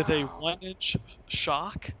with a 1-inch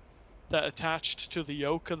shock that attached to the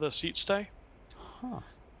yoke of the seat stay. Huh.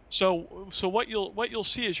 So what you'll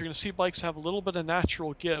see is you're going to see bikes have a little bit of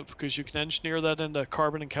natural give because you can engineer that into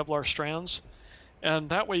carbon and Kevlar strands, and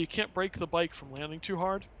that way you can't break the bike from landing too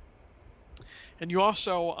hard. And you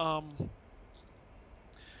also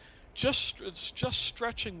just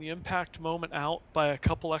stretching the impact moment out by a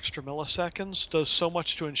couple extra milliseconds does so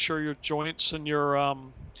much to ensure your joints and your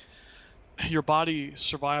body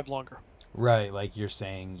survive longer. Right, like you're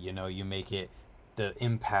saying, you make it the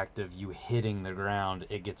impact of you hitting the ground,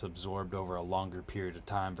 it gets absorbed over a longer period of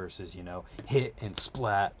time versus, hit and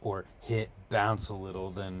splat or hit, bounce a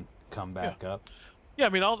little, then come back up. Yeah, I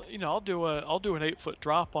mean, I'll do an 8-foot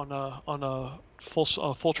drop on a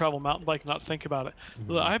full travel mountain bike and not think about it.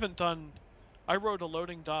 Mm-hmm. I rode a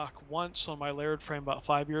loading dock once on my Laird frame about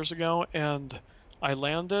 5 years ago, and I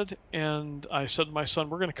landed and I said to my son,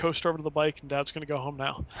 "We're going to coast over to the bike, and Dad's going to go home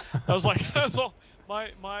now." I was like, "That's all."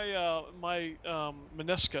 My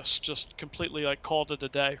meniscus just completely like called it a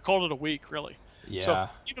day, called it a week, really. Yeah. So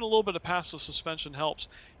even a little bit of passive suspension helps,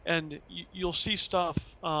 and you'll see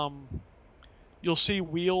stuff. You'll see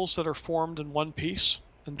wheels that are formed in one piece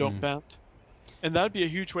and don't bend. And that'd be a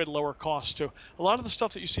huge way to lower costs too. A lot of the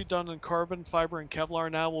stuff that you see done in carbon fiber and Kevlar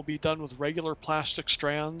now will be done with regular plastic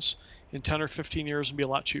strands in 10 or 15 years and be a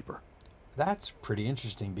lot cheaper. That's pretty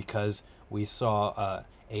interesting because we saw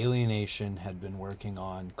Alienation had been working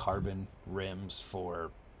on carbon rims for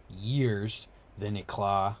years. Then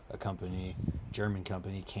Eclat, German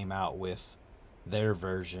company, came out with their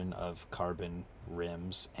version of carbon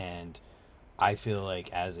rims, and I feel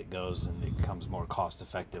like as it goes and it becomes more cost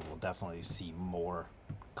effective, we'll definitely see more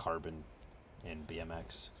carbon in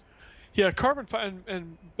BMX. Yeah, carbon fiber,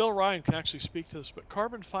 and Bill Ryan can actually speak to this, but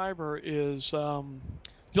carbon fiber is the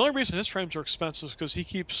only reason his frames are expensive is because he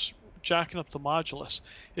keeps jacking up the modulus.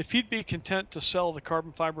 If he'd be content to sell the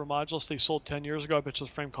carbon fiber modulus they sold 10 years ago, I bet you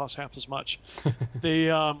the frame costs half as much.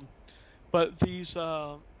 But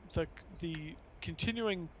the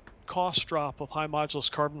continuing cost drop of high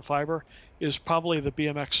modulus carbon fiber is probably the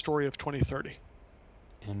BMX story of 2030.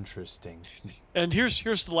 Interesting. And here's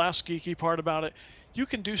the last geeky part about it. You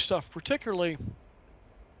can do stuff, particularly,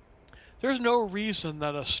 there's no reason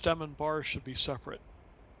that a stem and bar should be separate.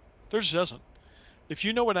 There just isn't. If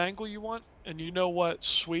you know what angle you want and you know what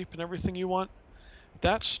sweep and everything you want,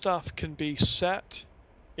 that stuff can be set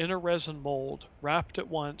in a resin mold, wrapped at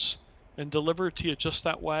once, and delivered to you just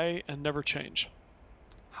that way and never change.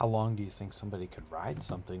 How long do you think somebody could ride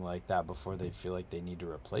something like that before they feel like they need to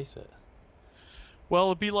replace it? Well,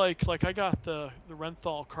 it'd be like I got the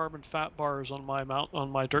Renthal carbon fat bars on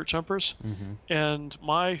my dirt jumpers, and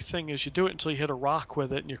my thing is you do it until you hit a rock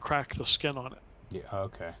with it and you crack the skin on it. Yeah.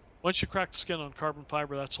 Okay. Once you crack the skin on carbon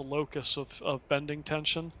fiber, that's a locus of bending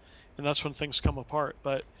tension, and that's when things come apart.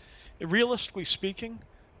 But realistically speaking,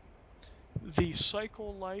 the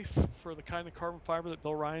cycle life for the kind of carbon fiber that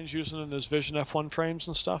Bill Ryan's using in his Vision F1 frames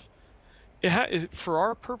and stuff, for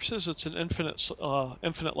our purposes, it's an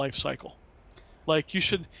infinite life cycle. Like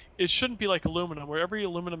it shouldn't be like aluminum, where every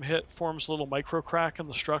aluminum hit forms a little micro crack in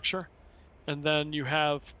the structure, and then you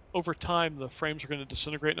have, over time, the frames are going to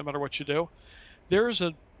disintegrate no matter what you do. There's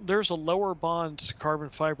a lower bond to carbon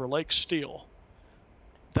fiber, like steel,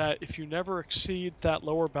 that if you never exceed that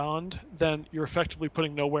lower bond, then you're effectively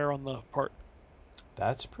putting no wear on the part.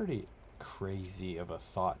 That's pretty crazy of a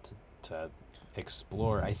thought to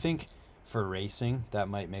explore. I think for racing that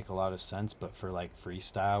might make a lot of sense, but for like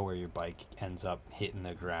freestyle where your bike ends up hitting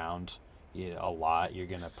the ground a lot, you're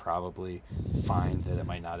gonna probably find that it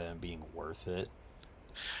might not end up being worth it.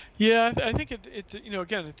 Yeah, I think it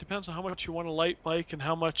again, it depends on how much you want a light bike and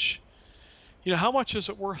how much is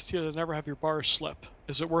it worth to you to never have your bars slip?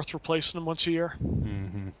 Is it worth replacing them once a year?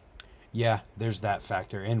 Yeah, there's that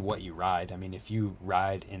factor, and what you ride. I mean, if you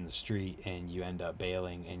ride in the street and you end up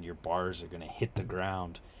bailing and your bars are going to hit the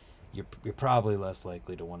ground, you're probably less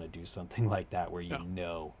likely to want to do something like that where you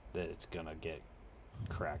know that it's going to get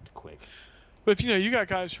cracked quick. But if you got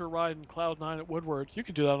guys who are riding Cloud9 at Woodward, you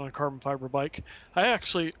can do that on a carbon fiber bike. I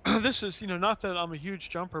actually, this is, not that I'm a huge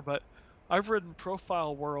jumper, but I've ridden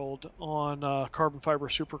Profile World on carbon fiber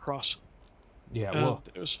Supercross. Yeah, and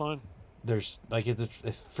it was fun. There's like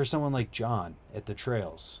for someone like John at the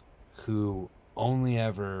trails who only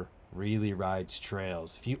ever really rides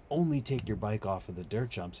trails, if you only take your bike off of the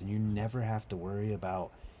dirt jumps and you never have to worry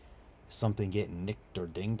about something getting nicked or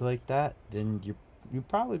dinged like that, then you'd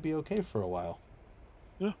probably be okay for a while.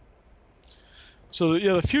 Yeah. So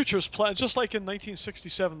the future is just like in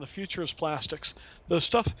 1967, the future is plastics. The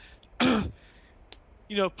stuff, if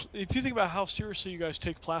you think about how seriously you guys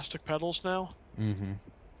take plastic pedals now.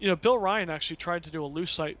 Bill Ryan actually tried to do a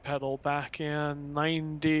lucite pedal back in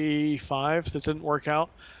 '95 that didn't work out,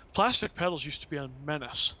 Plastic pedals used to be a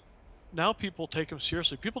menace. Now people take them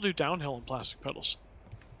seriously. People do downhill in plastic pedals.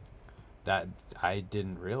 That I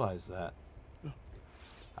didn't realize that. Yeah.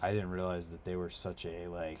 I didn't realize that they were such a,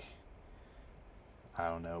 like, I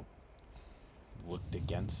don't know, looked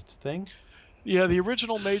against thing. Yeah, the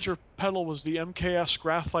original major pedal was the MKS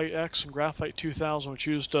Graphite X and Graphite 2000, which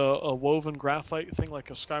used a woven graphite thing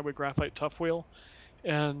like a Skyway Graphite Tough Wheel.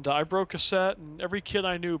 And I broke a set, and every kid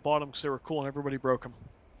I knew bought them because they were cool, and everybody broke them.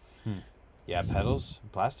 Yeah,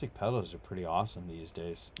 plastic pedals are pretty awesome these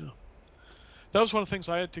days. Yeah. That was one of the things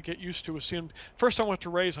I had to get used to, was seeing. First time I went to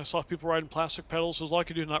race, I saw people riding plastic pedals. It was all I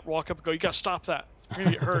could do, not walk up and go, "You got to stop that. You're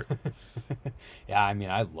going to get hurt." Yeah, I mean,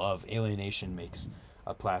 I love Alienation makes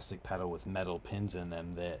a plastic pedal with metal pins in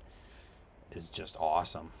them that is just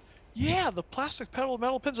awesome. Yeah, the plastic pedal with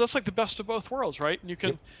metal pins, that's like the best of both worlds, right? And you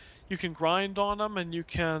can you can grind on them, and you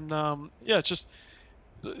can just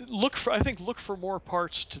look for more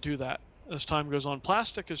parts to do that as time goes on.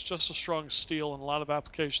 Plastic is just as strong as steel in a lot of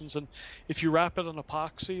applications, and if you wrap it in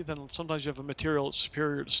epoxy, then sometimes you have a material that's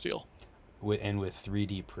superior to steel. With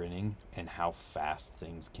 3D printing and how fast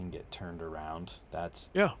things can get turned around, I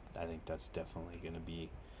think that's definitely going to be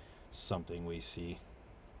something we see.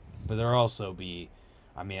 But there'll also be,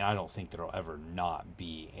 I mean, I don't think there'll ever not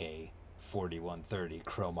be a 4130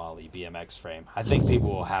 chromoly BMX frame. I think people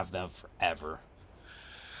will have them forever.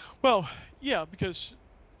 Well, yeah, because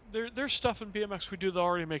there's stuff in BMX we do that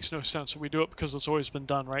already makes no sense, and we do it because it's always been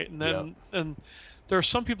done, right? And then and there are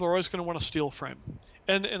some people who are always going to want a steel frame.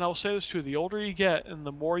 And I'll say this too: the older you get, and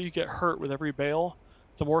the more you get hurt with every bail,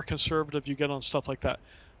 the more conservative you get on stuff like that.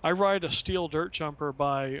 I ride a steel dirt jumper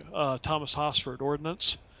by Thomas Hosford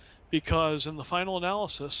Ordnance, because in the final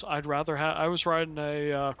analysis, I was riding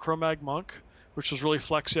a Chromag Monk, which was really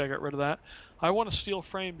flexy. I got rid of that. I want a steel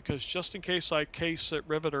frame because just in case I case it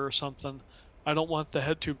riveter or something, I don't want the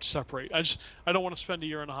head tube to separate. I don't want to spend a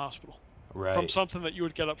year in a hospital from something that you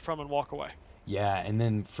would get up from and walk away. Yeah, and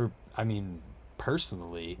then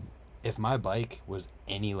personally, if my bike was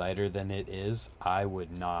any lighter than it is, I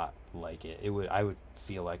would not like it. I would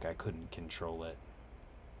feel like I couldn't control it.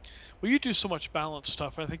 Well, you do so much balance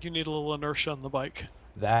stuff. I think you need a little inertia on the bike.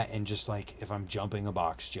 That, and just like if I'm jumping a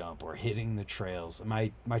box jump or hitting the trails,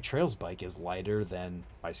 my trails bike is lighter than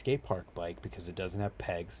my skate park bike because it doesn't have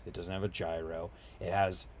pegs, it doesn't have a gyro, it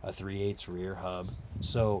has a 3/8 rear hub,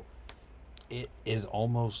 so it is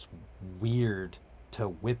almost weird to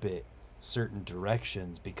whip it certain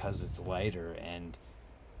directions because it's lighter, and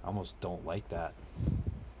I almost don't like that.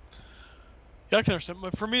 Yeah, I can understand.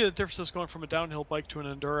 But for me, the difference is going from a downhill bike to an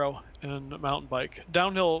enduro and a mountain bike.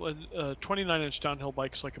 Downhill, a 29-inch downhill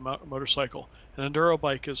bike is like a motorcycle. An enduro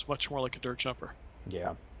bike is much more like a dirt jumper.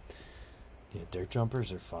 Yeah, dirt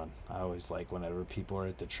jumpers are fun. I always like whenever people are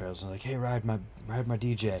at the trails and like, "Hey, ride my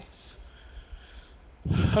DJ."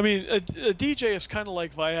 I mean, a DJ is kind of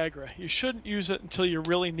like Viagra. You shouldn't use it until you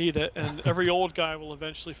really need it, and every old guy will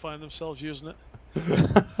eventually find themselves using it.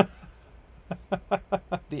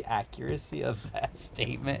 The accuracy of that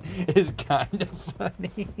statement is kind of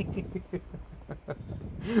funny.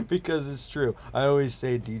 Because it's true. I always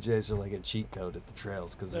say DJs are like a cheat code at the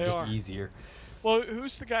trails because they're just easier. Well,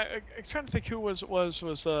 who's the guy? I'm trying to think who was one of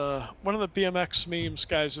the BMX memes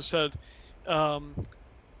guys that said a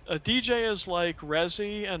DJ is like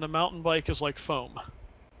resi and a mountain bike is like foam.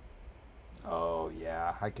 Oh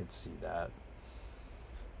yeah, I could see that.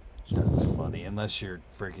 That's funny. Unless you're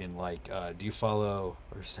freaking like, do you follow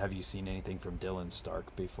or have you seen anything from Dylan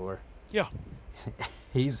Stark before? Yeah.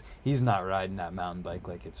 he's not riding that mountain bike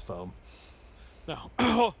like it's foam. No.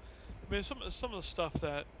 I mean, some of the stuff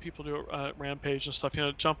that people do at Rampage and stuff,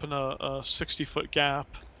 jumping a 60-foot gap.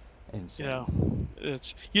 Insane.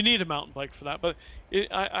 You need a mountain bike for that. But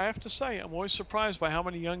I have to say, I'm always surprised by how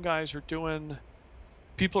many young guys are doing.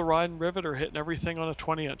 People are riding Riveter, hitting everything on a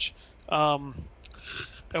 20-inch.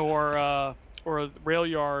 Or a rail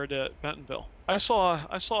yard at Bentonville. I saw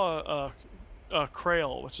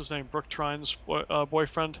Crail, what's his name, Brooke Trine's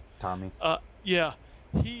boyfriend. Tommy. Yeah,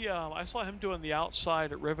 I saw him doing the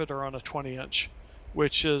outside at Riveter on a 20-inch,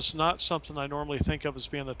 which is not something I normally think of as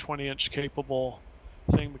being a 20-inch capable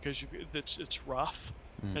thing because it's rough,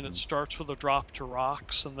 and it starts with a drop to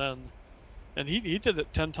rocks, and he did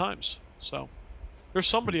it 10 times. So there's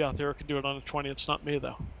somebody out there who can do it on a 20. It's not me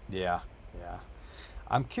though. Yeah.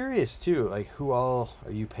 I'm curious too, like who all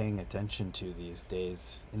are you paying attention to these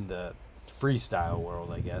days in the freestyle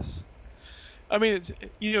world, I guess? I mean,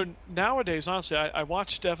 nowadays, honestly, I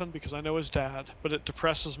watch Devin because I know his dad, but it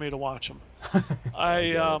depresses me to watch him.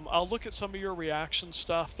 I'll look at some of your reaction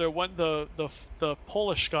stuff. The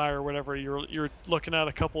Polish guy or whatever you're looking at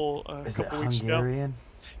a couple weeks Hungarian? ago.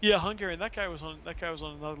 Yeah, Hungarian. That guy was on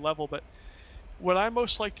another level. But what I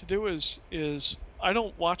most like to do is I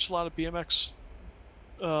don't watch a lot of BMX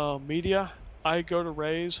media. I go to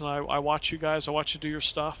Rays and I watch you guys. I watch you do your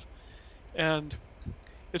stuff, and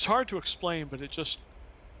it's hard to explain, but it just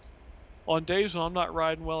on days when I'm not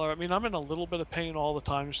riding well, or I mean, I'm in a little bit of pain all the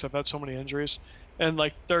time because I've had so many injuries, and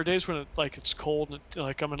like there are days when it's cold and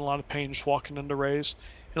like I'm in a lot of pain just walking into Rays,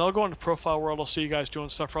 and I'll go into Profile World. I'll see you guys doing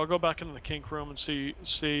stuff, or I'll go back into the kink room and see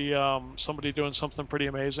somebody doing something pretty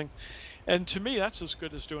amazing, and to me that's as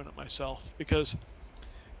good as doing it myself because.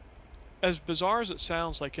 As bizarre as it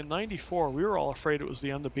sounds, like in '94, we were all afraid it was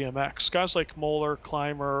the end of BMX. Guys like Moeller,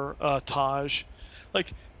 Clymer, Taj,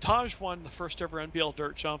 like Taj won the first ever NBL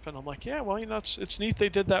dirt jump, and I'm like, yeah, well, it's neat they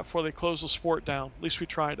did that before they closed the sport down. At least we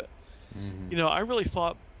tried it. Mm-hmm. I really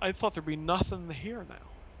thought there'd be nothing here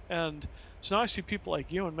now, and so now I see people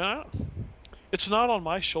like you, and man, it's not on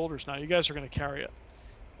my shoulders now. You guys are going to carry it,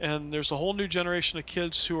 and there's a whole new generation of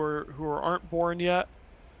kids who aren't born yet,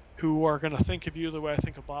 who are going to think of you the way I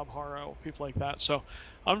think of Bob Harrow, people like that. So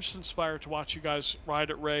I'm just inspired to watch you guys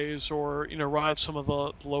ride at Rays or, ride some of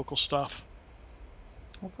the local stuff.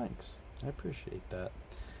 Well, thanks. I appreciate that.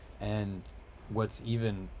 And what's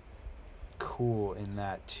even cool in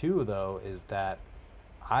that too, though, is that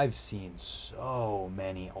I've seen so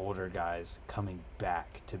many older guys coming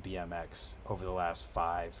back to BMX over the last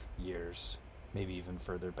 5 years. Maybe even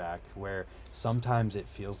further back, where sometimes it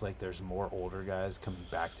feels like there's more older guys coming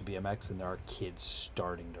back to BMX than there are kids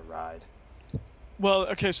starting to ride. Well,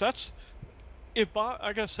 okay, so that's it.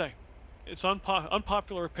 I gotta say, it's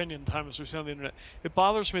unpopular opinion time as we say on the internet. It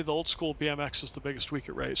bothers me the old school BMX is the biggest week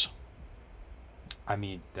at Rays. I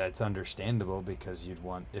mean, that's understandable because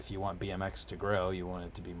if you want BMX to grow, you want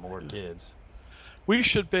it to be more kids. We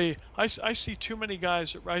should be. I see too many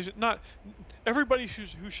guys at Rays. Not everybody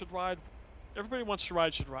who should ride. Everybody wants to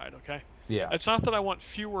ride should ride, okay? Yeah. It's not that I want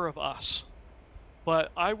fewer of us,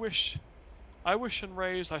 but I wish in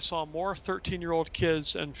Rays I saw more 13-year-old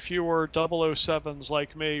kids and fewer 007s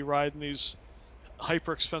like me riding these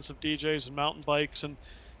hyper expensive DJs and mountain bikes and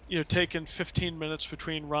taking 15 minutes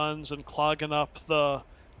between runs and clogging up the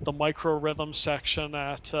micro rhythm section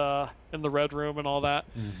at in the Red Room and all that.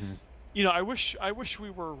 Mm-hmm. I wish we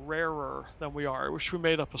were rarer than we are. I wish we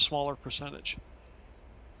made up a smaller percentage.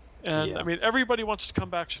 And yeah. I mean, everybody wants to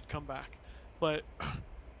come back should come back, but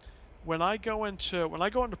when I go into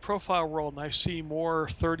Profile World and I see more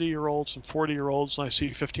 30-year-olds and 40-year-olds and I see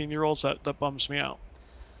 15-year-olds, that bums me out.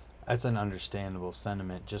 That's an understandable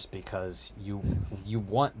sentiment, just because you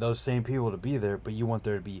want those same people to be there, but you want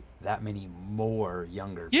there to be that many more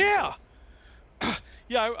younger people. Yeah.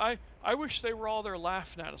 Yeah, I wish they were all there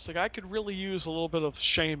laughing at us. Like, I could really use a little bit of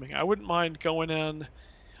shaming. I wouldn't mind going in.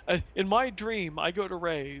 In my dream, I go to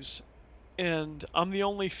Rays, and I'm the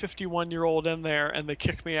only 51-year-old in there, and they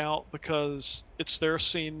kick me out because it's their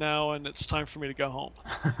scene now, and it's time for me to go home.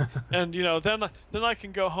 And then I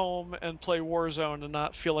can go home and play Warzone and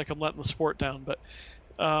not feel like I'm letting the sport down. But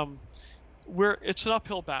it's an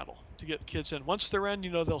uphill battle to get kids in. Once they're in,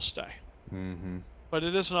 they'll stay. Mm-hmm. But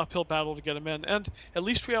it is an uphill battle to get them in, and at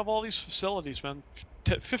least we have all these facilities, man.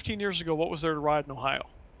 15 years ago, what was there to ride in Ohio?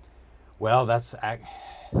 Well,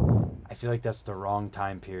 I feel like that's the wrong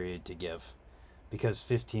time period to give, because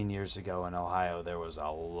 15 years ago in Ohio there was a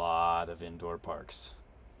lot of indoor parks.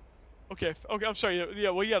 Okay, I'm sorry.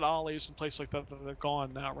 Yeah, well, you had Ollie's and places like that they're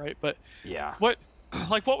gone now, right? But yeah, what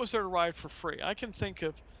was there to ride for free? I can think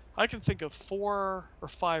of 4 or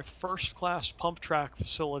 5 first-class pump track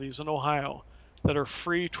facilities in Ohio that are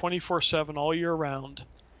free 24/7 all year round.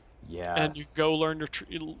 Yeah. And you go learn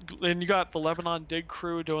and you got the Lebanon Dig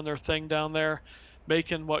crew doing their thing down there,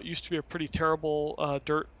 making what used to be a pretty terrible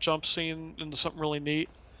dirt jump scene into something really neat.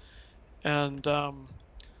 And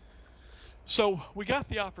so we got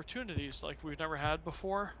the opportunities like we've never had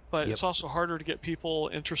before, but It's also harder to get people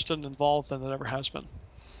interested and involved than it ever has been.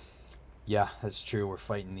 Yeah, that's true. We're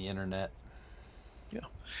fighting the internet. Yeah.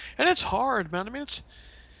 And it's hard, man. I mean,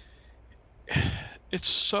 it's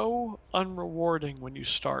so unrewarding when you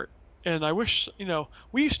start. And I wish,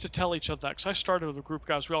 we used to tell each other that, because I started with a group of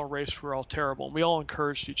guys, we all raced, we were all terrible, and we all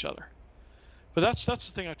encouraged each other. But that's the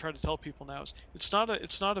thing I try to tell people now is it's not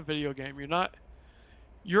a video game.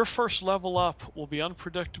 Your first level up will be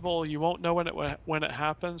unpredictable. You won't know when it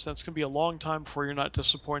happens, and it's going to be a long time before you're not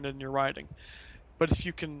disappointed in your riding. But if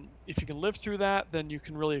you can live through that, then you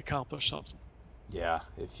can really accomplish something. Yeah,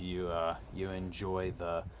 if you enjoy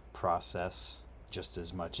the process just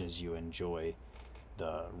as much as you enjoy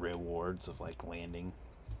the rewards of like landing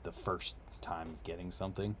the first time of getting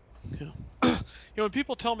something. Yeah. When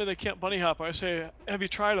people tell me they can't bunny hop, I say, have you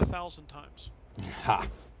tried 1,000 times? Ha.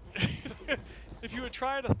 If you would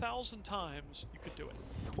try it 1,000 times, you could do it.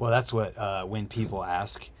 Well, that's what when people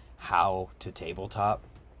ask how to tabletop.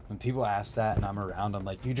 When people ask that and I'm around, I'm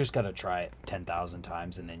like, you just got to try it 10,000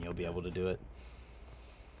 times and then you'll be able to do it.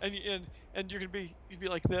 And you'd be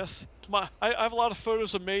like this. I have a lot of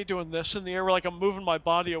photos of me doing this in the air, where like I'm moving my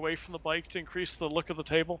body away from the bike to increase the look of the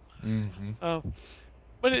table.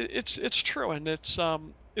 But it's true, and it's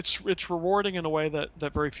rewarding in a way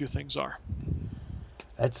that very few things are.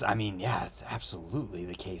 That's, I mean, yeah, it's absolutely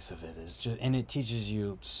the case of it. It's just, and it teaches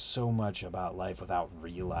you so much about life without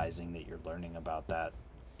realizing that you're learning about that.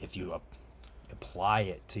 If you apply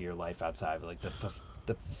it to your life outside, like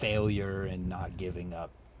the failure and not giving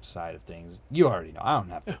up side of things, you already know. I don't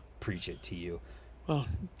have to preach it to you. Well,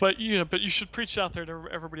 but you should preach it out there to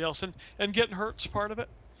everybody else, and getting hurt's part of it.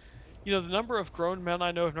 You know, the number of grown men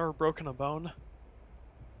I know have never broken a bone.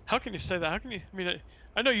 How can you say that? How can you? I mean,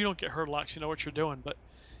 I know you don't get hurt a lot 'cause you know what you're doing, but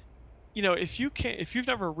you know, if you've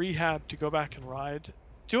never rehabbed to go back and ride,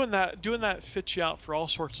 doing that fits you out for all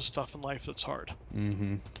sorts of stuff in life that's hard.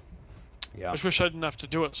 Yeah. I just wish I didn't have to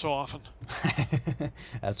do it so often.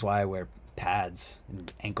 That's why I wear pads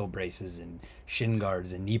and ankle braces and shin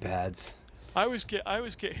guards and knee pads. I always get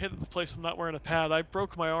hit at the place I'm not wearing a pad. I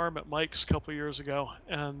broke my arm at Mike's a couple years ago,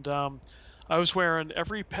 and I was wearing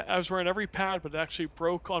every pad, but it actually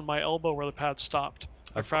broke on my elbow where the pad stopped.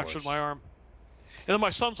 I fractured my arm. And then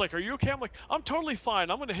my son's like, "Are you okay?" I'm like, "I'm totally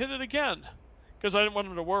fine. I'm going to hit it again," because I didn't want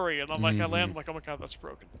him to worry. And I'm like, I land, I'm like, "Oh my God, that's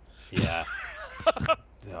broken." Yeah.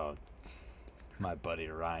 Oh, my buddy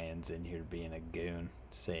Ryan's in here being a goon,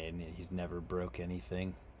 saying he's never broke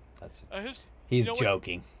anything. That's he's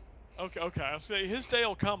joking. Okay. I'll say his day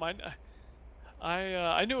will come.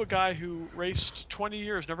 I knew a guy who raced 20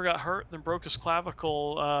 years, never got hurt, then broke his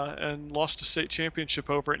clavicle and lost a state championship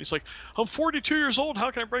over it. And he's like, "I'm 42 years old. How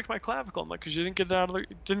can I break my clavicle?" I'm like, "Because you didn't get it out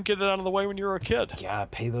of the way when you were a kid." Yeah,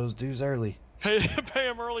 pay those dues early. Pay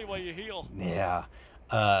them early while you heal. Yeah.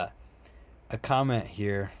 A comment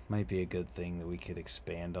here might be a good thing that we could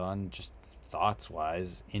expand on, just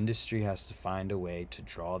thoughts-wise. Industry has to find a way to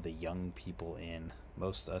draw the young people in.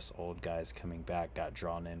 Most of us old guys coming back got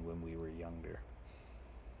drawn in when we were younger.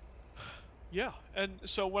 Yeah, and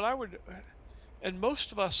so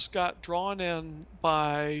most of us got drawn in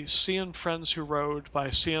by seeing friends who rode, by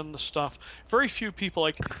seeing the stuff. Very few people,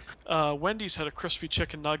 like Wendy's had a crispy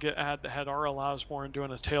chicken nugget ad that had R.L. Osborne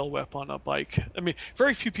doing a tail whip on a bike. I mean,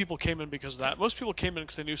 very few people came in because of that. Most people came in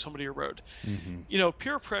because they knew somebody who rode. You know,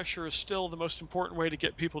 peer pressure is still the most important way to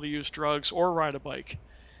get people to use drugs or ride a bike.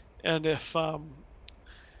 And if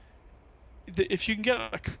you can get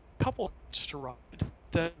a couple to ride,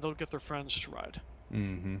 then they'll get their friends to ride.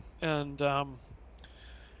 And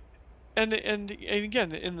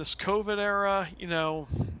again, in this COVID era, you know,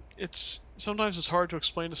 sometimes it's hard to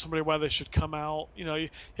explain to somebody why they should come out. You know, you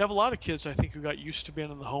have a lot of kids, I think, who got used to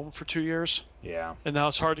being in the home for 2 years. Yeah. And now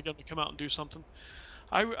it's hard to get them to come out and do something.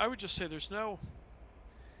 I would just say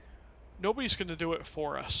nobody's going to do it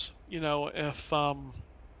for us. You know, if I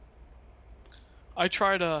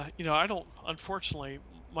try to, you know, I don't, unfortunately,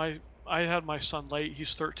 I had my son late.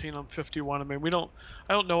 He's 13. I'm 51. I mean, I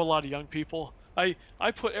don't know a lot of young people. I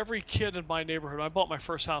put every kid in my neighborhood. I bought my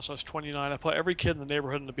first house. I was 29. I put every kid in the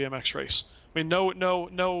neighborhood in the BMX race. I mean,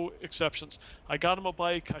 no exceptions. I got him a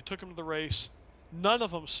bike. I took him to the race. None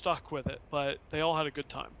of them stuck with it, but they all had a good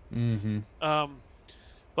time.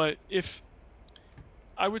 But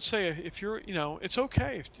I would say if you're, you know, it's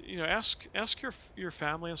okay. If, you know, ask your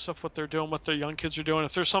family and stuff what they're doing, what their young kids are doing.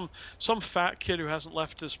 If there's some fat kid who hasn't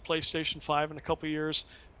left his PlayStation 5 in a couple of years,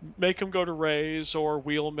 make him go to Ray's or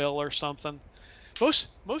Wheel Mill or something.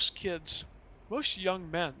 Most kids, most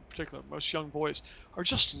young men, particularly most young boys, are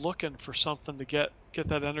just looking for something to get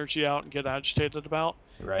that energy out and get agitated about.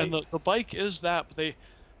 Right. And the bike is that, but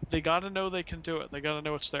they got to know they can do it. They got to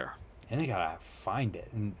know it's there. And they gotta find it.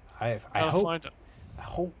 And I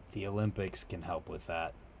hope the Olympics can help with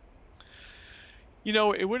that. You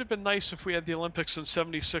know, it would have been nice if we had the Olympics in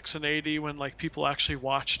 '76 and '80 when like people actually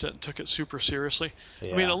watched it and took it super seriously.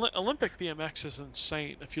 Yeah. I mean, Olympic BMX is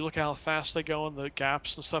insane. If you look at how fast they go and the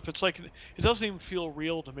gaps and stuff, it's like it doesn't even feel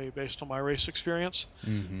real to me based on my race experience.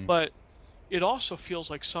 But it also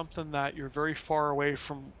feels like something that you're very far away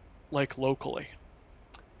from, like locally.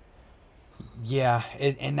 Yeah,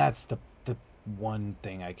 and that's the one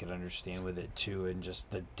thing I could understand with it too, and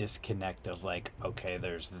just the disconnect of like, okay,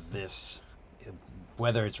 there's this,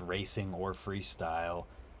 whether it's racing or freestyle,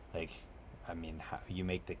 like, I mean, how you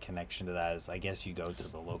make the connection to that is, I guess you go to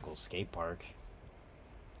the local skate park.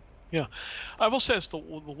 Yeah, I will say it's the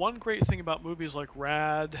one great thing about movies like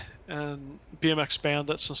Rad and BMX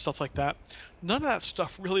Bandits and stuff like that. None of that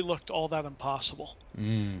stuff really looked all that impossible.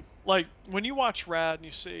 Mm. Like when you watch Rad and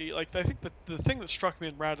you see, like, I think the thing that struck me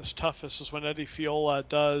in Rad as toughest is when Eddie Fiola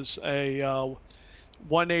does a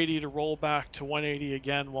 180 to roll back to 180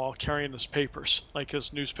 again while carrying his papers, like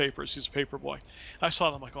his newspapers. He's a paper boy. I saw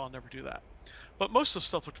them like, oh, I'll never do that. But most of the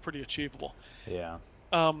stuff looked pretty achievable. Yeah.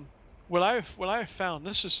 Um, what I have found,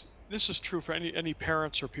 this is true for any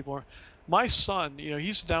parents or people. My son,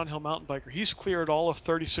 he's a downhill mountain biker. He's cleared all of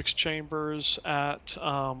 36 chambers at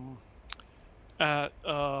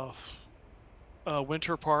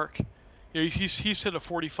Winter Park. He's hit a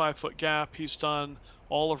 45-foot gap. He's done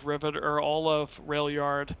all of Rail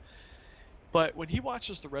Yard. But when he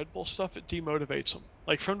watches the Red Bull stuff, it demotivates him.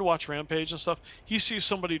 Like for him to watch Rampage and stuff, he sees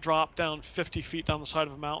somebody drop down 50 feet down the side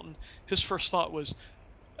of a mountain. His first thought was,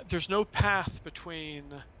 there's no path between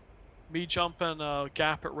me jumping a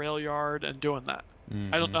gap at Rail Yard and doing that.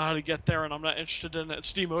 I don't know how to get there, and I'm not interested in it.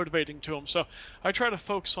 It's demotivating to him. So I try to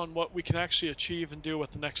focus on what we can actually achieve and do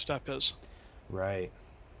what the next step is. Right.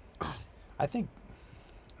 I think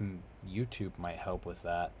YouTube might help with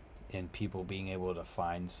that, and people being able to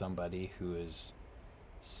find somebody who is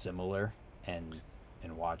similar and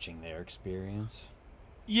watching their experience.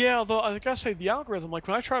 Yeah, although I gotta say the algorithm, like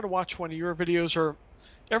when I try to watch one of your videos, or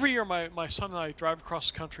every year my son and I drive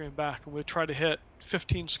across the country and back, and we try to hit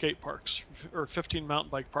 15 skate parks or 15 mountain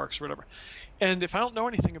bike parks or whatever. And if I don't know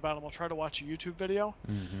anything about them, I'll try to watch a YouTube video.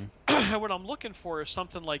 And what I'm looking for is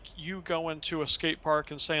something like you go into a skate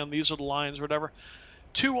park and saying these are the lines or whatever.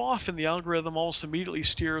 Too often the algorithm almost immediately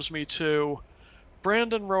steers me to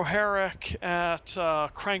Brandon Roharic at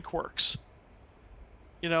Crankworks.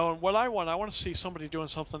 And what I want to see somebody doing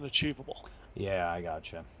something achievable. Yeah, I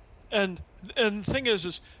gotcha. And the thing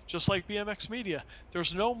is just like BMX Media,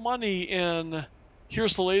 there's no money in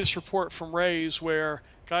here's the latest report from Ray's where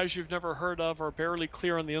guys you've never heard of are barely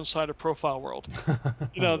clear on the inside of Profile World.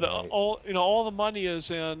 Right. All the money is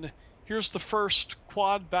in here's the first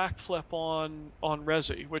quad backflip on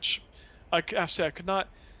Resi, which I have to say I could not.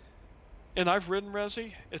 And I've ridden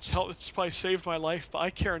Resi. It's probably saved my life, but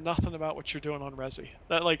I care nothing about what you're doing on Resi.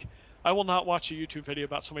 I will not watch a YouTube video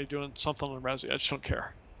about somebody doing something on Resi. I just don't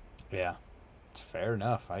care. Yeah, it's fair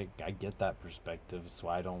enough. I get that perspective. That's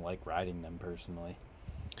why I don't like riding them personally.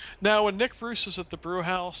 Now, when Nick Bruce is at the brew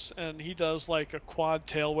house and he does like a quad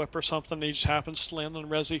tail whip or something, and he just happens to land on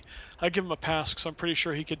Resi, I give him a pass because I'm pretty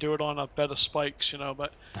sure he could do it on a bed of spikes,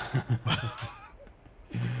 but...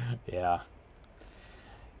 Yeah.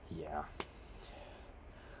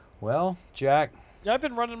 Well, Jack. Yeah, I've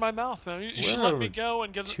been running my mouth, man. You should let me go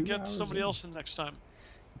and get somebody else in next time.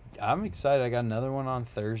 I'm excited. I got another one on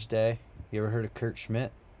Thursday. You ever heard of Kurt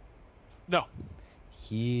Schmidt? No.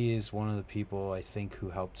 He is one of the people, I think, who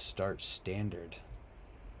helped start Standard.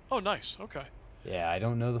 Oh, nice. Okay. Yeah, I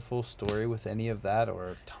don't know the full story with any of that or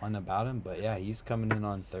a ton about him, but yeah, he's coming in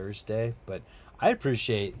on Thursday. But I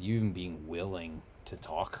appreciate you even being willing to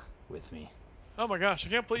talk with me. Oh my gosh, I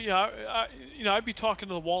can't believe I'd be talking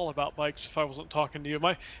to the wall about bikes if I wasn't talking to you.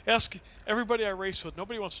 Ask everybody I race with.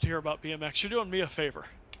 Nobody wants to hear about BMX. You're doing me a favor.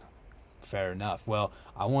 Fair enough. Well,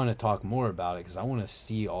 I want to talk more about it because I want to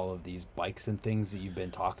see all of these bikes and things that you've been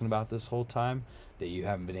talking about this whole time that you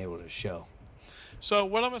haven't been able to show. So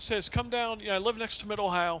what I'm going to say is come down. I live next to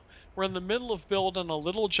Mid-Ohio. We're in the middle of building a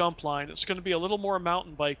little jump line. It's going to be a little more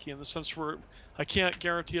mountain bikey in the sense where I can't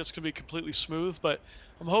guarantee it's going to be completely smooth, but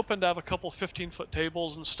I'm hoping to have a couple 15-foot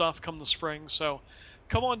tables and stuff come the spring. So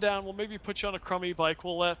come on down. We'll maybe put you on a crummy bike.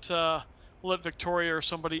 We'll let Victoria or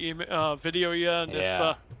somebody video you, and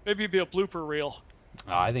if maybe it'd be a blooper reel.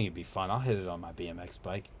 Oh, I think it'd be fun. I'll hit it on my BMX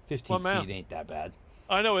bike. 15 feet ain't that bad.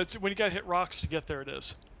 I know, it's when you got to hit rocks to get there, it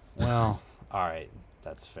is. Well, all right.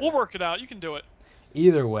 That's fair. We'll work it out. You can do it.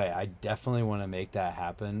 Either way, I definitely want to make that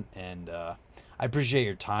happen, and I appreciate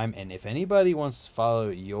your time. And if anybody wants to follow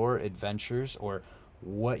your adventures or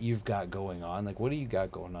what you've got going on, like what do you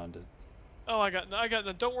got going on? I got.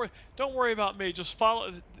 Don't worry about me. Just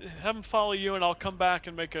have them follow you, and I'll come back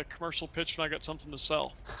and make a commercial pitch when I got something to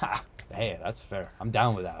sell. Hey, that's fair. I'm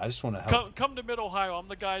down with that. I just want to help. Come to Mid-Ohio. I'm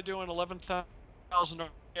the guy doing 11,000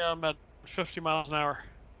 RPM at 50 miles an hour.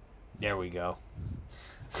 There we go.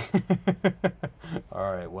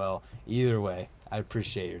 All right. Well, either way, I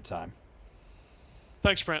appreciate your time.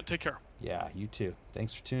 Thanks, Brant. Take care. Yeah, you too.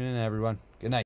 Thanks for tuning in, everyone. Good night.